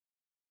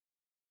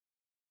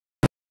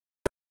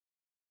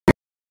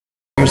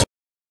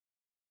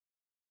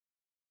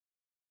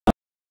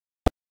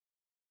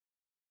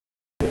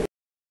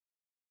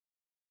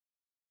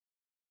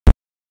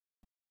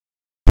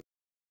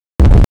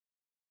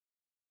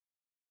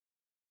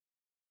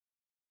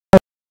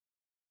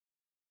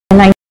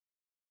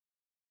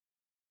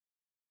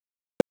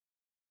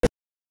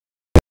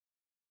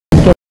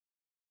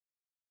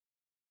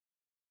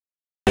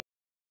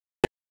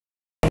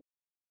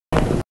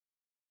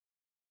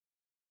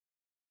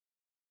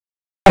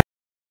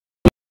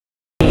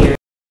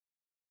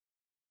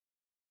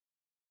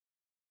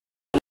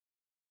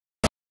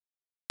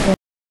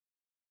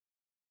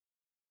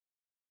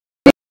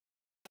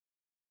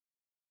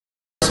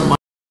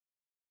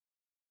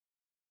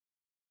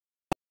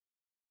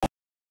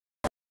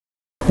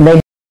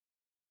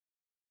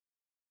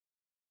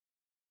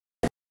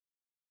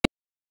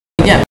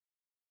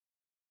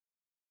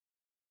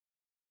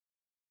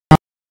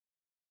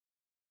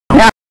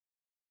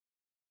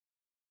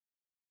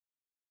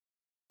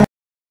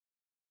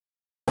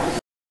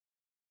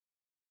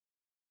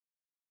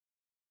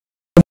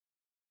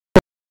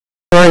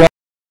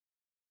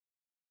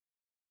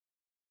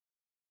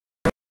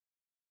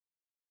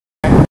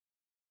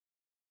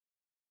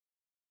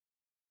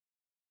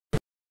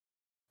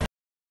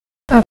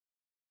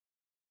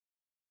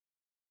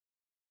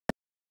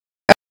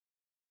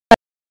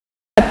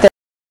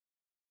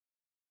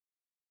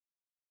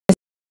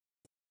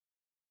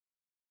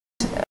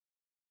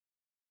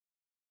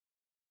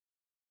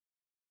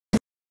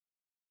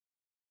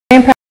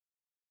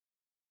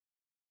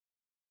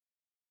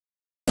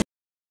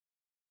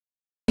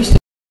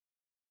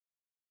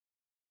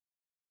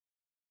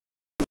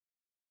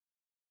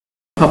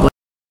public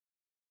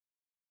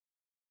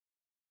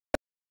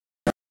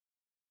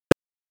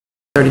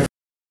 30.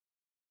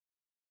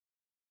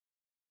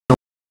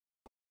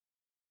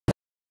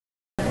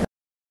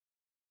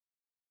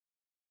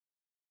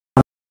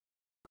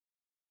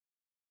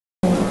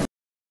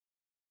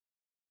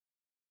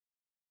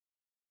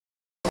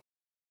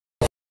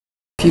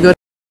 If you go to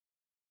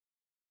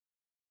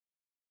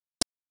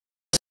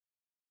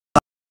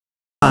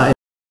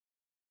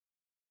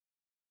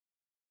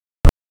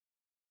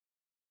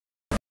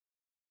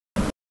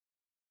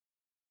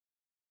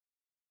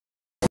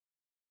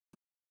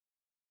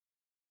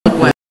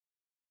west,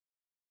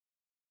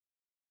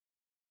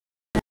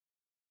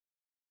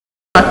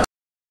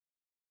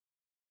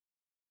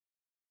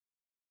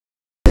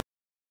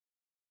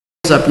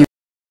 up, you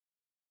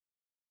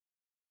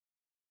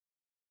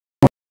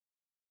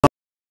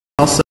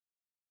also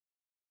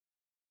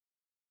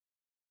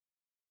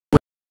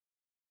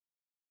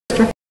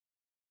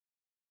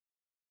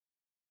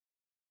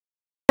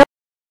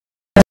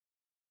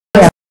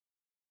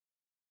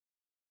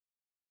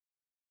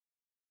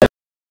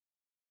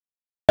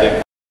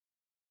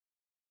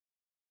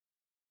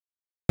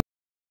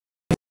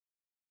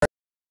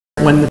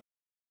when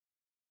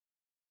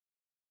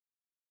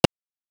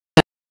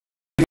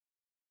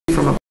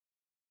from a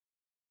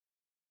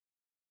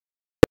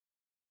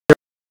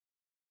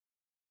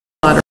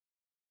lot of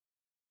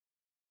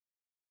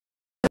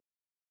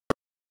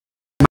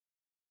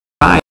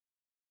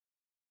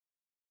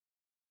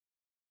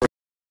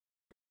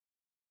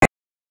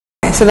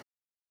So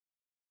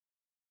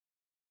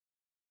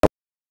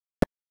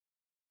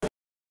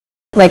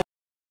like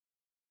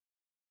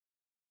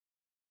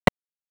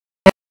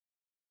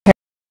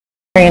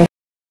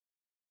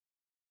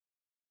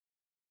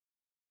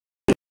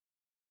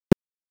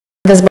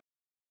this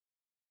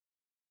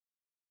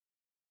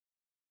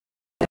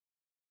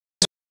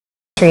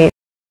street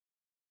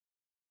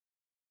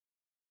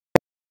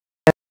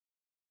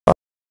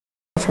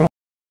from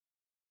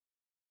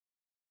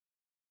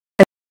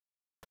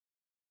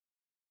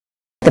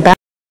the back.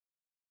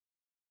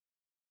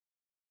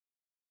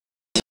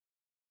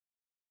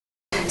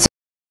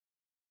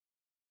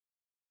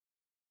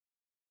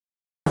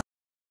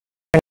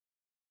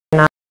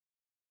 Not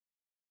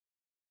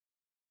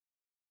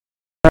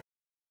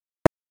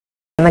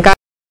and the guy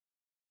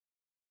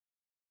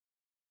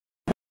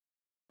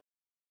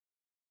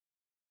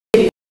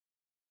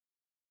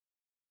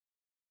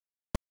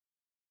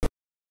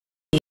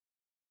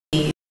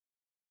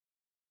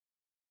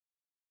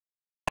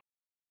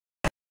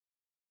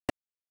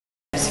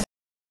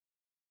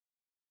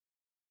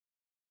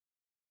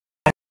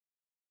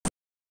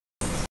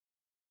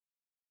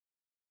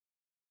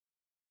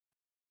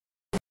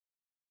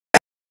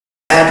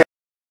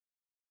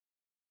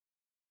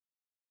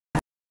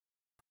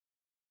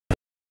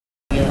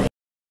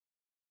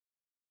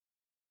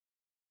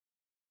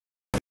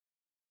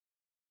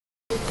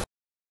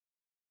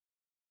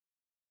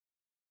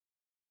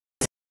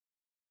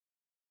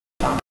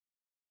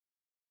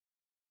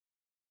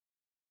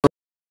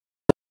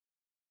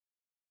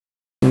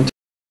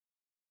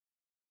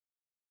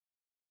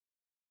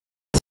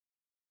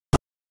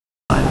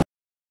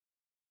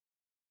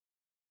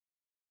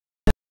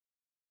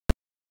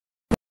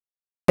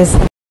is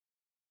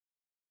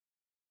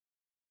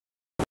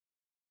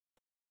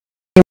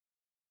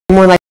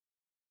more like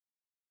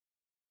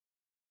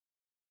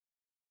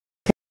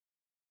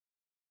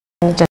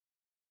just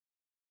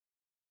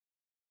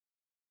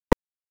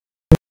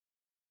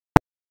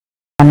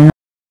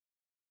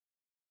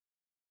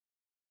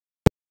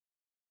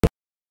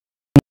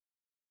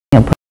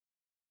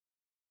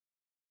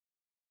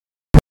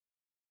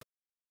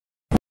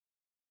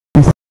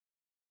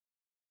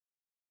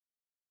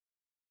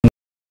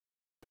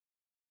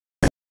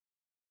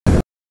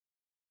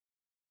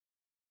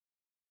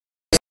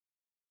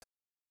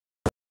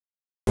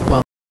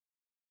well,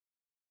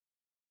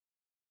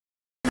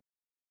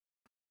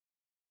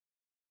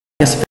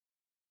 yes,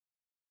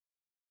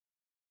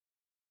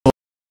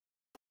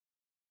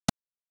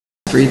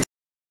 streets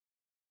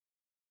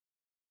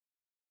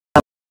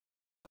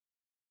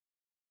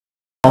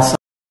also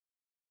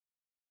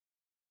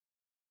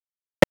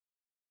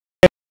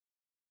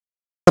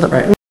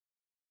right.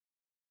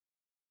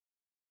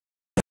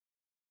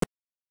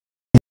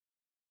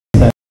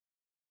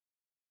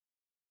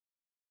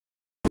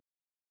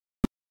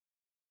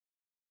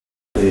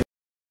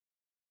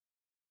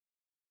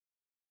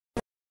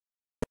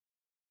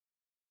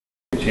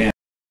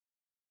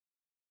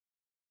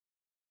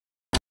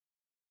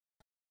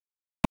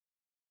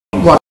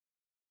 What?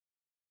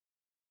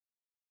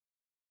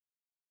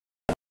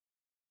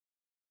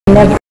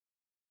 never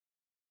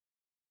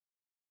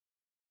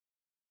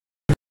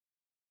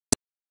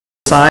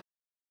Side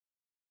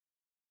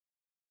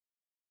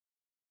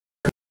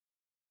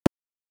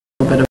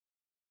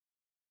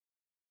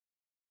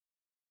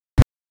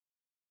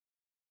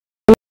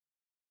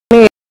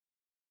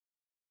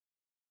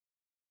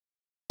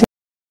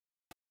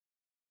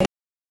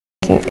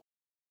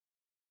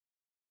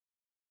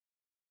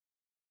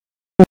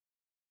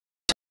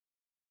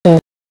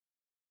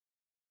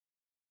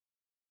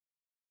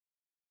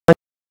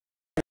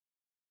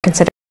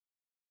consider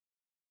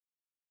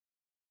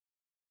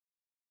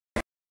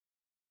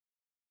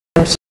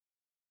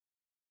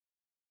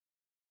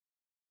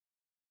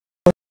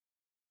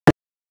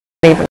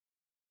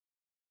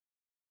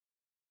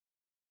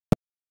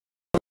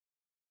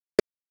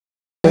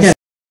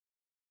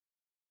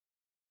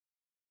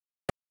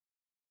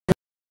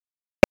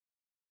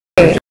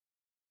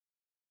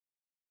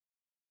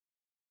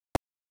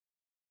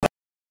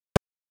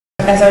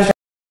as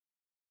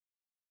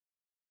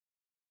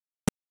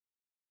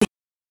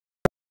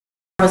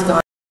I was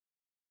gone.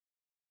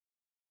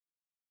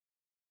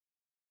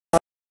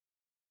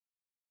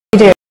 We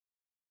do.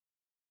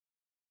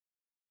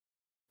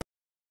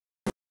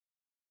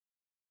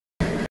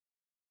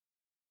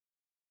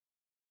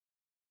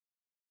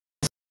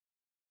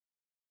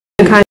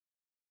 Kind of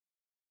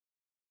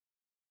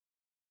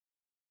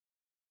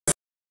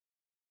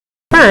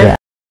Yeah.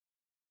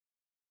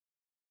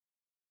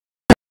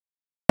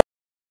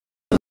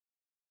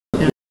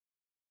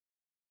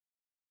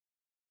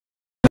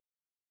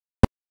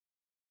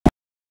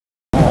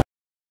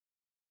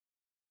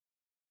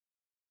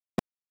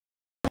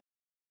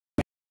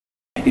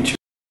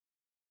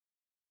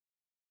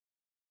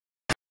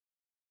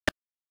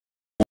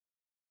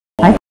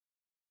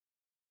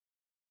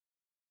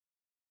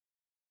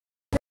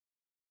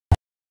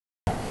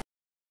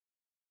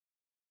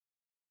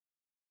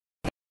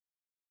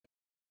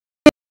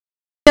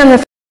 on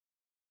the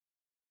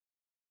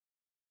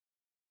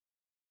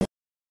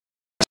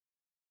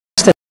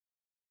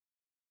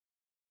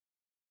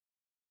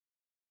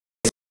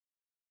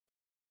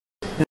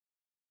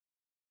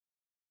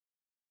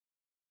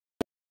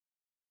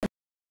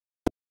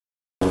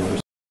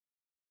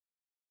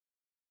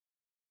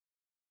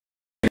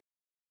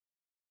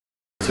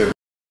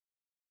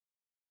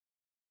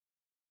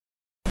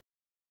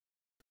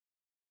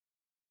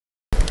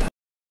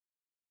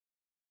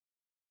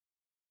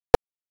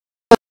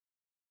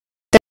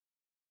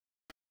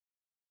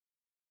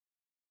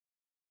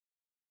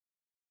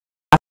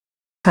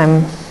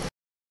time.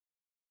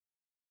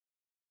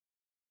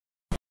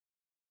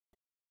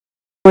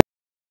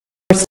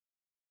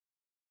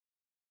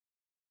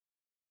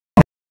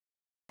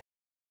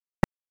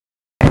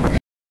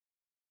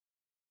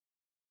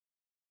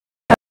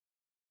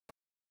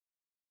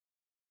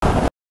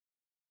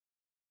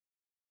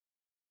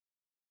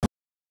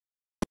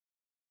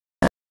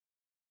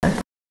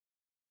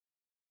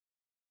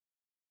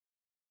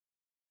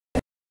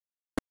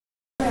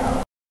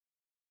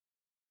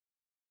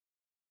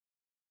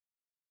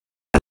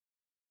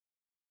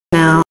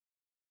 Now,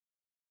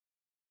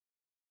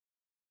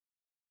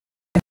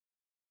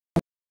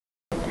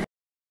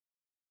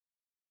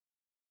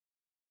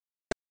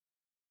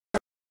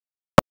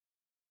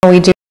 We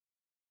do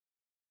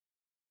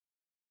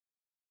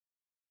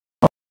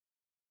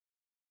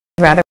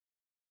rather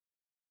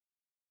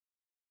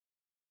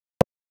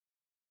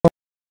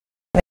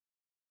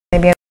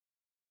maybe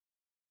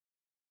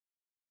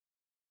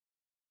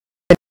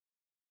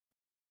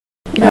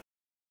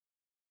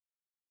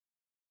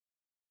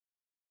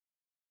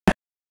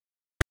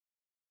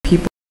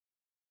People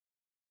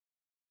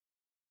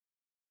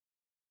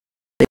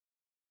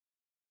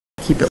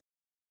keep it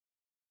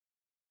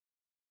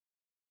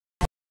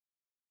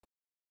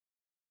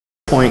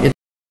point.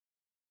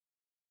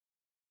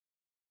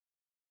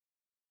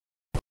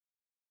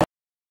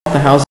 The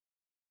house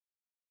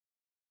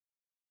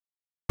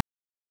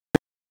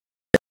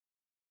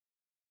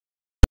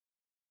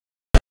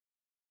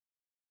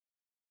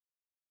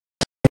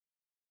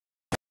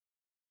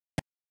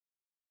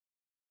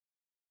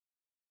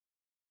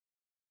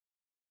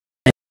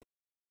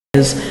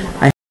is